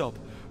stop,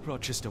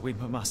 Rochester. We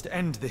must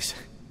end this.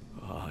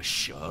 Ah,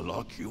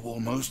 Sherlock, you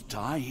almost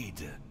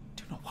died.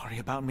 Do not worry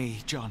about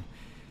me, John.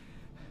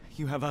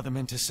 You have other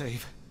men to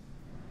save.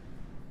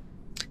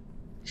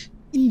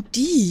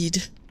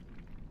 Indeed.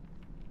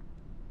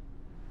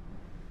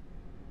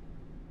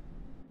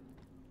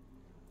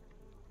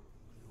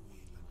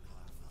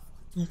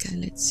 Okay,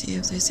 let's see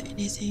if there's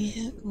anything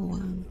here. Oh, wow.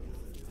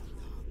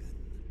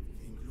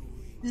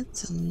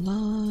 That's a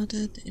lot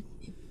of dead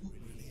people.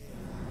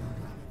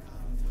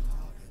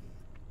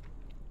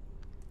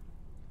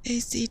 I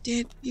see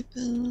dead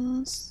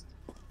peoples.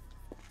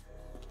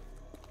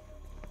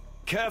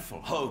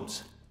 Careful,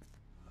 Holmes.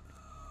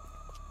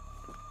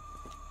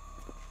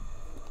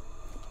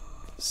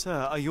 Sir,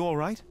 are you all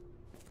right?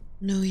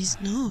 No, he's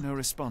not. No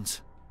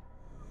response.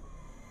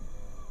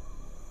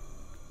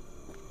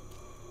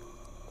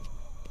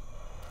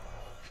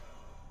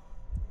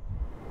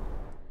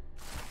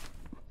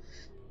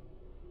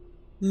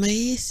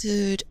 May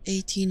 3rd,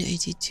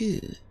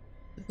 1882.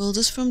 The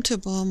builders from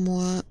Tobar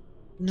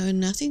know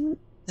nothing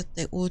that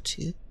they ought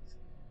to.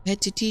 I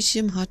had to teach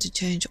them how to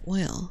change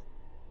oil.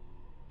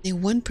 Their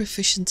one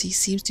proficiency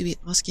seems to be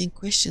asking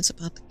questions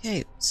about the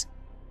caves,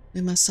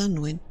 where my son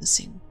went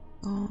missing.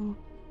 Oh.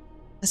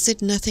 I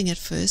said nothing at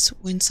first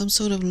when some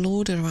sort of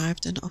lord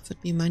arrived and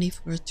offered me money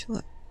for a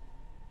tour.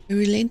 I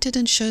relented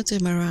and showed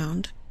them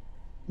around.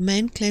 The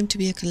man claimed to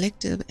be a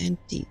collector of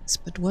antiques,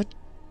 but what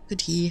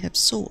could he have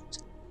sought?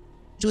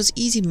 It was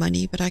easy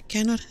money, but I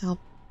cannot help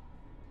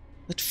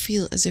but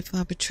feel as if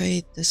I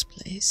betrayed this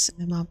place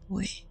and my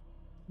boy.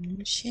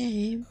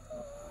 Shame.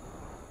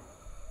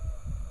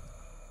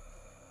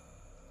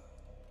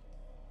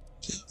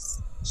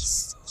 Kiss,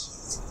 kiss,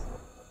 kiss.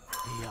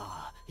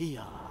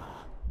 Yeah.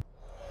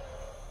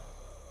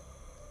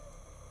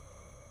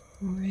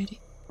 Alrighty.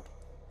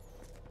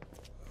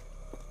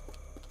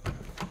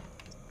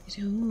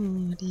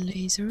 Ooh,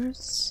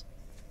 lasers.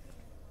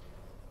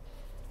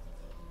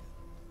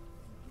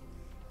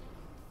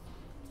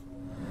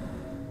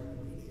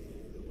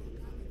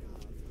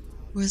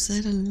 Was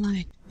that a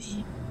light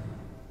beam?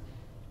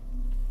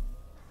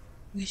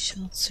 We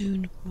shall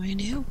soon find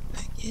out,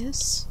 I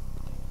guess.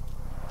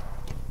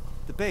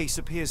 The base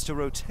appears to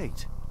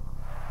rotate.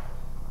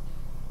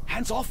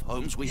 Hands off,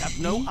 Holmes. We have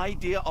no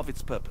idea of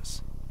its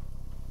purpose.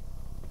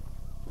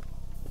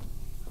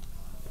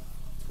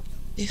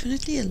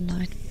 Definitely a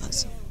light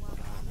puzzle.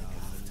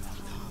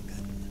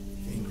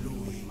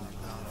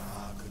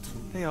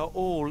 They are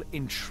all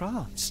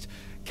entranced,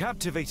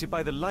 captivated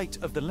by the light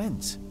of the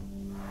lens.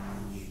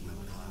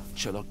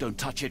 Sherlock, don't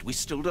touch it. We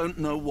still don't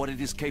know what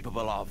it is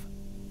capable of.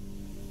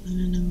 I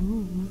don't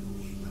know.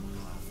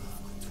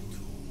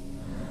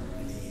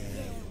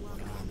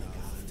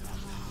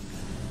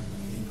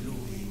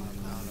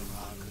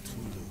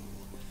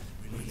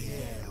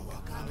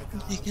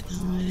 Take it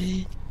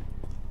away.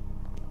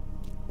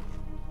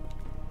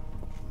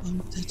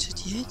 Won't touch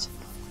it yet.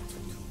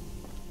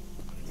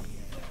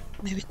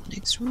 Maybe the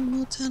next room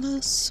will tell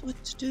us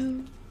what to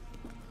do.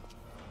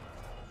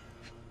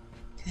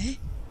 Okay.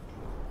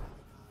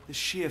 The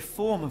sheer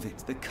form of it,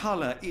 the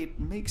color, it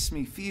makes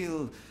me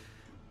feel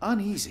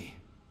uneasy.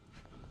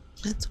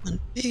 That's one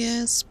big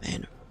ass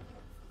spanner.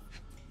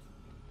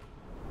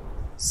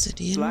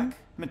 Obsidian. Black,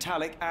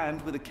 metallic,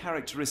 and with a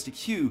characteristic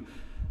hue.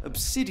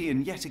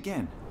 Obsidian yet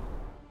again.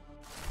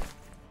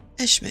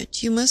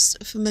 Ashmet, you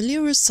must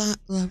familiarize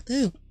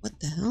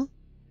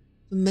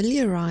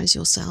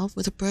yourself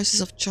with the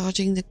process of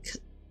charging the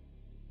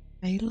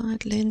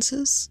daylight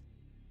lenses,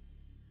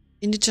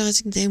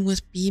 energizing them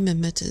with beam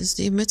emitters.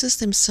 The emitters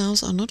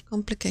themselves are not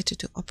complicated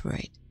to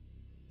operate.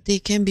 There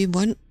can be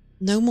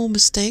no more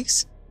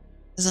mistakes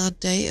as our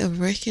day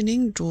of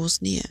reckoning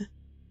draws near.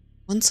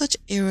 One such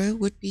error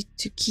would be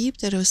to keep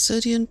that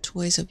obsidian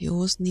toys of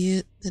yours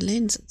near the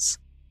lenses.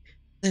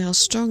 They are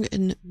strong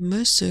in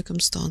most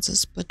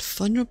circumstances, but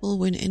vulnerable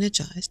when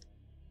energized,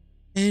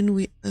 and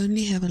we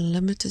only have a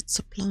limited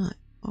supply.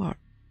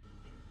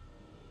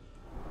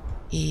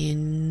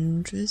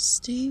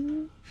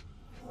 Interesting.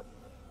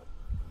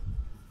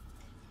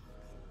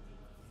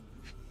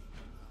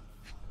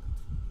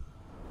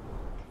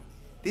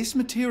 This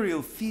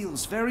material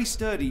feels very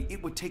sturdy.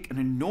 It would take an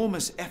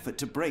enormous effort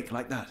to break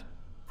like that.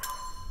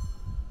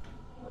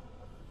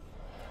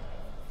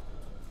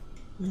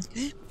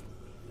 Okay.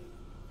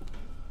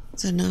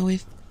 So now we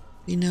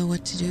know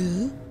what to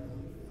do.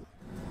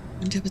 I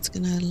wonder if it's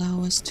going to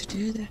allow us to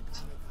do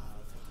that.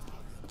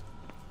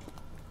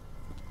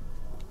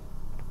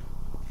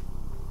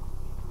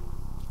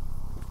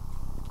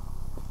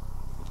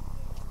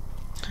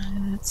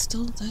 It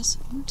still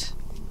doesn't.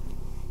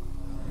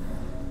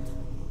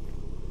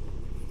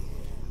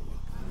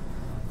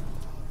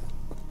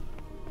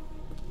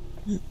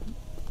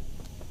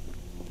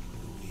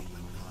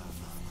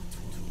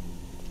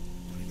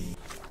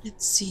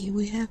 Let's see,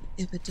 we have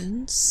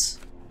evidence.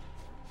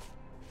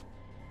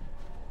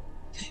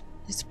 Okay,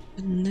 let's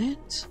open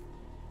that.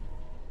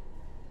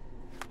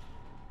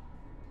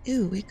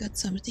 Ooh, we got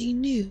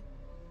something new.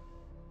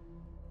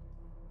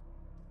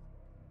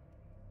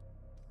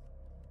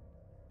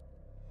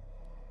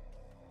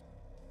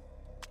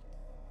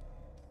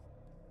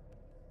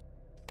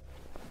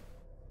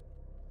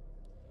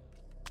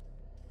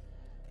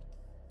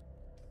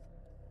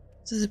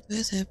 Does the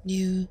birth have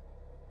new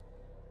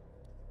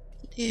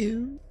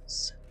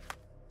news?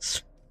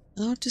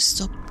 How to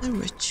stop the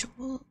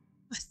ritual?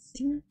 I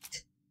think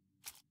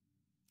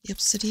the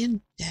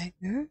obsidian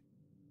dagger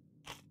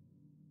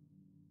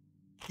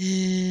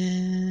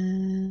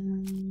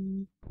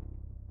and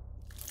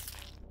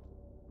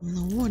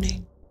the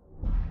warning.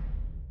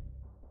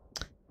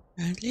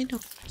 Apparently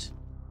not.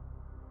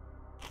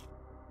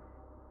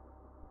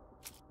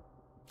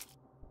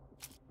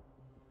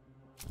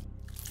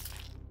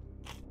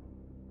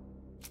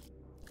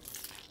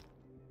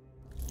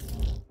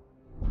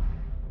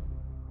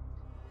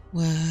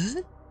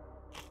 What?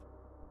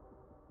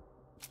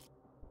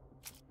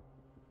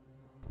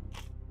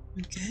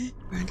 Okay,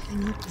 apparently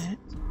not that.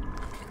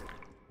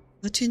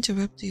 Not to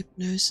interrupt the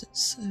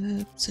hypnosis.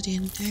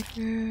 Obsidian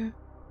dagger.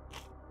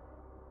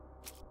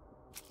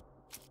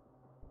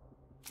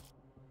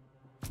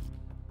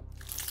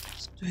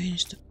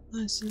 Strange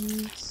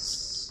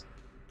devices.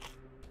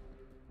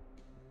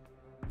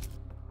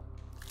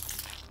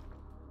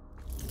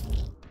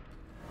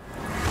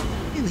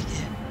 Here we go.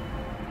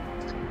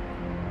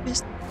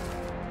 Best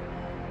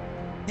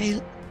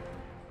pale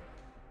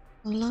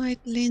light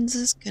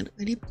lenses can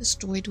only be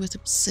destroyed with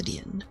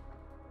obsidian.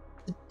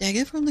 The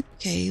dagger from the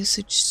cave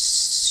should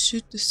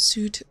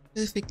suit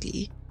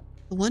perfectly.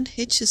 The one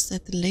hitch is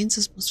that the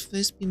lenses must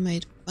first be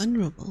made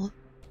vulnerable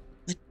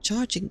by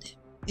charging them,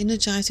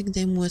 energizing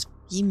them with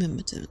beam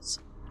emitters.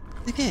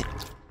 Okay.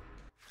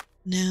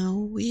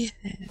 Now we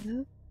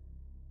have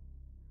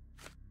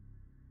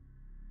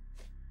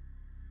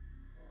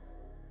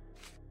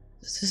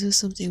this is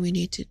something we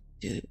need to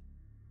do.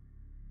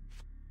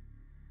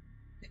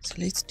 So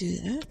let's do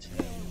that.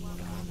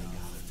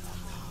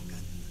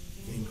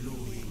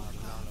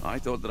 I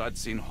thought that I'd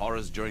seen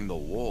horrors during the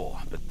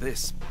war, but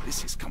this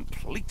is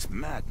complete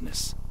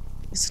madness.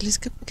 So let's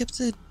pick up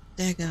the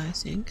dagger, I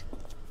think.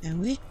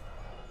 Can we?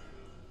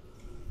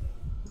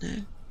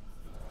 No.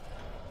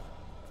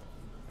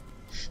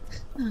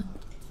 Oh.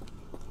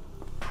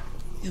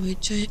 Can we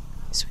try?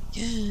 Yes, we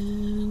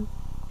can.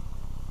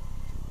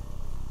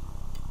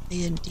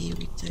 A and D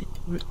rotate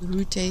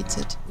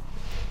it.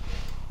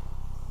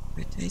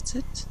 Rotate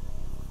it.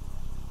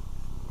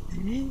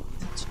 Okay,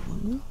 that's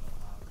one.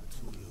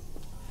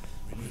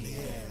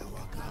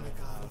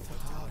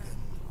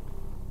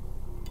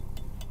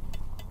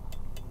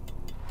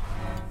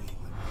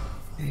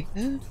 There we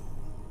go.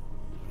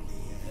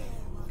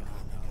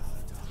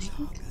 I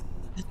think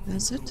that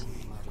does it.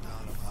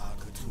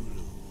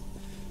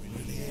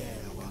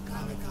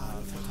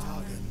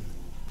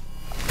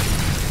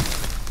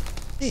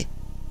 Hey.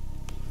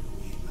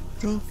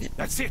 Broke it.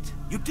 That's it!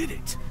 You did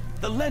it!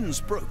 The lens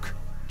broke!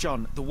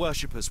 John, the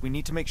worshippers, we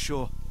need to make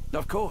sure...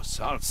 Of course,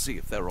 I'll see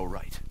if they're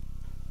alright.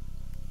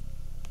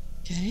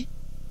 Okay.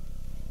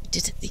 We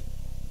did it.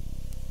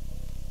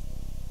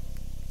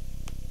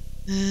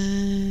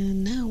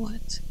 Now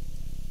what?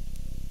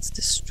 Let's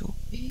destroy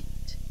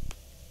it.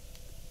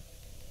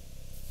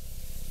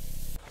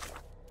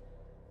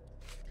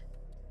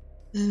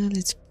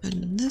 Let's put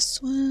in this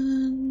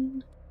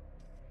one.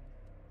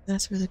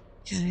 That's where the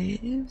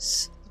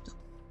caves.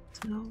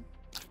 No.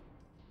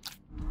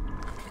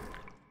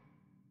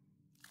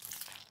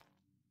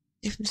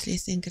 Definitely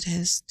think it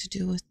has to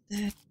do with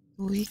that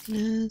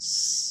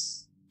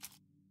weakness.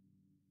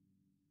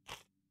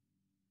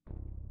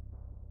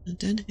 I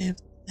don't have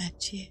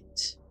that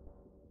yet.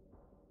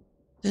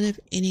 Don't have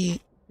any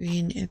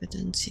green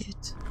evidence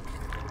yet.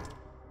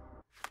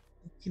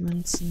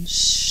 Documents and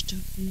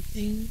stuff and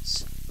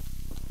things.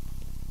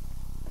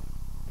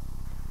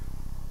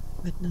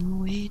 But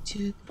no way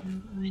to go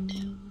right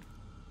now.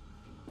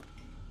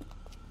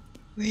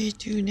 Where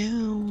to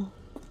now?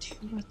 To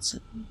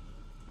Watson.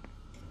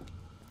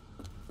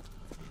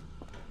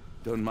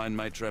 Don't mind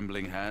my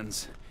trembling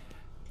hands.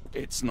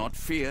 It's not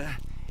fear,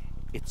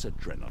 it's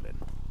adrenaline.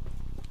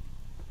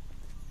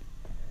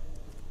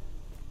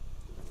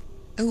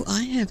 Oh,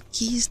 I have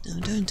keys now,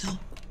 don't I?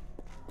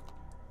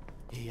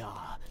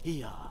 Yeah.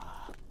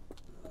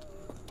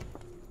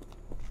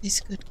 He's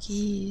got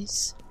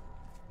keys.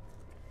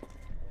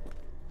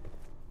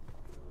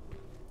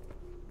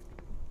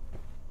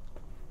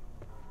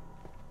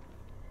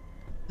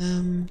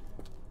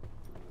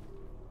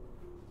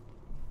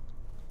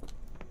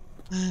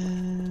 But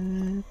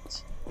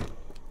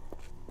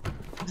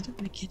how do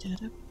I get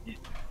out of here?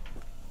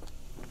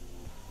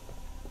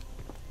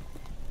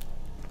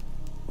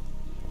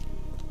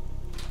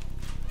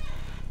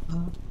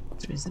 Oh,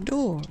 through the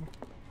door.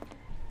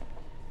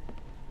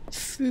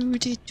 Through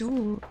the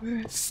door.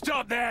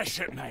 Stop there,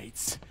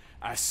 shipmates!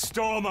 A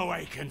storm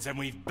awakens and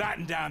we've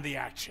battened down the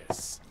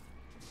hatches.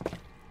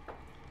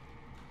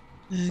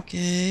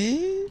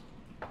 Okay.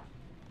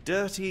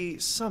 Dirty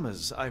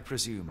summers, I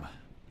presume.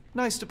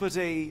 Nice to put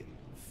a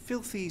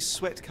filthy,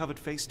 sweat-covered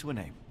face to a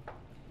name.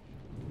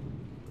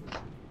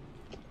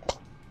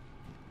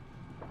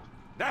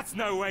 That's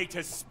no way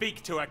to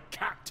speak to a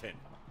captain.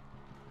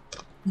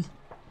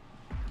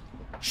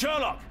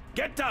 Sherlock,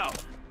 get down!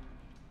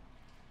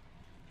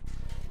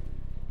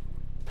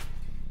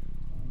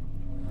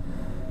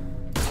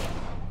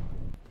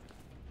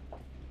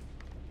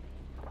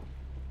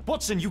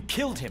 Watson, you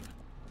killed him.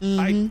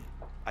 I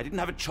didn't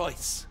have a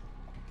choice.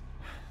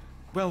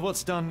 Well,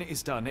 what's done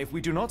is done. If we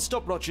do not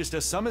stop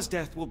Rochester, Summer's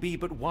death will be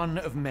but one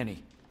of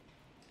many.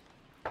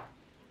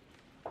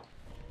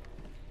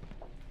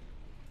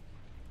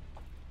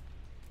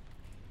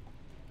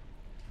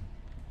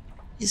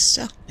 He's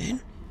stuck, man.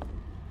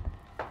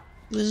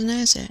 Where's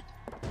Naz at?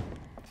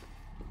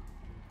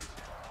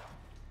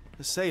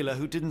 The sailor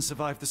who didn't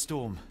survive the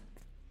storm.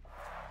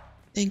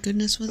 Thank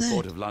goodness for that. The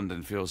Port of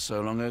London feels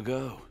so long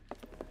ago.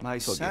 My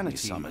Forgive me, sanity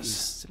Summers. is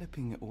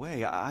slipping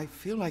away. I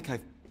feel like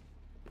I've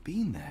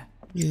been there.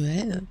 You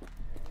have.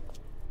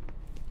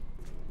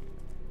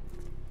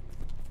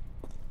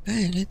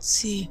 Okay, let's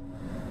see.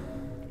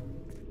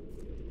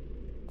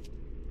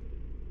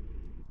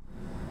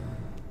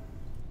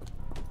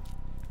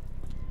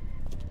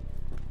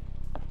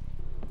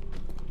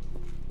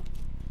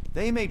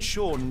 They made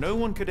sure no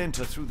one could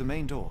enter through the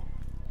main door.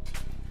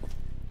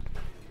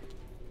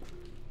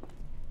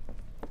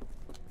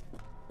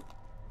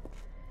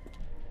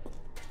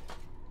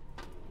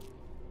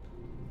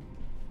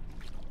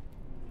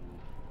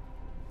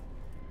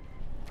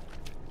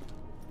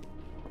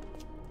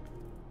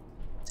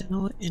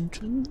 No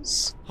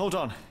entrance. Hold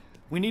on.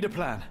 We need a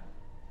plan.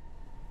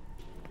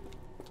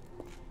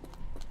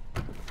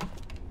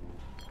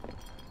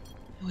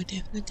 We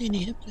definitely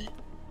need a plan.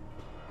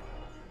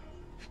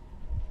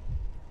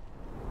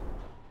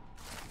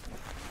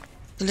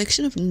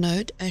 Collection of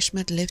note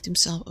Ashmat left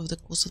himself over the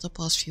course of the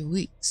past few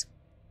weeks.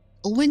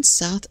 All went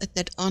south at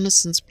that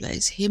Arneson's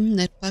place, him,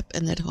 that pup,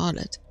 and that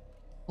harlot.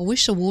 I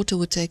wish the water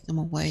would take them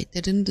away.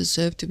 They didn't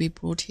deserve to be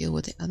brought here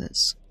with the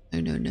others. No,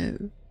 no,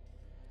 no.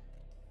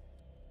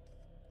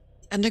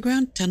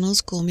 Underground tunnels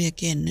call me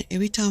again.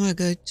 Every time I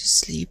go to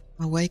sleep,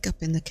 I wake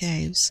up in the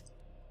caves.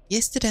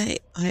 Yesterday,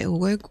 I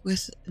awoke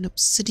with an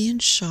obsidian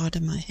shard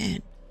in my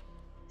hand.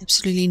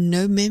 Absolutely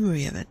no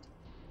memory of it.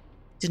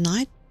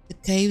 Tonight, the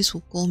caves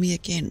will call me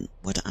again.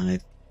 What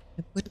I've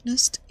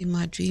witnessed in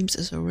my dreams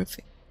is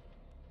horrific,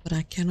 but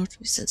I cannot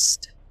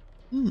resist.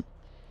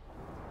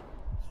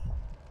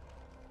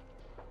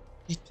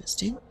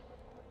 Interesting.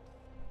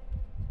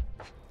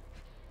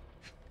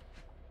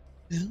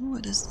 Well,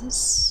 what is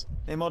this?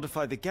 They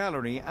modified the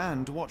gallery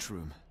and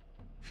watchroom.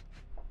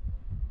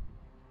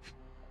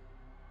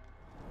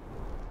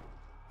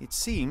 It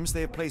seems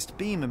they have placed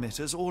beam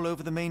emitters all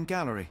over the main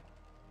gallery.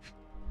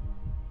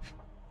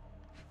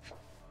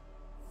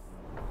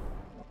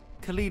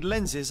 Khalid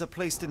lenses are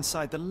placed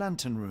inside the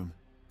lantern room.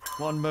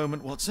 One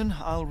moment, Watson.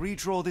 I'll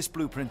redraw this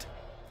blueprint.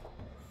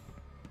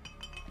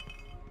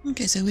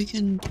 Okay, so we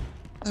can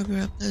cover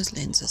up those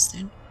lenses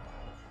then.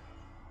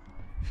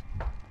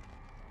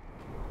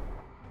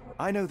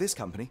 I know this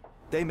company.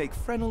 They make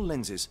Fresnel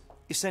lenses,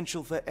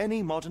 essential for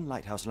any modern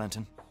lighthouse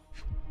lantern.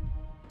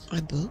 I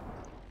book.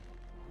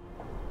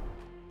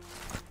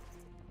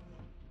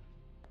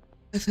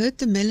 I've heard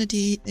the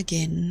melody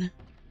again.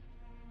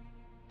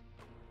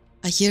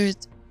 I hear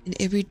it in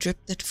every drip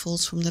that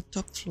falls from the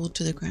top floor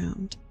to the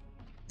ground.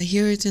 I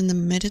hear it in the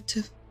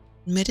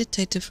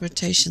meditative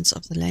rotations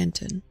of the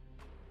lantern.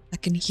 I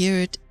can hear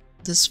it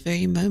this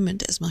very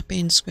moment as my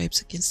pen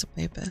scrapes against the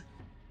paper.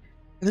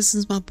 Ever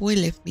since my boy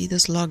left me,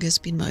 this log has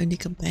been my only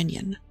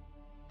companion.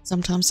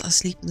 Sometimes I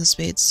sleep in this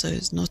bed so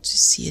as not to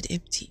see it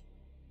empty.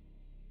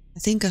 I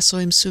think I saw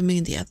him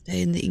swimming the other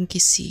day in the inky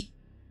sea.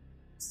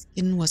 His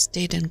skin was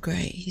dead and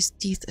grey, his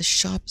teeth as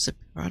sharp as a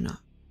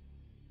piranha.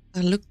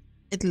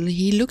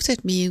 He looked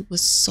at me with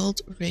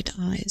salt-red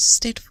eyes,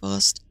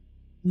 steadfast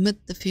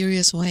amid the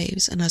furious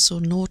waves, and I saw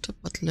naught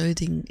but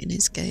loathing in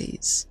his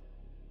gaze.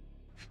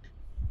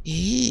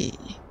 He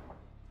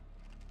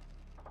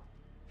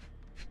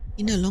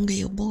no longer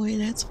your boy,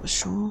 that's for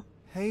sure.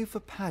 Hay for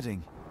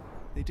padding.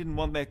 They didn't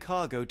want their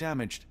cargo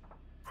damaged.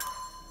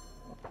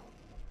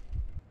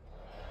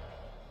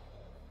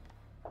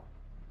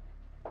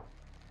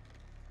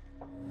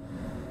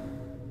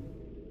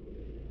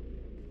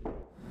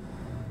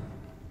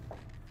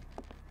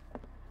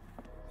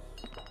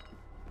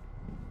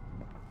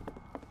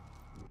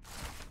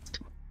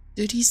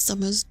 Dirty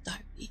Summer's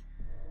Diary.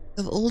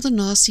 Of all the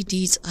nasty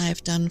deeds I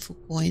have done for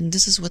coin,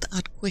 this is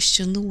without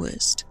question the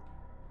worst.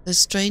 The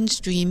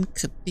strange dream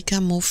could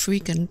become more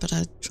frequent, but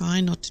I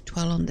try not to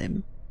dwell on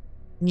them.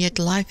 And yet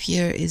life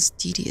here is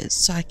tedious,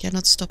 so I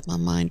cannot stop my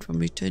mind from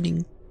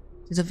returning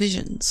to the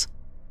visions.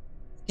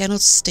 I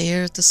cannot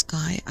stare at the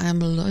sky. I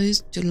am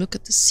loath to look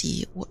at the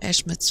sea or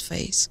Ashmat's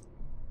face,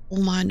 or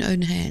mine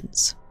own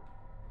hands.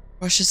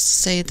 Rushes to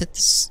say that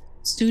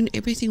soon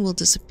everything will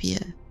disappear,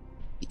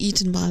 be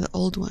eaten by the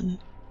old one.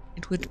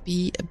 It would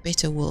be a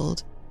better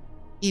world,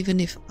 even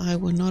if I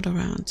were not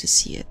around to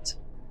see it.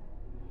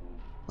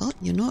 Well,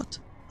 you're not.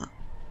 Oh.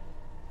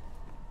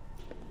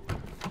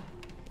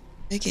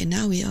 Okay,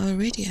 now we are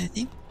ready, I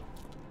think.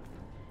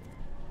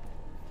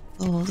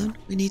 Oh, hold on.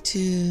 We need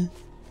to...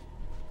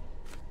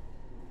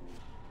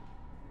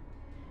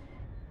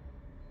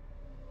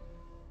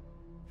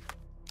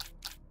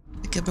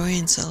 pick a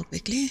brain cell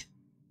quickly.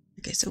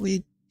 Okay, so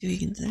we're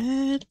doing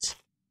that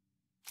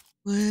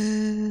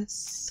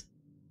with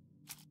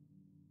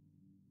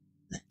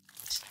that.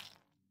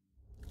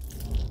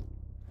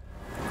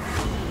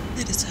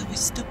 is how we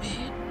stop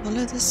it.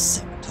 Follow the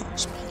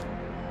sabotage plan.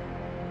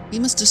 We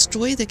must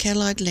destroy the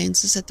catalyte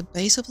lenses at the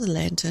base of the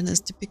lantern as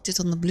depicted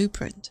on the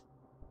blueprint.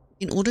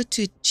 In order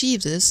to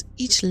achieve this,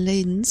 each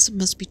lens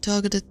must be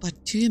targeted by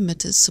 2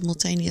 emitters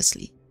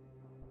simultaneously,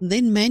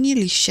 then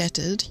manually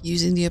shattered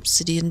using the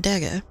obsidian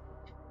dagger.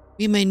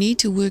 We may need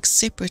to work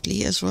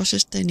separately as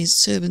Rochester and his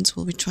servants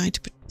will be trying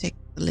to protect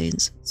the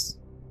lenses.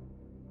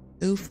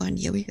 Oh fine,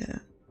 here we go.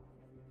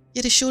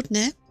 Get a short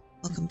nap.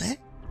 Welcome back.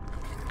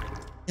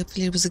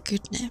 Hopefully it was a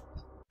good nap.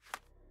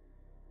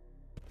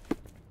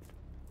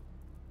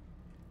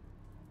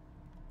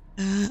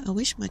 I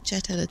wish my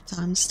chat had a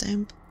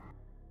timestamp.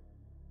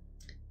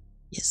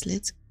 Yes,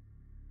 let's...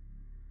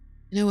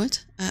 You know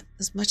what?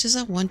 As much as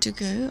I want to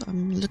go,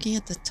 I'm looking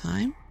at the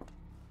time.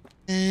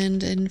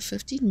 And in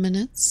 15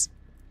 minutes,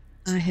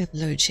 I have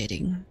load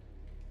shedding.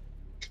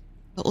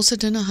 I also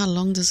don't know how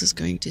long this is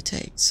going to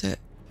take, so...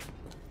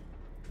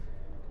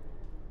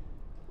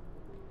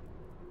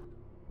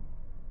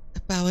 A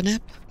power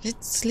nap.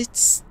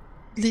 Let's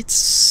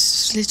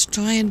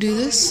try and do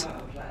this.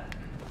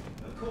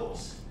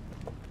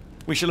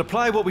 We shall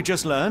apply what we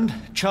just learned,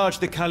 charge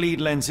the Khalid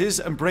lenses,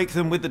 and break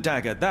them with the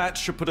dagger. That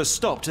should put a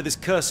stop to this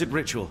cursed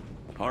ritual.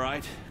 All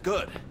right,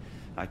 good.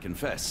 I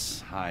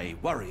confess, I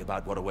worry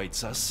about what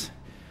awaits us.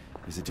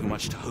 Is it too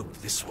much to hope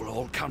this will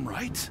all come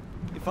right?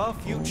 If our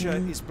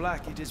future is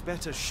black, it is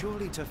better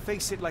surely to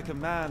face it like a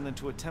man than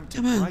to attempt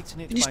to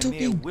brighten it by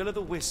mere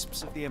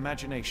will-o'-the-wisps of the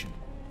imagination.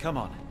 Come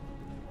on.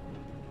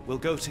 We'll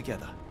go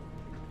together.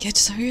 Yeah,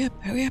 just hurry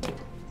up, hurry up.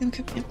 Come.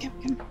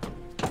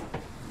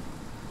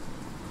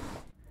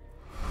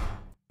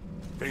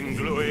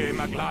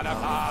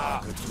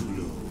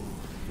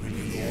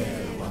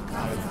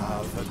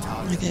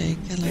 Okay,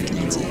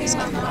 lenses.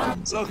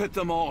 Look at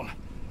them all.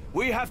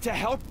 We have to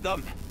help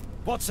them.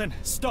 Watson,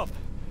 stop.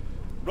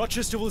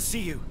 Rochester will see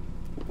you.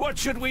 What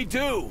should we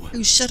do?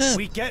 Oh, shut up.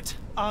 We get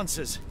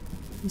answers.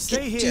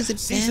 Stay here,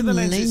 see to the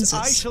lenses.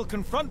 I shall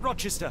confront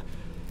Rochester.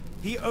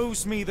 He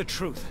owes me the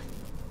truth.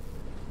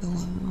 Oh,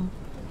 wow.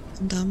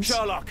 Sometimes.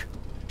 Sherlock!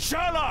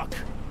 Sherlock!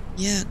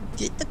 Yeah,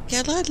 get the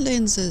catalyte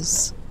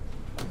lenses.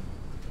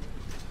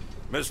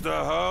 Mr.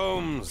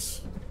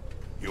 Holmes,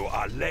 you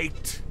are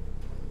late.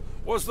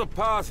 Was the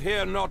path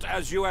here not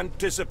as you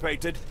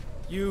anticipated?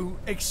 You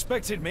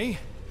expected me?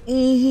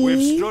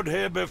 We've stood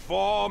here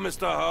before,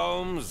 Mr.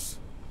 Holmes.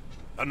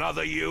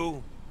 Another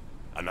you,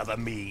 another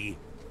me.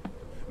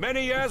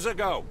 Many years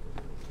ago.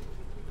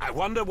 I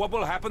wonder what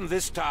will happen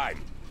this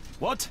time.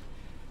 What?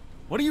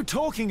 What are you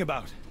talking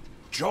about?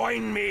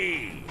 Join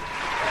me.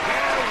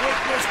 Bear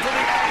witness to the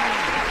end.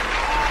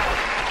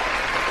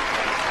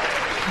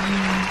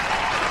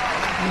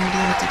 No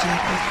idea what to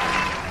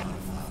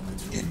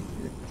do.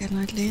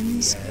 Catalyte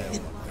lens.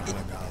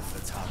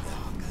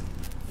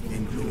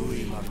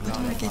 How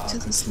do I get to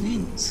this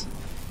lens?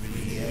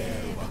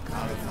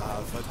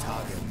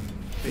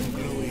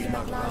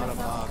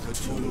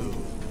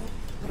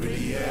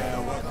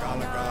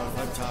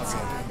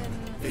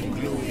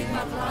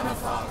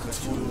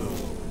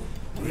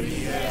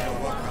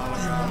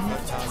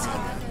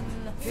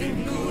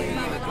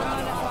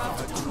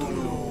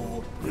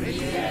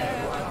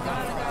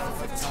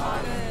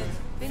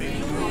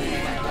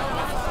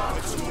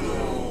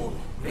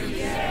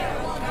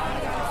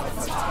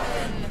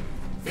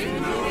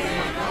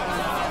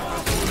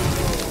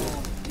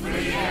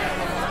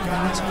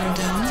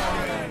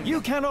 You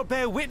cannot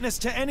bear witness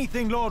to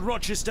anything, Lord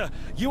Rochester.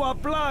 You are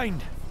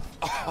blind.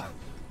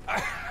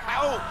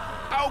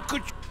 How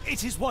could you?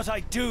 It is what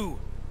I do.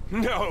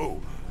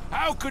 No.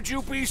 How could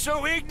you be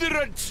so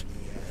ignorant?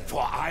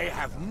 For I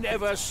have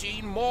never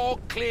seen more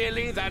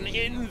clearly than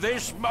in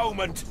this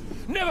moment.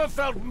 Never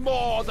felt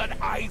more than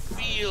I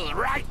feel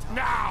right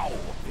now.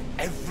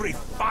 Every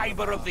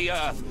fiber of the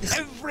earth,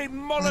 every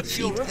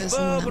molecule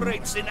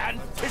reverberates in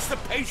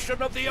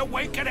anticipation of the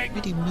awakening.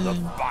 The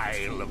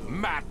bile of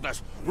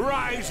madness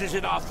rises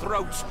in our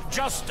throats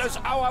just as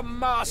our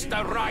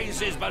master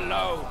rises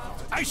below.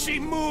 I see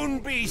moon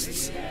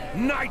beasts,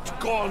 night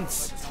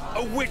gaunts,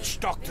 a witch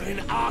doctor in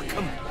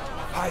Arkham.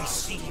 I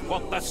see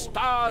what the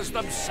stars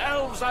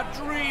themselves are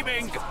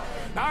dreaming.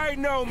 I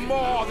know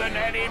more than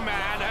any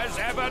man has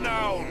ever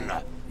known.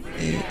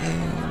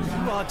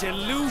 You are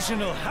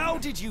delusional. How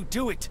did you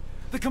do it?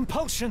 The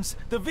compulsions,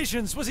 the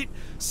visions, was it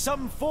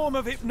some form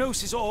of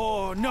hypnosis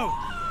or no?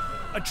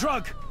 A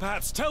drug,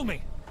 perhaps, tell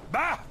me.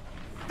 Bah!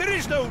 There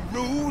is no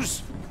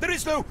ruse. There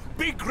is no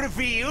big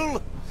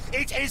reveal.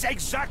 It is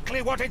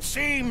exactly what it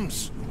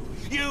seems.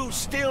 You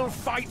still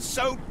fight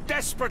so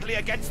desperately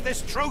against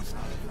this truth,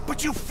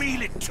 but you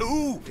feel it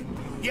too.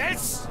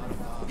 Yes?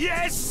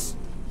 Yes?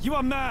 You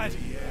are mad.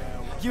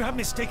 You have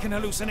mistaken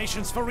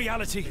hallucinations for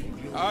reality.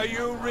 Are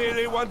you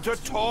really want to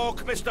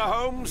talk, Mr.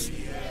 Holmes?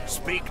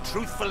 Speak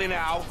truthfully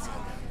now.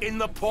 In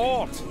the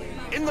port,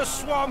 in the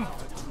swamp,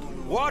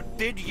 what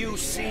did you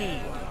see?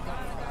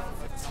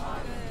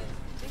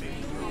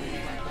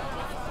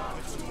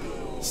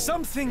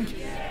 Something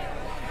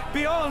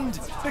beyond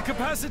the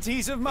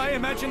capacities of my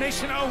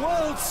imagination. A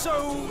world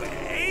so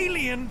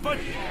alien, but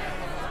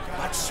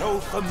but so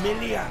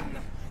familiar.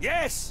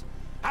 Yes,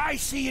 I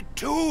see it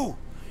too,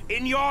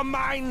 in your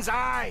mind's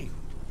eye.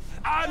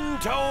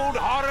 Untold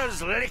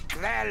horrors lick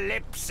their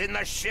lips in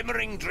the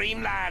shimmering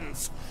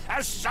dreamlands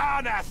as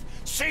Sarnath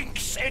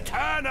sinks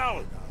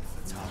eternal.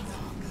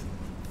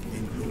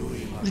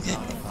 Okay,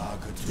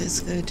 let's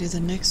go do the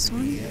next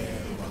one.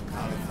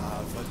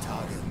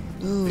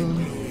 Ooh,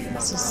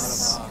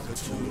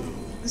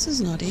 this is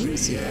not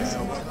easy, is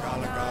it?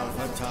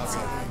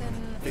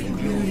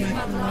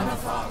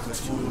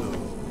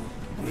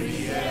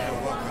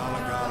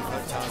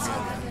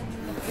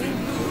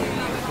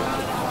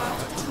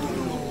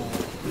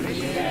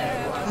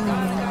 Yes,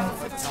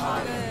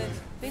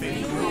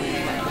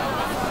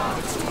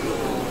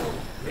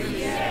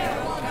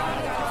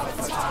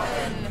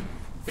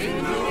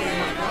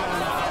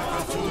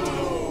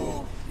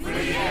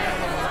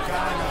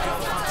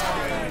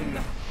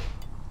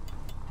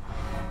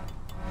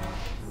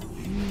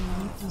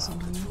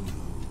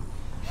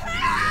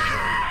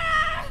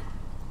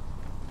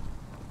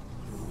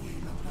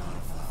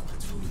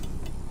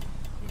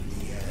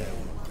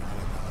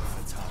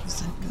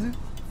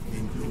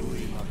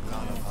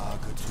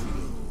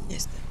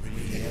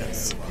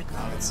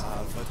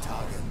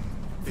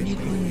 need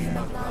one more.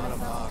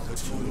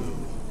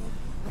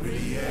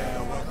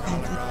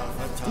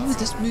 Ooh,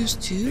 this moves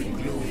too.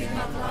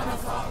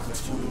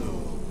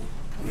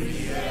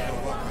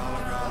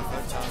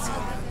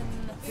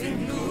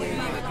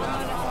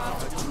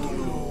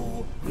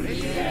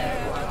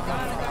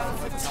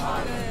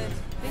 Try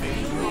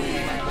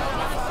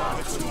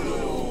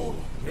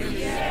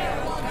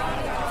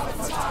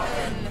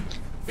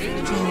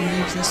and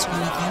move this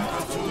one again.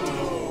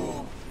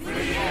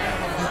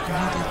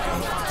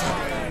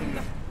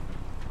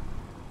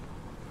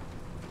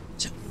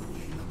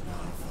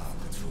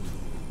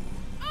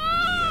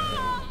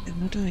 And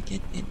what do I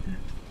get in?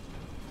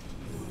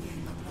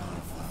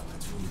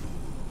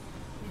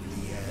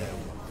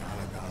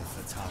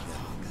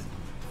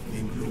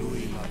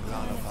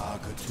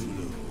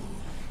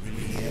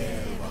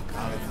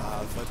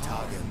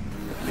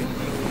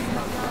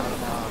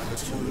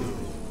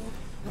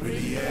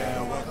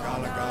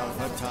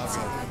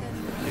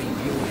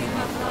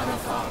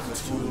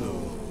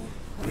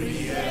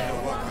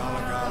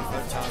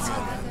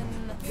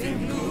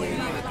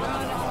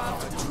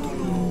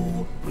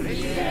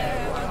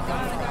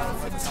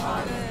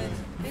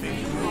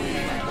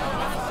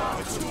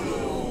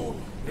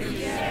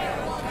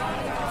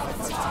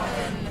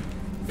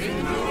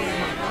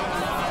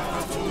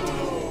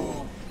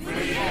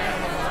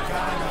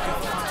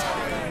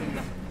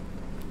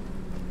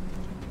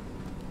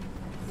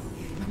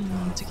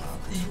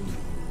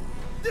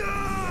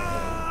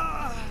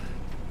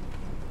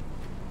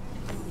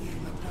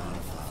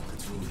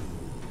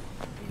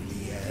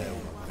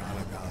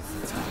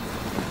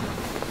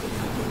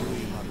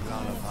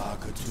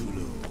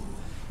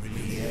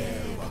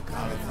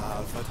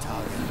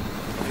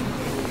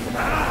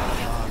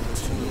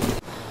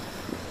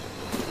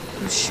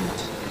 Oh shoot.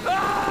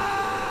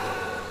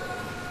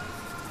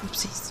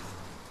 Oopsies.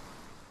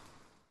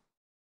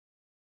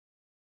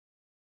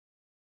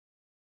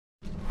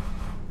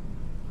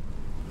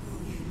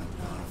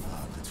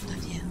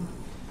 Bloody hell.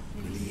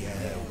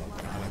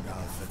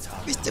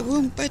 Where's the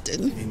wrong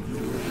button?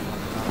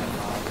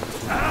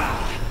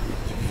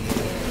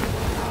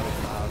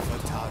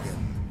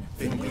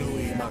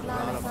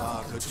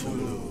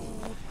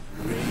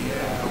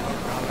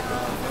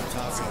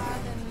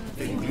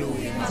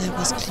 That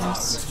was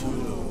close.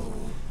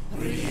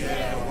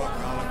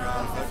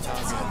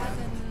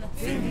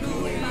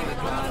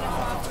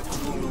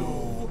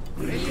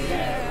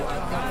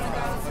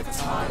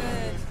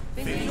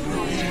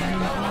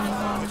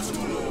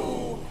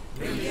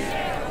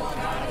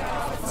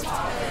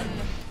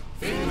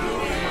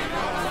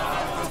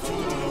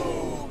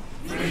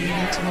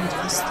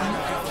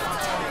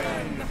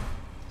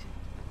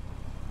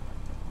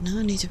 Now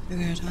I need to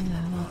figure out how the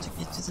hell to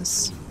get to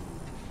this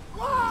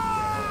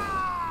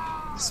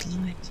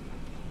light.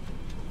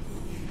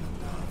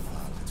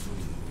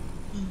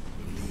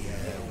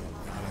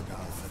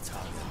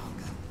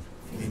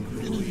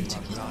 I don't need to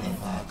get there.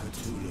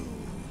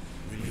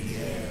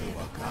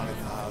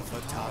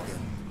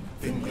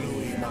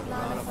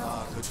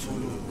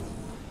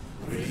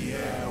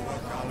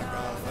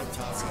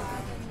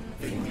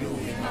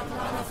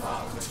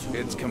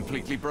 It's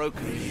completely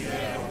broken.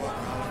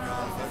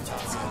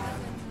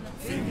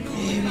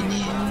 Very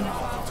near.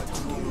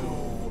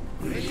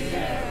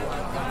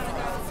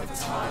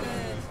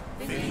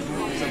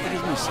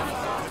 Something's missing.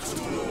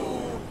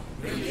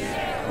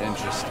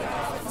 Interesting.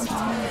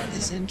 That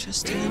is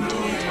interesting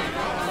indeed.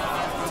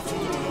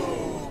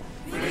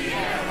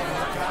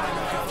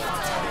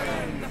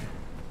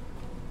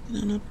 Can I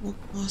not walk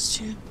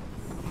past you?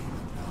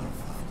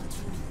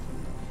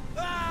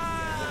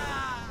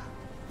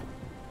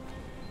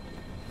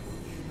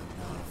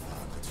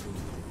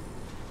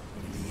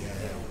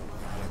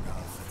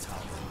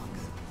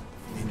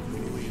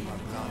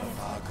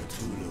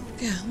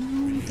 Go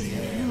the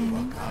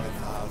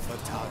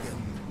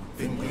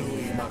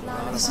hell.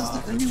 This is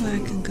the only way I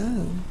can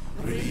go.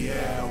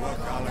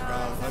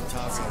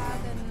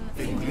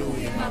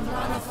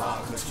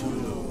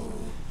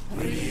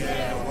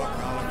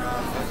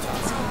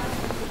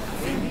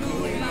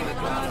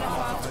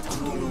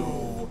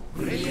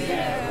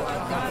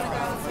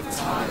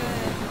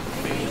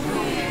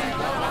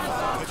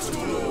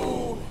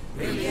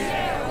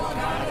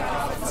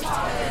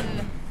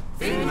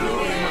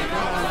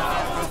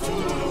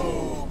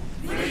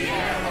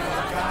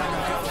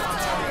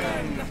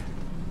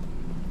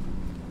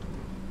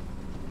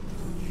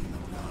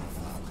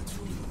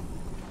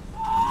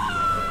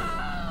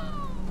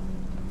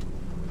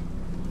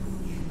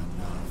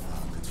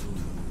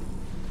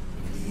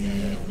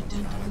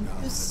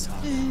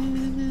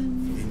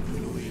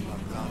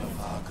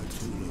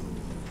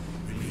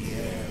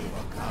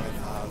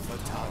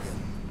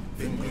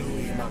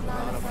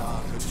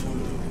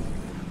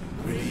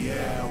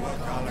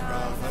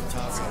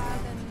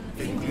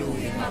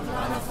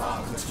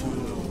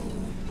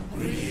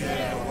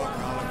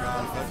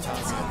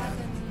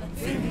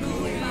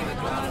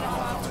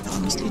 I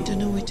honestly don't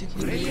know where to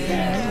go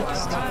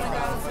next.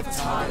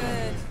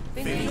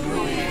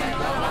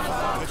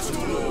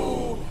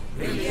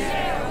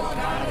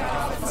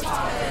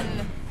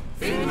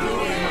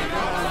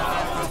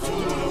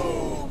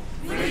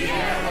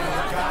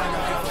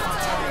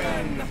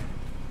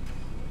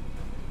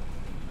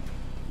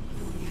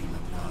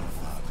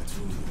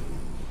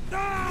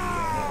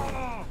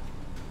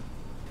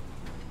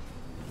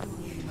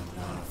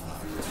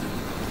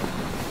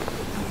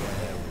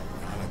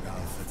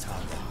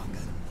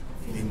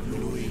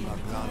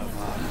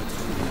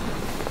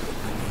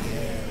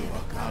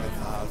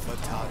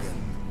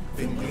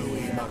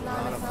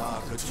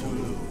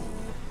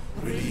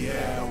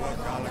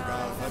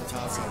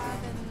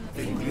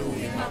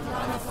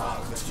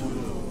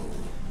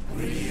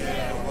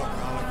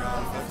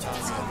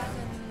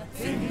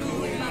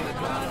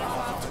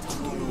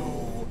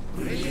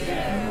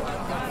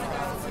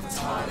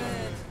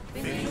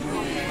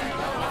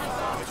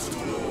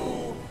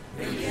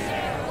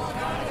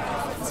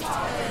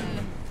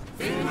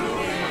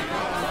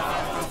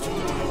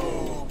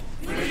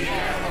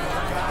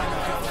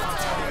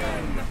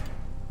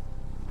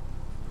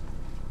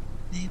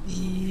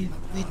 Maybe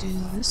we do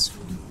this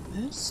one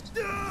first.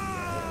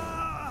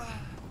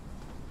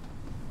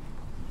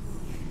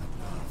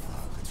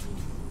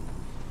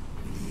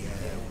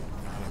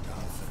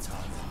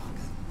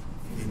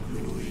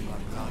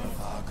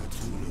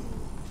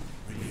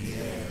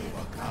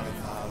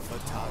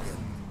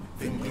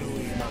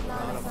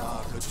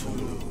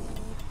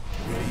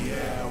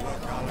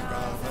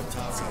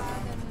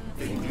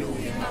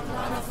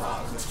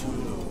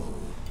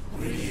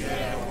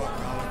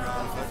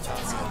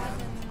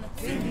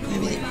 Maybe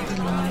the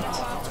other light.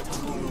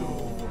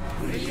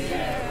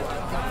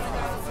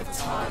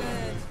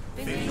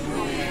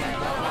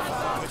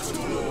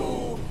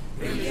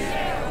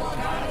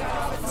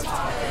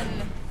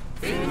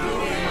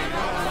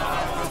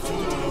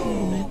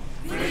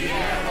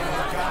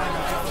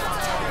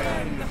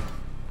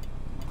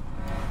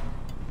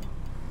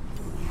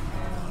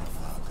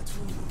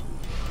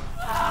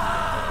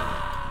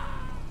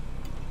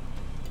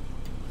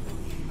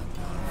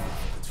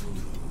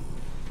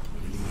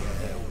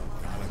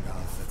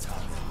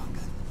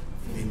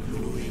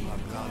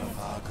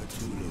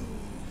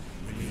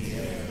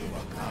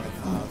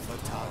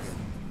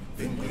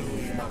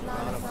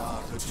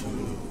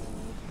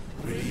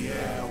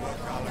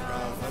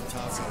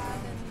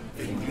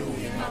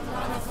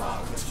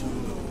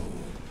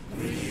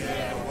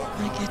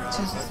 I get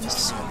to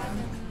this one.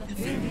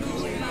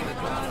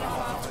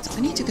 So I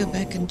need to go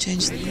back and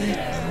change the light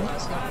now.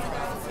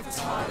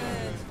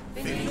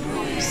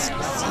 See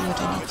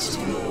what I need to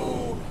do.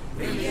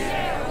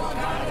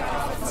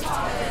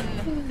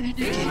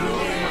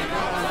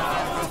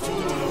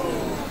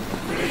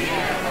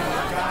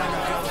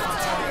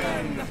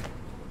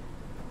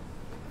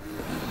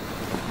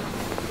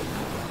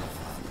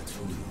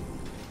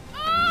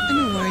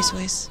 No worries,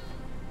 Wes.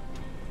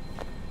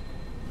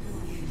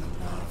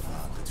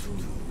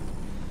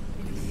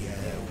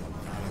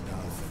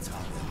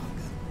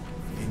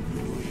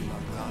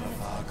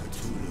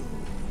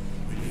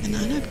 Can I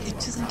not get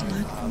to that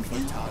light from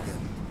here?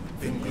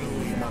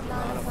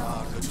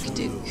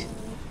 Dick.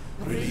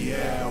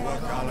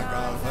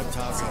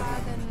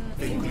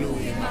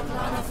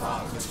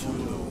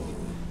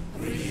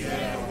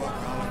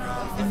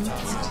 I'm not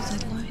get to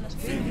that light.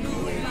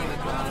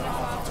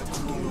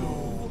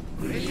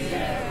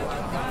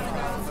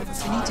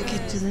 I need to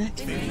get to that light.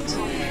 I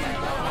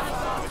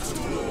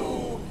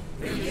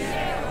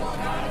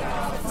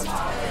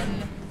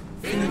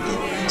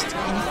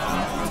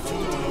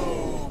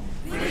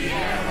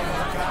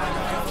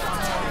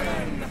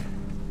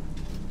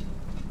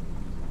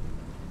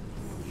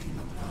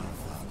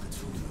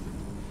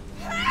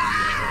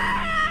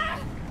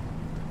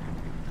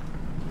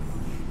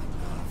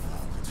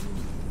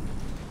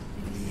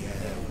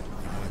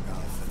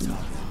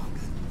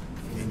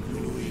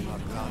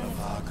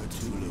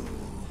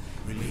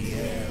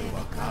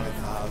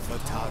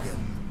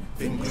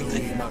don't get past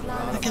anything. I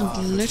I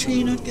can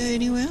literally not go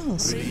anywhere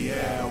else. Bloody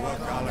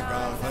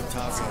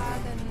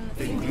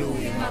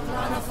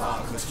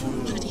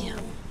hell.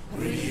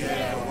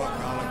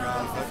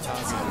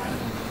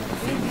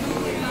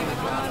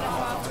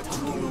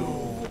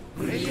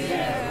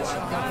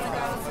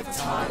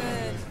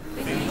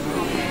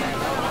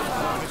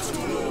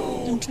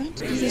 I'm trying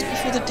to do this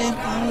before the damn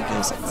power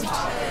goes out.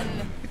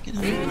 Freaking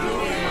hell. I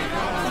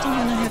don't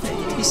want to have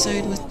an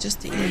episode with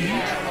just the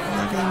end.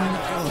 I'm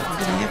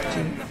gonna have to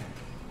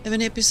have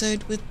an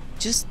episode with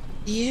just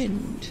the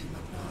end.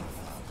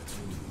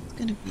 It's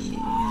gonna be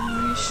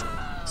very short.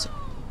 So.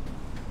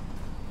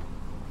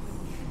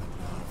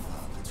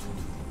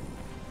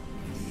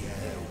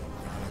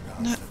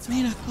 No,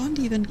 man, I can't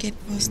even get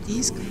past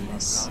these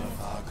guys.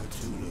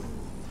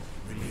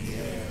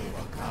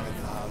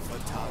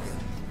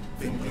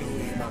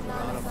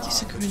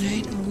 Use a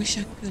grenade? I wish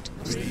I could.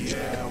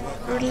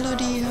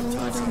 Bloody hell,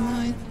 what am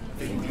I?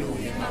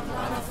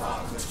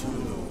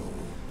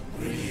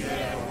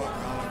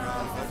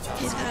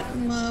 Get out of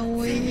my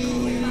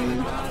way.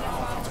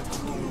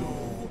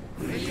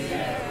 I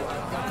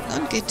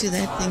can't get to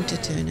that thing to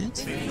turn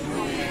it.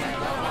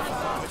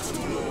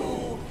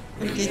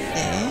 I'll get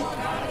there.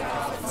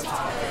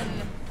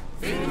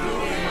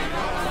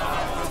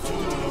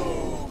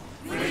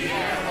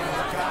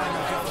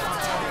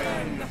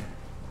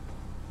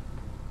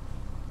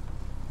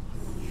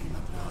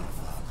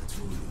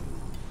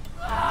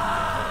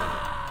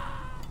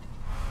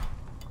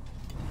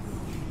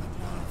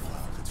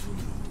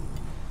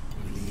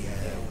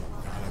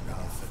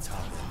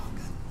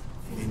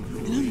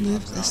 Can I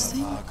move this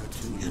thing?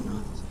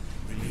 Cannot.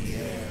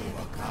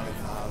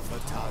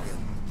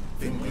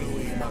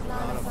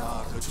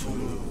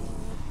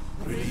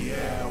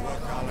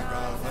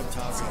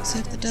 So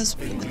if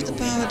the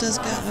power does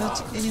go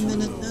out any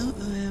minute now,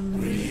 I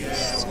am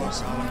so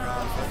sorry.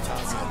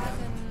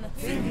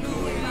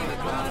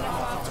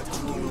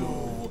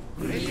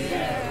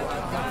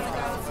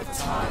 I've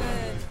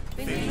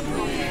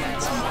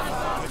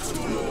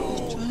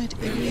tried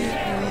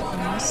everywhere I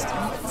missed it.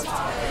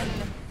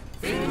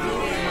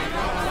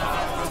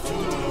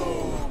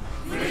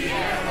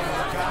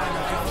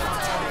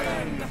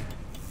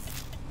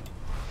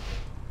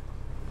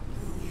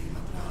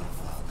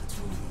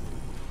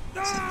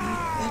 So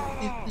that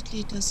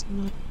definitely does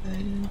not go.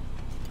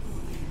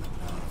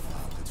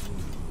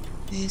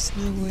 There's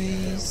no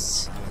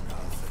ways.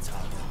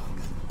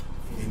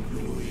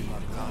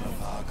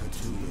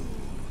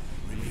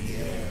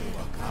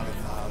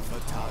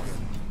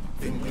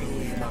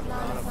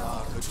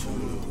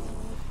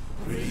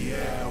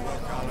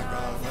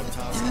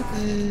 There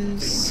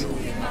goes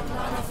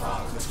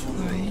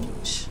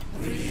orange.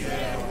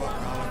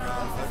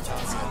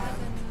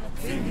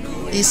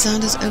 Their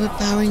sound is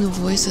overpowering of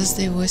voices,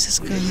 their voices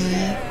go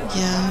higher.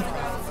 Yeah.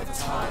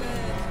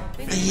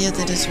 I hear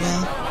that as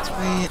well.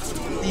 It's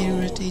very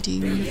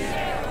irritating.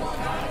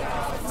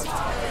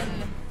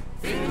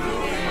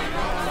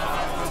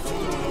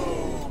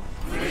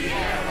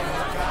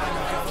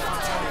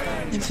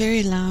 They're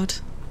very loud.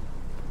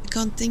 I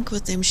can't think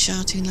with them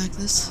shouting like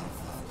this.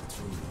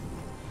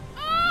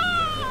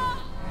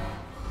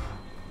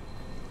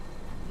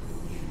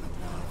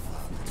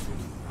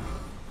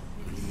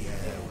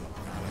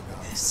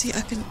 See,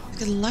 I can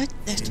light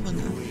that one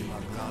up,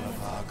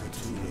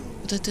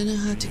 but I don't know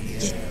how to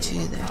get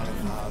to that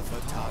one.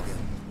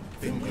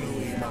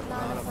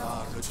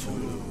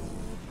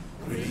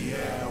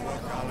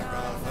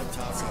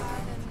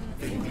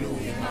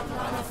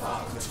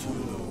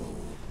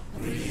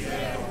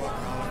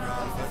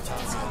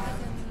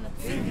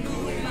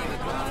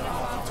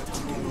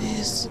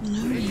 There's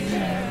no way.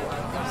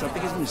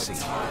 Something is missing.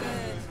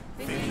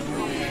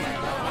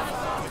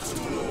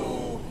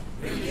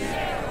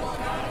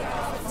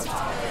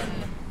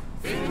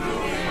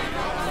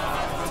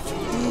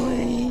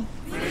 Boy.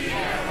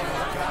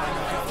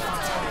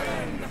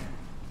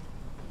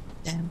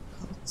 Damn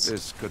cults.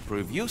 This could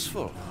prove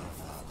useful.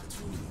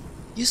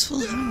 Useful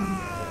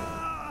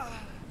how?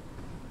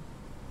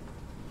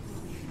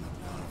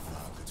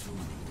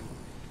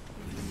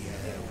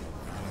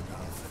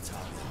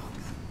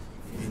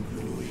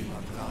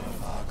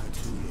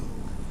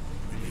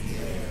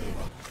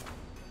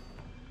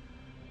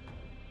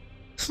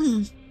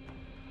 Hmm.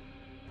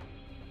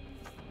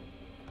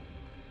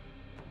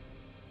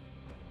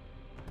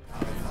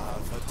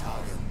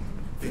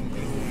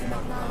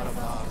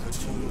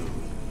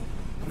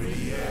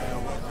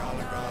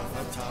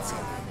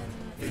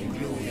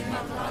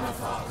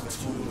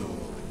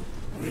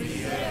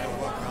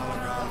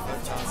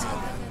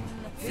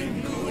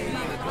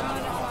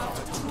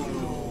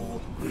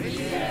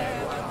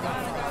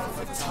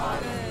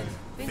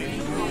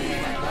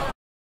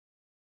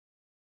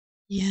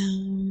 Yeah.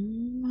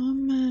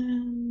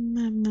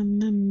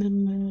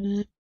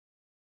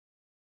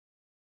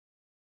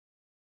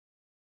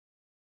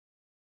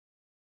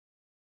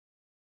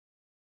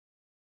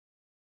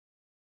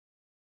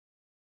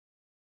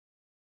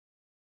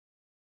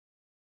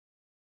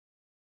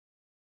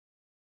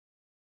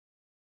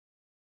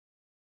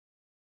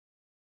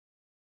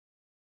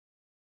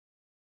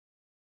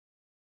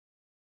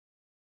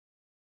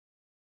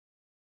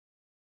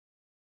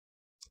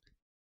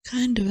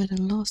 Kind of at a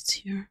loss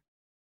here.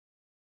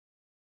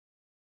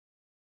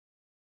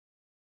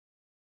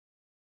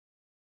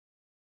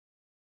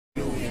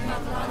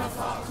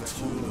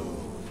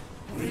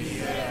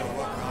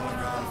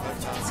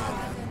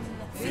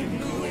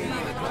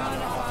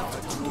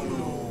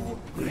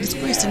 Let's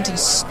play something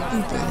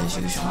stupid as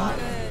usual.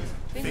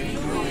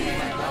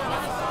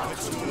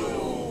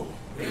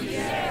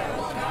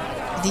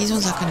 These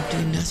ones are going to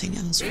do nothing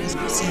else with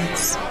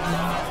besides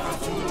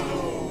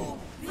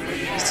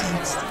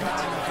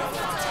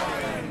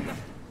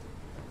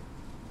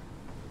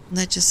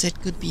that just said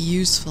could be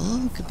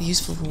useful. Could be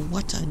useful for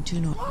what I do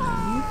not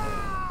know.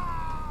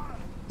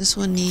 This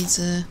one needs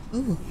a...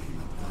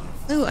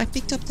 Oh, I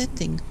picked up that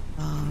thing.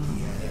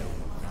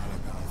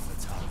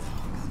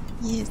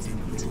 Yes.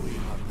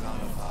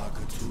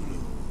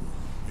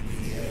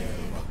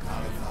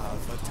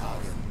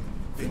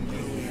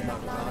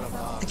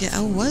 Okay,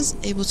 I was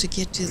able to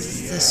get to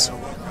this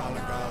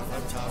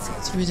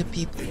through the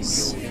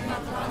peoples.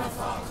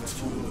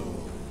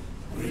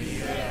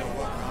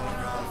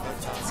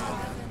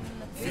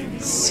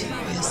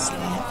 Seriously,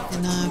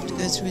 and now I have to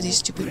go through these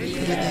stupid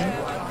people again.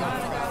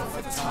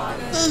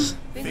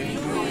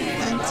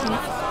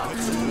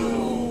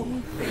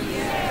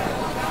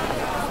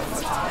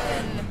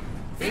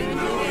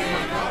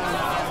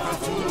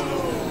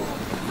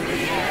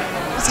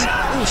 It's like,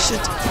 oh shit,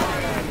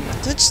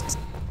 I touched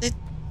that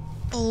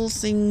whole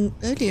thing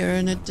earlier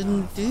and it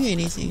didn't do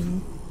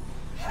anything.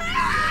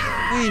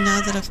 Oh,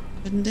 now that I've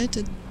opened it,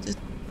 it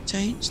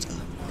changed.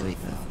 Oh, there we go.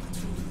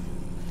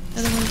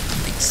 Another one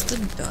fixed the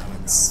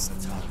dots.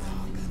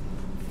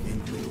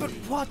 But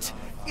what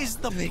is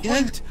the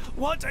point?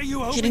 What are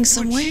you hoping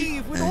to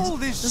achieve with all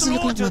this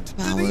slaughter?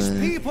 Do these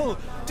people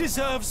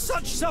deserve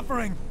such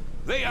suffering?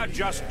 They are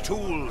just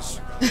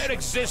tools. Their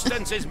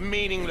existence is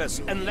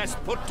meaningless unless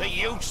put to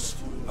use.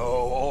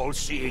 Oh,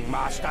 all-seeing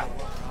master.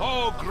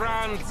 Oh,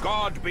 grand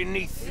God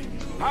beneath.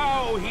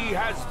 How he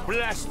has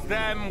blessed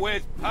them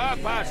with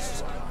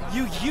purpose.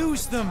 You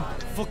use them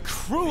for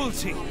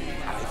cruelty.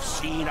 I've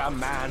seen a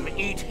man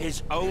eat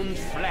his own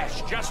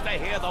flesh just to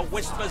hear the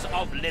whispers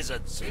of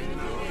lizards.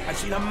 I've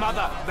seen a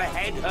mother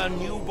behead her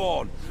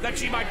newborn that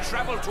she might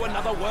travel to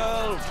another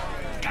world.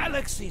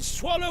 Galaxies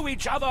swallow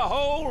each other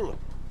whole.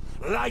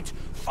 Light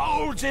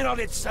folds in on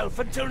itself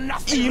until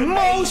nothing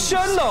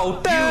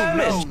Emotional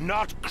damage! You know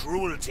not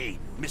cruelty,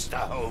 Mr.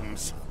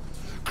 Holmes.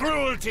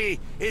 Cruelty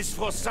is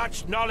for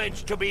such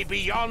knowledge to be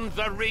beyond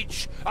the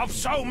reach of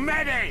so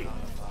many.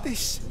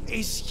 This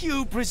is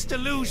hubris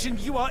delusion.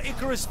 You are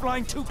Icarus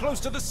flying too close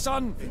to the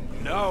sun.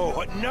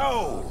 No,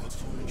 no.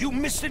 You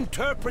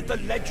misinterpret the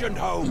legend,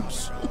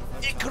 Holmes.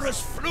 Icarus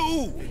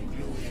flew.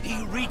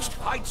 He reached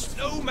heights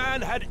no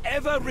man had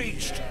ever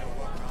reached.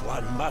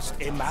 One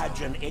must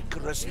imagine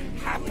Icarus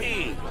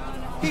happy.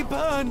 He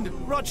burned.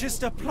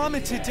 Rochester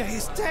plummeted to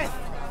his death.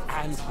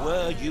 And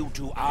were you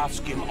to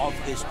ask him of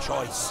his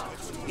choice,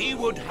 he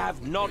would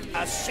have not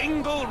a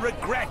single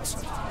regret.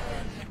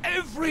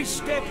 Every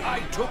step I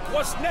took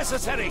was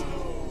necessary.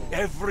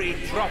 Every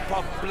drop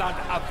of blood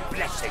a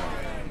blessing.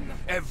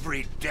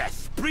 Every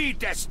death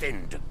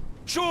predestined.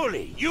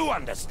 Surely you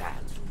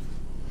understand.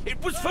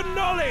 It was for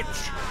knowledge.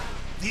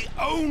 The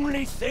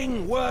only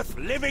thing worth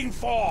living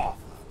for.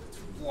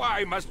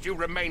 Why must you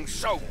remain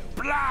so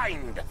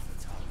blind?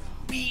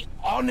 Be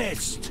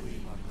honest.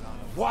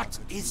 What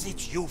is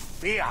it you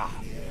fear?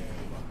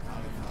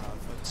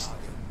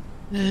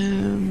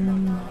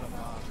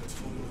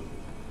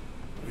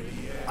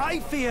 I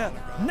fear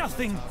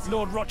nothing,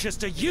 Lord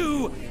Rochester.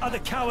 You are the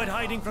coward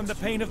hiding from the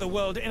pain of the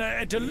world in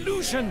a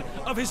delusion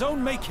of his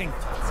own making.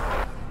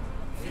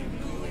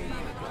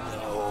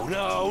 No,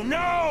 no,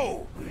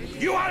 no!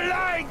 You are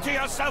lying to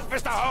yourself,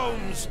 Mr.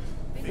 Holmes!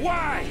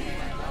 Why?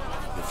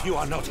 If you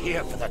are not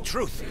here for the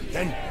truth,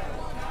 then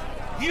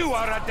you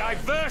are a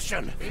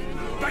diversion,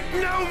 but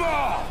no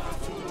more!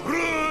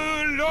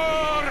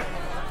 Rulor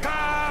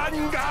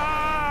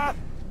Ganga!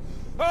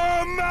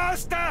 Oh,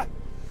 Master!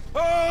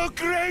 Oh,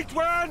 Great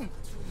One!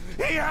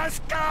 He has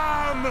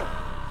come!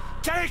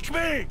 Take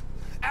me!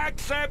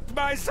 Accept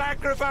my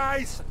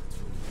sacrifice!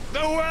 The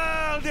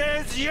world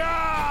is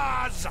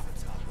yours!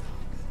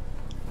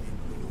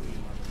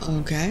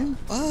 Okay,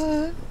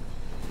 what?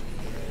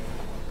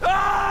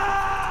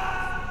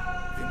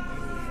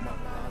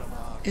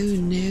 Oh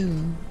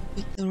no,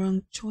 picked the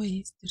wrong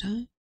choice, did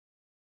I?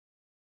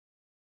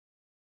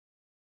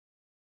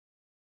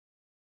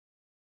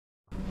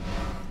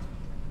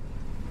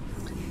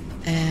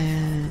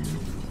 And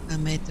I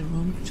made the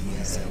wrong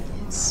choice, I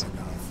guess.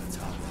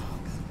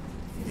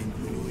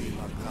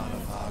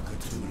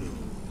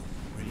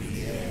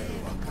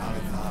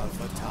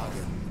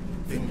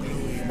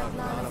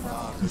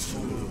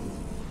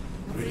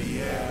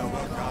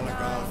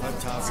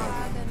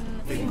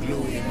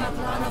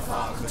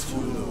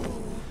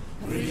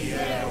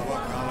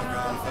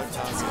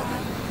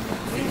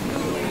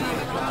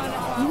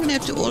 I'm gonna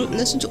have to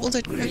listen to all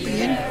that crap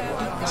again.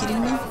 Are you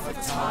kidding me?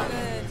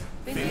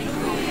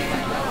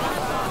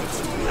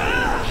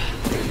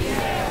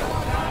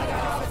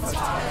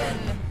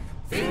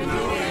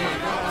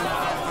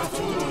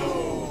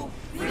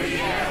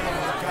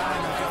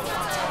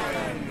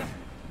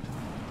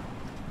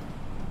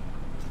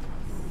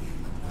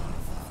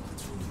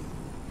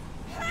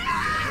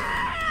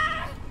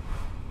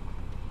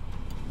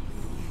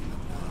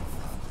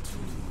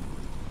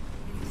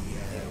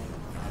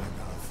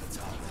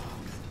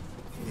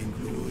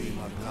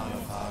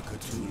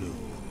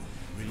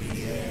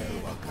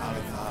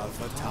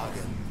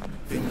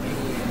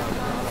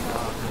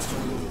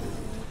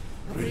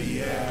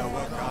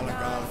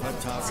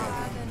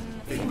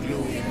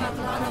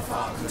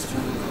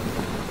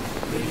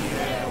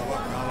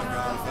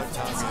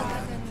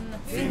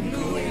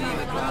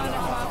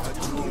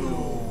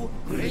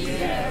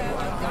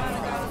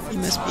 He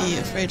must be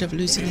afraid of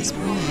losing his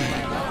mind.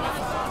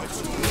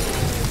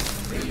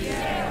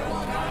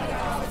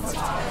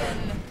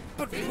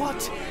 But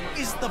what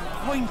is the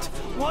point?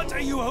 What are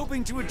you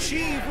hoping to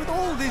achieve with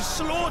all this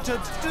slaughter?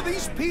 Do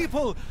these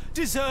people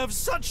deserve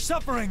such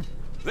suffering?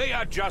 They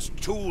are just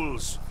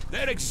tools.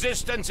 Their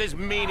existence is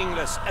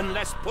meaningless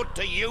unless put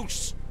to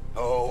use.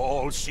 Oh,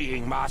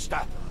 all-seeing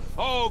master.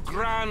 Oh,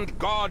 grand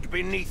God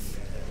beneath.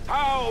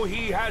 How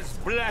he has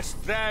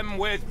blessed them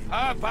with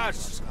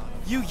purpose.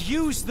 You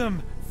use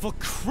them for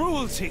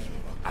cruelty.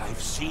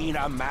 I've seen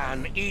a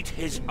man eat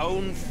his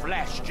own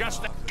flesh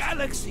just a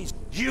galaxy's.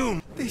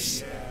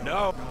 This...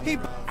 No.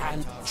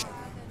 And...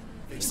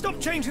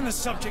 Stop changing the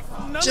subject.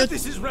 None of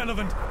this is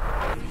relevant.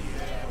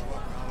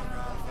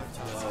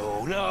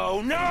 No,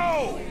 no,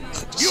 no!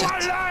 You are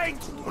lying!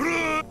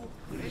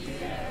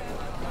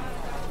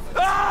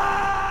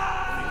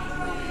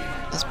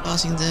 Just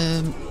passing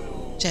the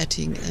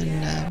chatting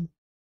and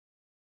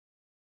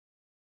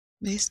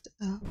messed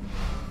up.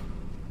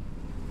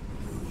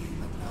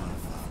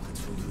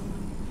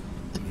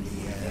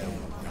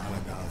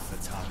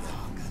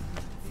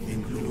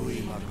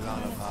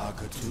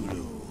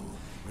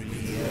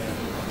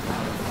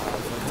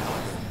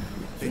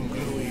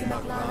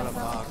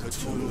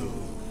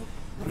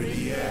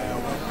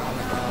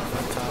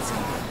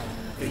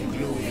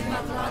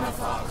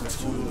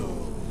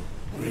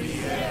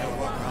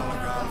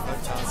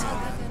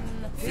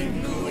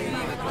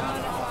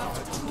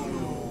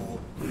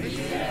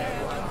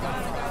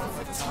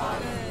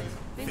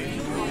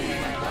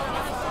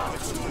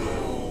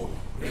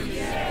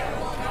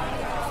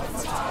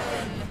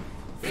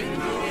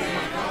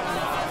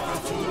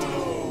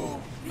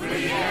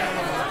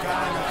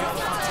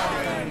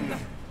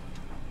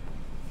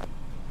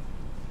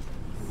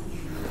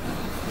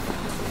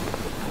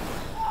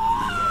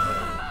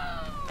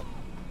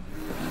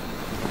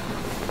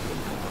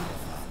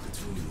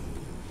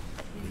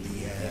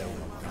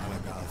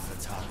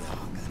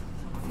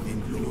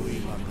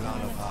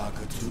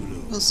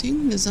 Well,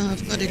 seeing as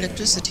I've got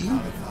electricity, I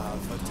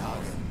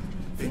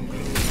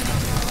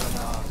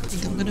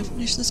think I'm gonna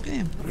finish this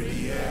game.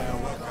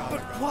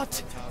 But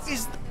what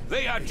is...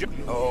 They are just...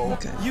 Oh,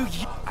 okay.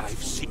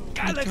 I've seen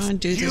I'll try and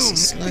do this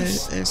as slow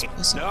as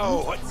possible.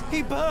 No,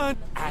 he burned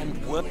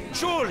and were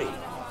surely.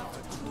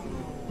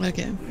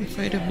 Okay, I'm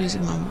afraid of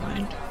losing my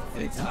mind.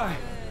 There we go.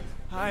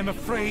 I'm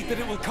afraid that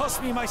it will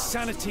cost me my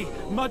sanity,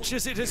 much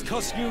as it has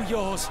cost you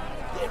yours.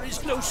 There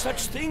is no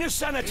such thing as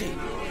sanity.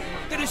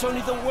 There is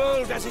only the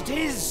world as it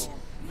is,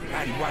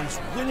 and one's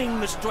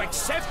willingness to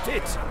accept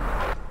it.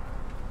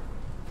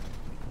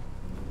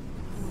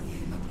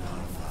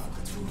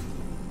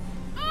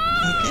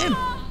 Okay.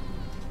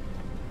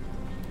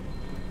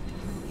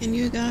 Can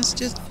you guys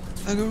just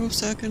bugger off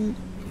so I can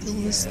kill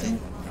this thing?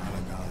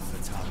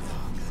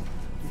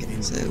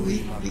 Okay, so we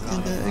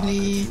can go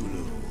only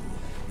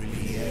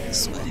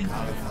this way.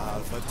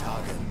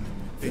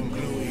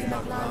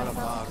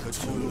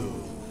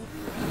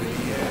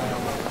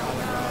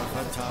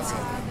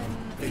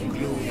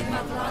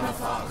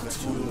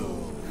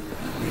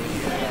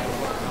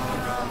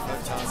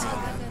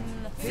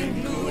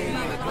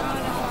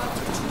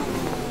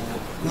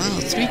 Wow,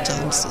 3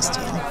 times this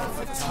time.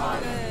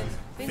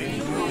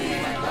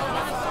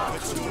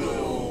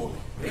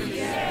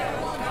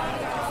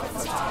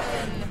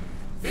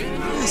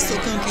 I still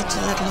can't get to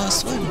that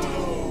last one.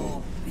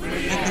 I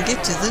can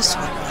get to this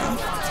one now.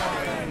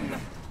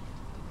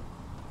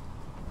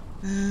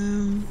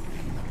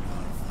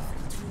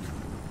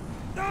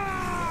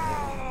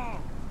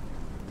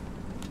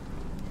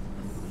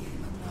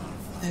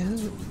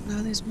 Oh,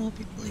 now there's more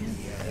people here.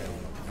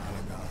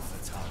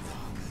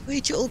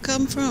 Where'd you all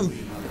come from?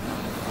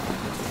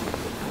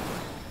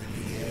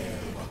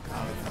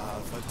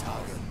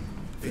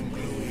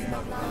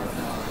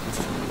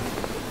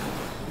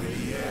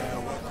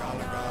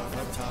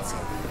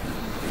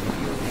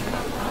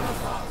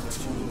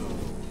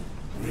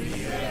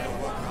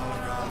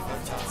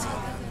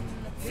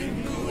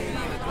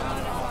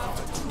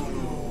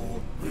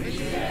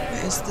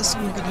 Where is this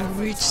one gonna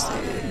reach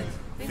there?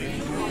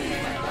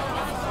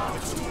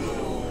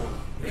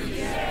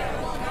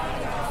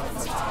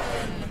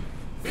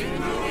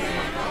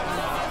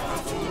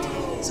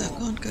 So I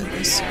can't go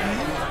this way.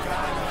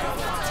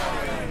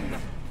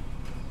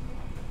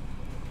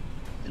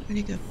 I can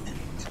only go back.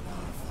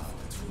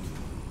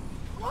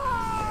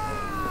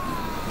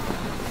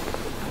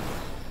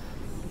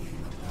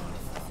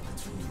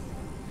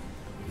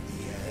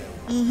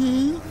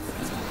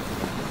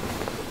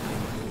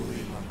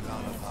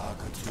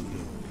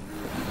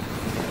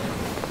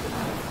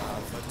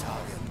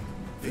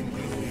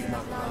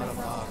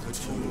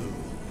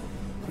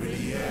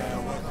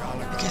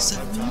 Okay, so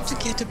I need to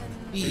get a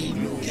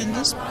beam. Can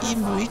this beam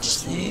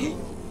reach there?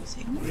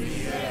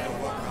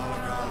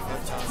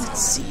 Let's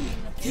see.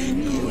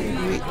 Can you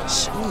reach?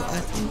 Oh, I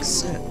think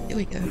so. Here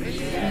we go.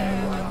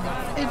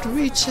 It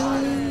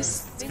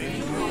reaches.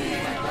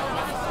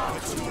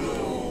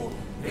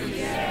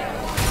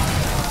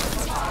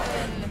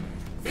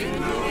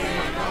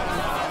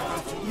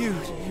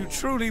 You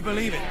truly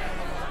believe it?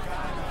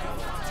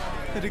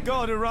 That a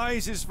god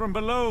arises from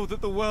below, that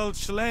the world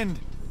shall end?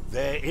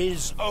 There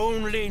is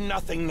only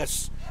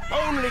nothingness.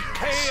 Only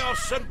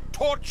chaos and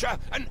torture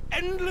and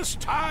endless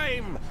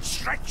time,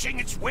 stretching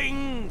its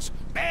wings,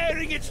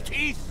 baring its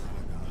teeth.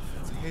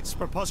 It's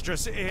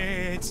preposterous.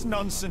 It's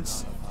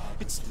nonsense.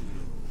 It's...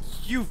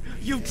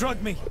 You've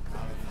drugged me.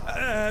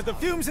 The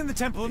fumes in the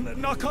temple,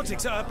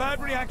 narcotics, a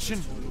bad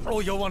reaction. Oh,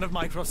 you're one of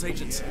my cross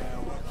agents.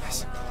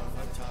 Yes.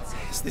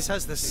 This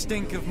has the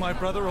stink of my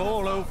brother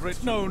all over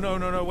it. No,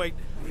 wait.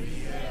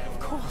 Of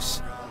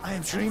course, I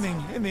am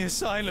dreaming in the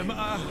asylum.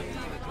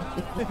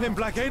 In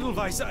Black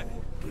Edelweiss,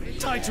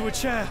 tied to a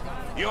chair.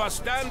 You are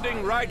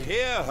standing right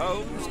here,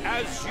 Holmes,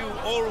 as you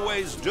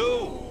always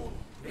do.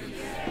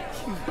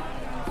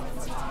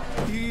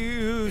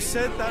 You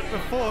said that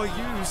before.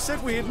 You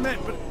said we had met,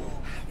 but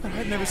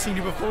I'd never seen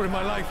you before in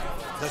my life.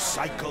 The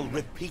cycle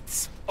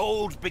repeats.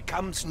 Old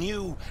becomes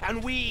new,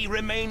 and we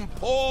remain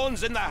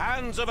pawns in the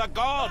hands of a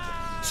god.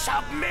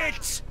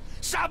 Submit!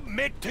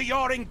 Submit to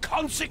your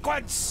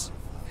inconsequence!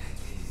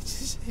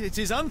 It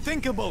is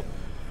unthinkable.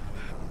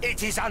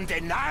 It is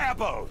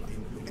undeniable.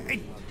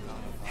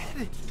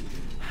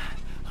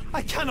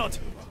 I cannot.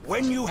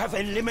 When you have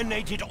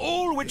eliminated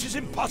all which is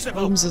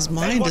impossible, Holmes's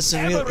mind is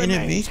a real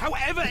enemy.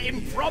 However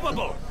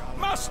improbable,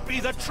 must be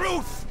the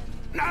truth.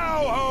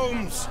 Now,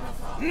 Holmes,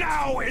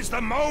 now is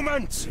the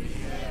moment.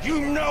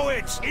 You know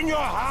it in your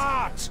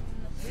heart.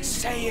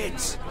 Say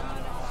it.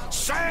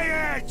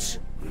 Say it.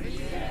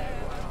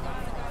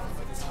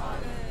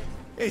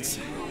 It's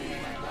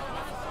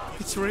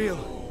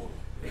real.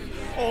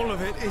 All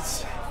of it.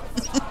 It's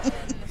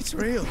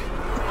real.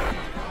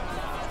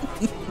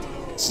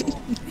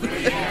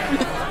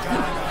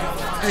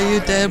 Are you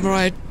damn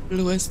right,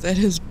 Lewis? That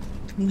is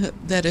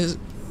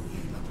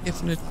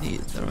definitely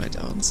the right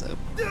answer.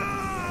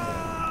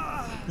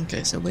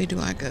 Okay, so where do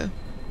I go?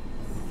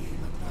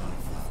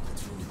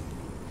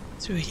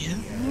 Through here.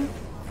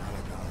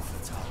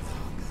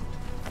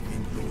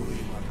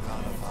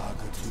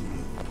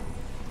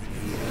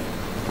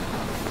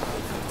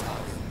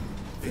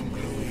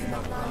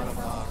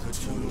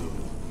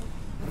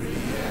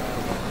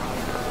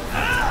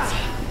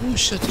 Oh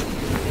shit.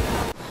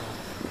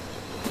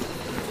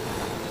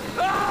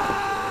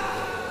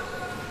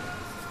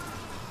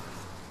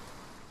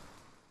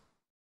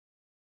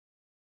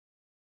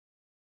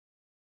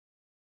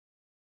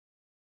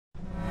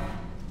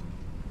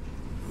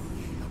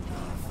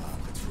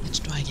 Let's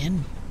try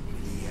again.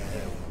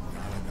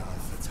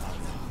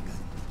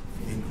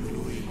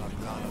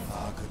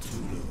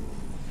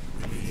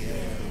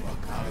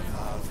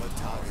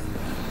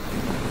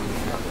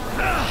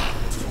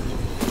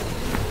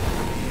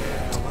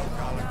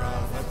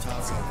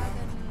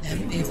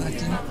 A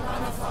button.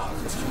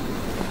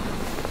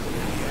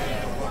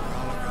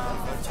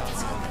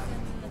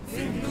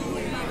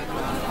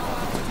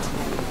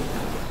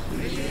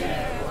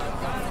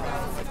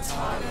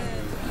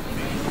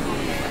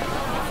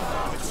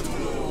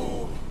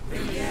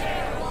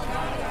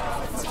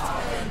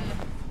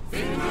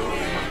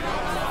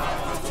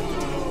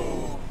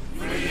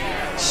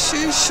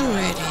 Shush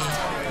already.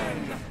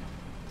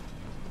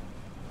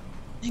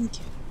 Thank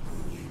you.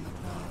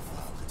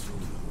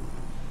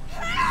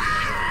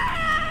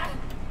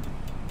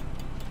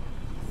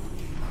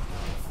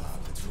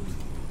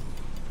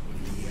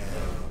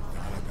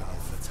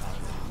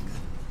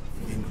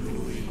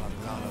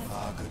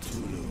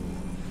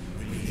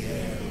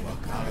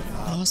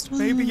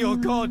 Maybe your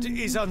god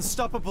is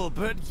unstoppable,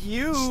 but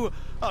you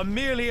are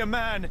merely a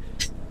man.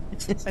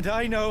 And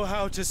I know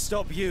how to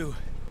stop you.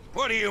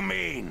 What do you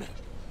mean?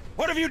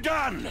 What have you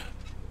done?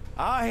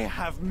 I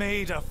have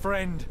made a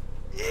friend.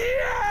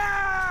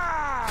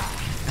 Yeah!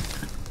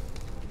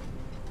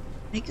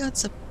 I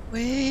got a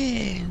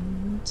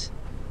friend.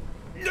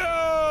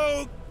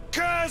 No!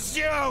 Curse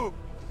you!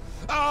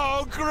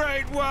 Oh,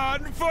 great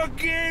one,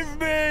 forgive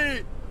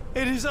me!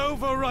 It is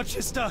over,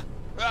 Rochester.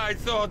 I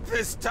thought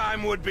this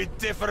time would be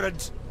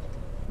different.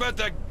 But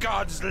the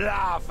gods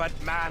laugh at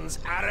man's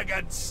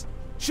arrogance.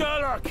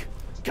 Sherlock,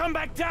 come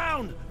back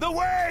down! The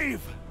wave!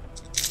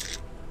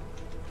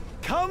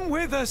 Come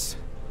with us!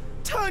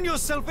 Turn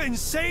yourself in,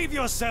 save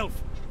yourself!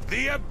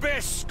 The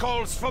abyss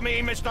calls for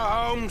me, Mr.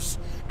 Holmes,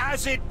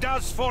 as it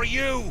does for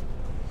you.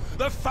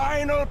 The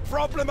final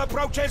problem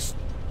approaches,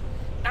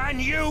 and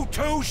you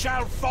too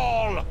shall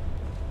fall.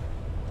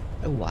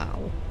 Oh,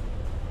 wow.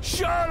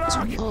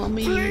 Sherlock,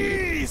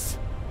 please!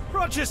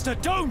 Rochester,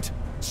 don't!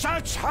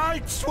 Such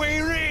heights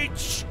we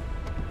reach!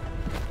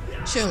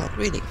 Sherlock,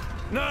 really?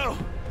 No!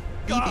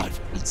 God!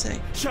 I'd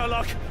say.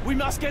 Sherlock, we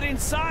must get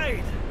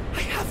inside! I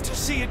have to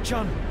see it,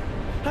 John.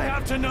 I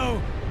have to know.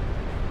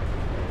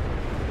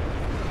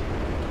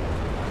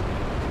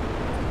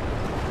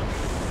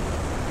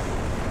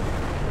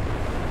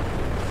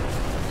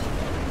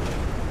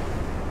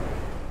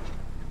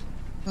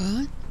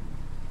 What?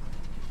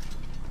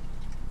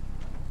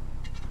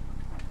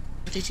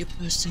 What did you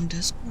post in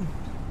Discord?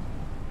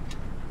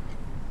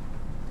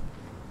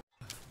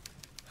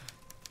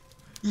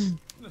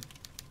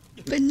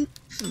 Ben,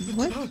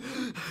 what?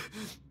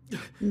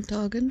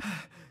 Targan?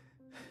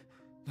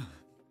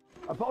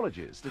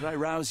 Apologies, did I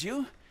rouse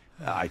you?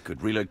 I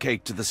could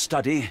relocate to the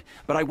study,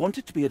 but I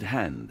wanted to be at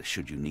hand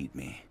should you need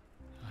me.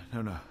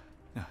 No.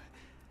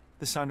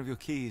 The sound of your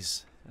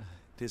keys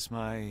it is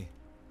my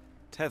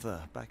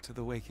tether back to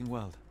the waking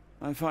world.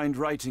 I find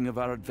writing of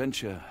our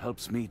adventure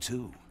helps me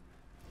too.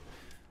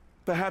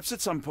 Perhaps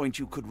at some point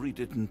you could read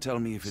it and tell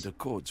me if it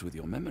accords with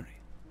your memory.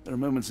 There are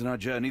moments in our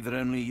journey that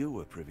only you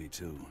were privy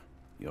to.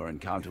 Your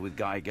encounter with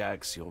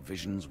Gygax, your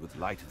visions with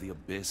Light of the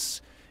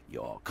Abyss,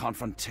 your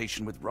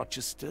confrontation with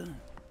Rochester.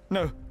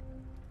 No.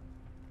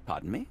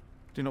 Pardon me?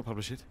 Do not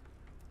publish it.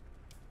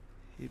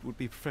 It would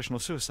be professional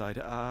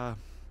suicide.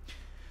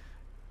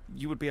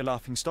 You would be a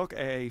laughingstock,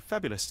 a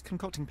fabulist,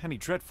 concocting penny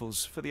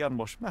dreadfuls for the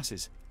unwashed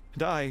masses.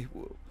 And I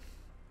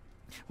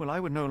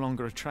would no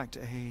longer attract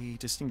a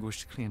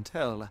distinguished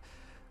clientele,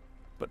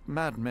 but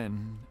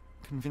madmen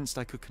convinced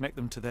I could connect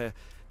them to their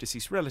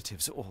deceased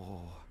relatives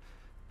or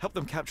help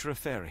them capture a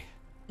fairy.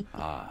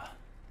 Ah.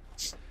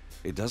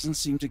 It doesn't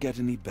seem to get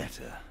any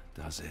better,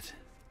 does it?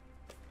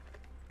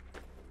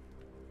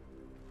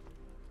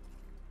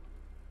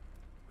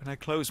 When I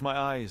close my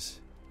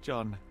eyes,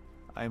 John,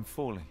 I am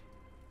falling.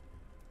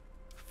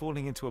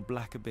 Falling into a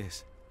black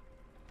abyss.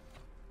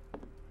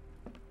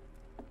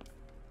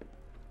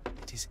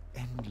 It is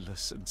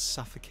endless and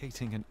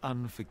suffocating and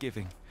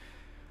unforgiving.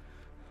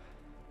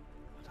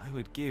 What I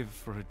would give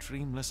for a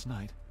dreamless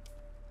night.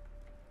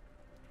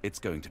 It's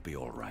going to be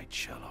all right,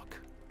 Sherlock.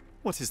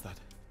 What is that?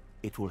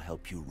 It will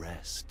help you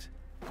rest.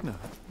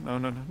 No,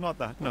 not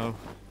that.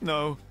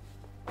 No.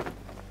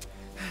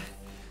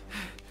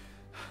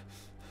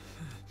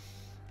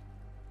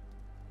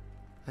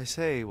 I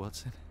say,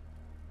 Watson,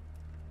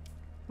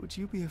 would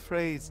you be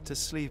afraid to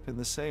sleep in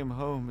the same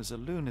home as a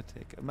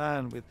lunatic, a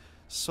man with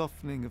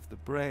softening of the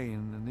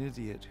brain, an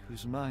idiot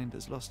whose mind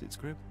has lost its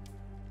grip?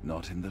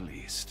 Not in the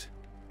least.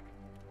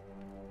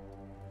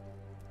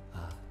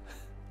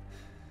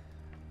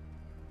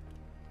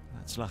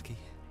 That's lucky.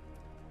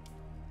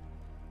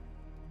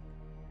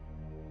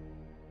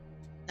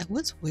 That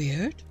was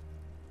weird.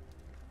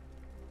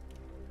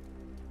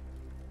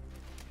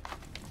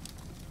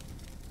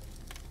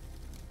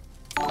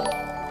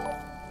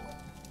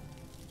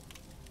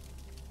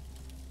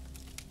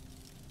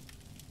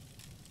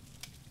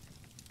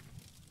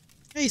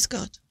 Hey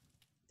Scott,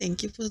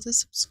 thank you for the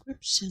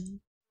subscription.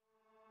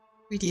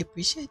 Really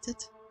appreciate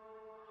it.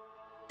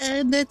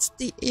 And that's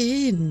the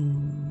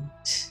end.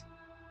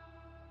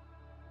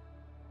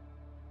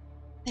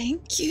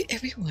 Thank you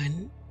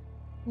everyone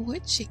for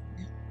watching.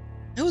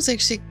 That was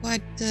actually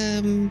quite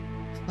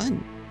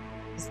fun,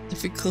 as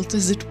difficult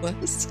as it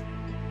was.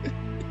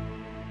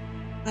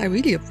 I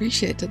really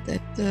appreciated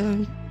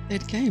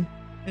that game,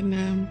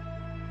 and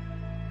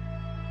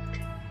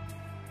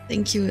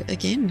thank you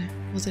again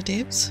for the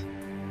devs,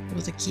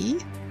 for the key,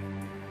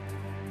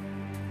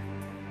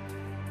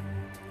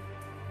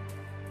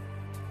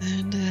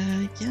 and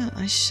yeah,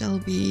 I shall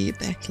be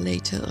back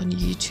later on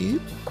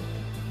YouTube.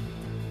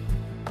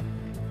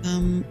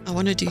 I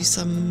want to do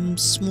some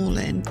small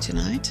end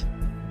tonight.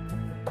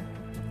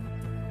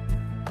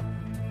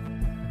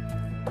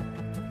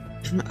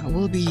 I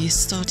will be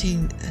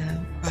starting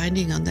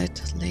grinding on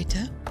that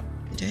later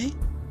today.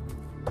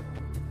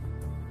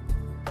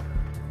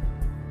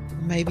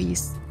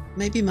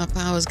 Maybe my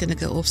power is going to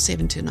go off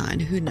 7 to 9.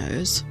 Who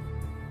knows?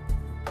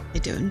 I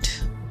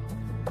don't.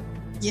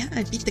 Yeah,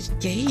 I beat the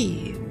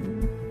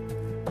game.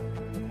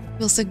 It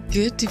feels so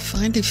good to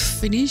finally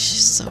finish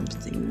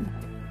something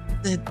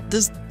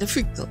this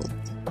difficult.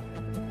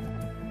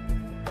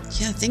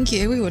 Yeah, thank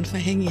you everyone for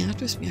hanging out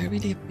with me. I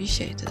really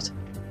appreciate it.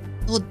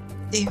 I'll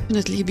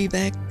definitely be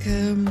back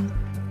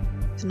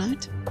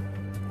tonight,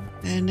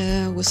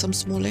 and with some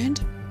small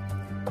land.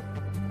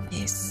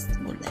 Yes,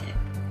 small land.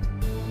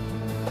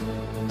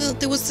 Well,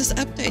 there was this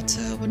update,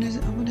 so I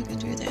wanna go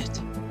do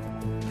that.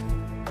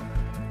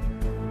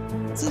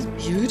 This is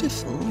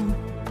beautiful.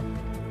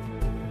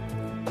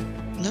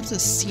 I love the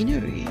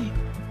scenery.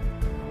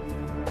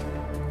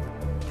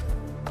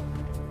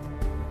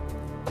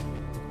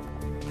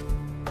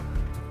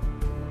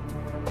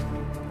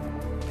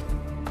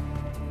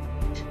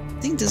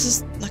 I think this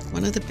is like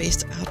one of the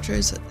best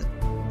outros,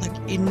 like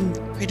in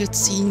credit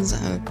scenes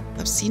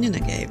I've seen in a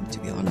game, to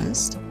be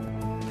honest.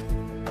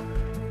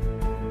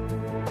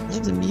 I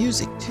love the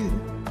music too.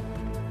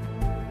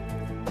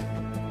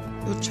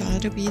 We'll try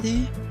to be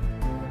there.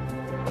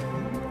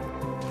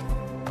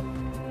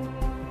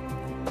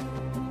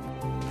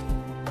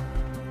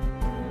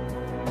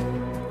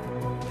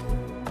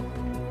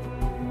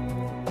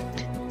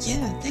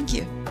 Yeah, thank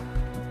you.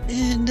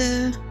 And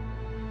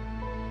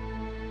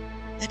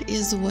that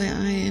is where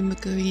I am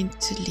going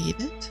to leave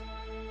it.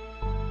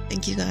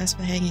 Thank you guys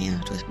for hanging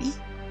out with me.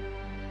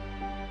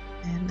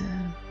 And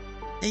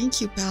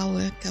thank you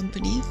Power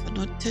Company for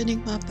not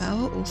turning my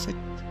power off at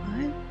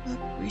 5.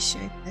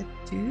 appreciate that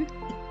too.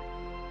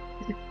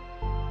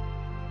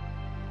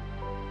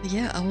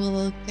 Yeah, I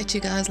will catch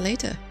you guys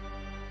later.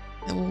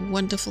 Have a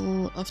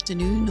wonderful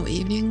afternoon or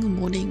evening or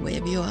morning,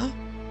 wherever you are.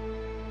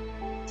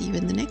 See you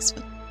in the next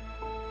one.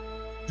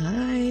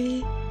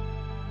 Bye.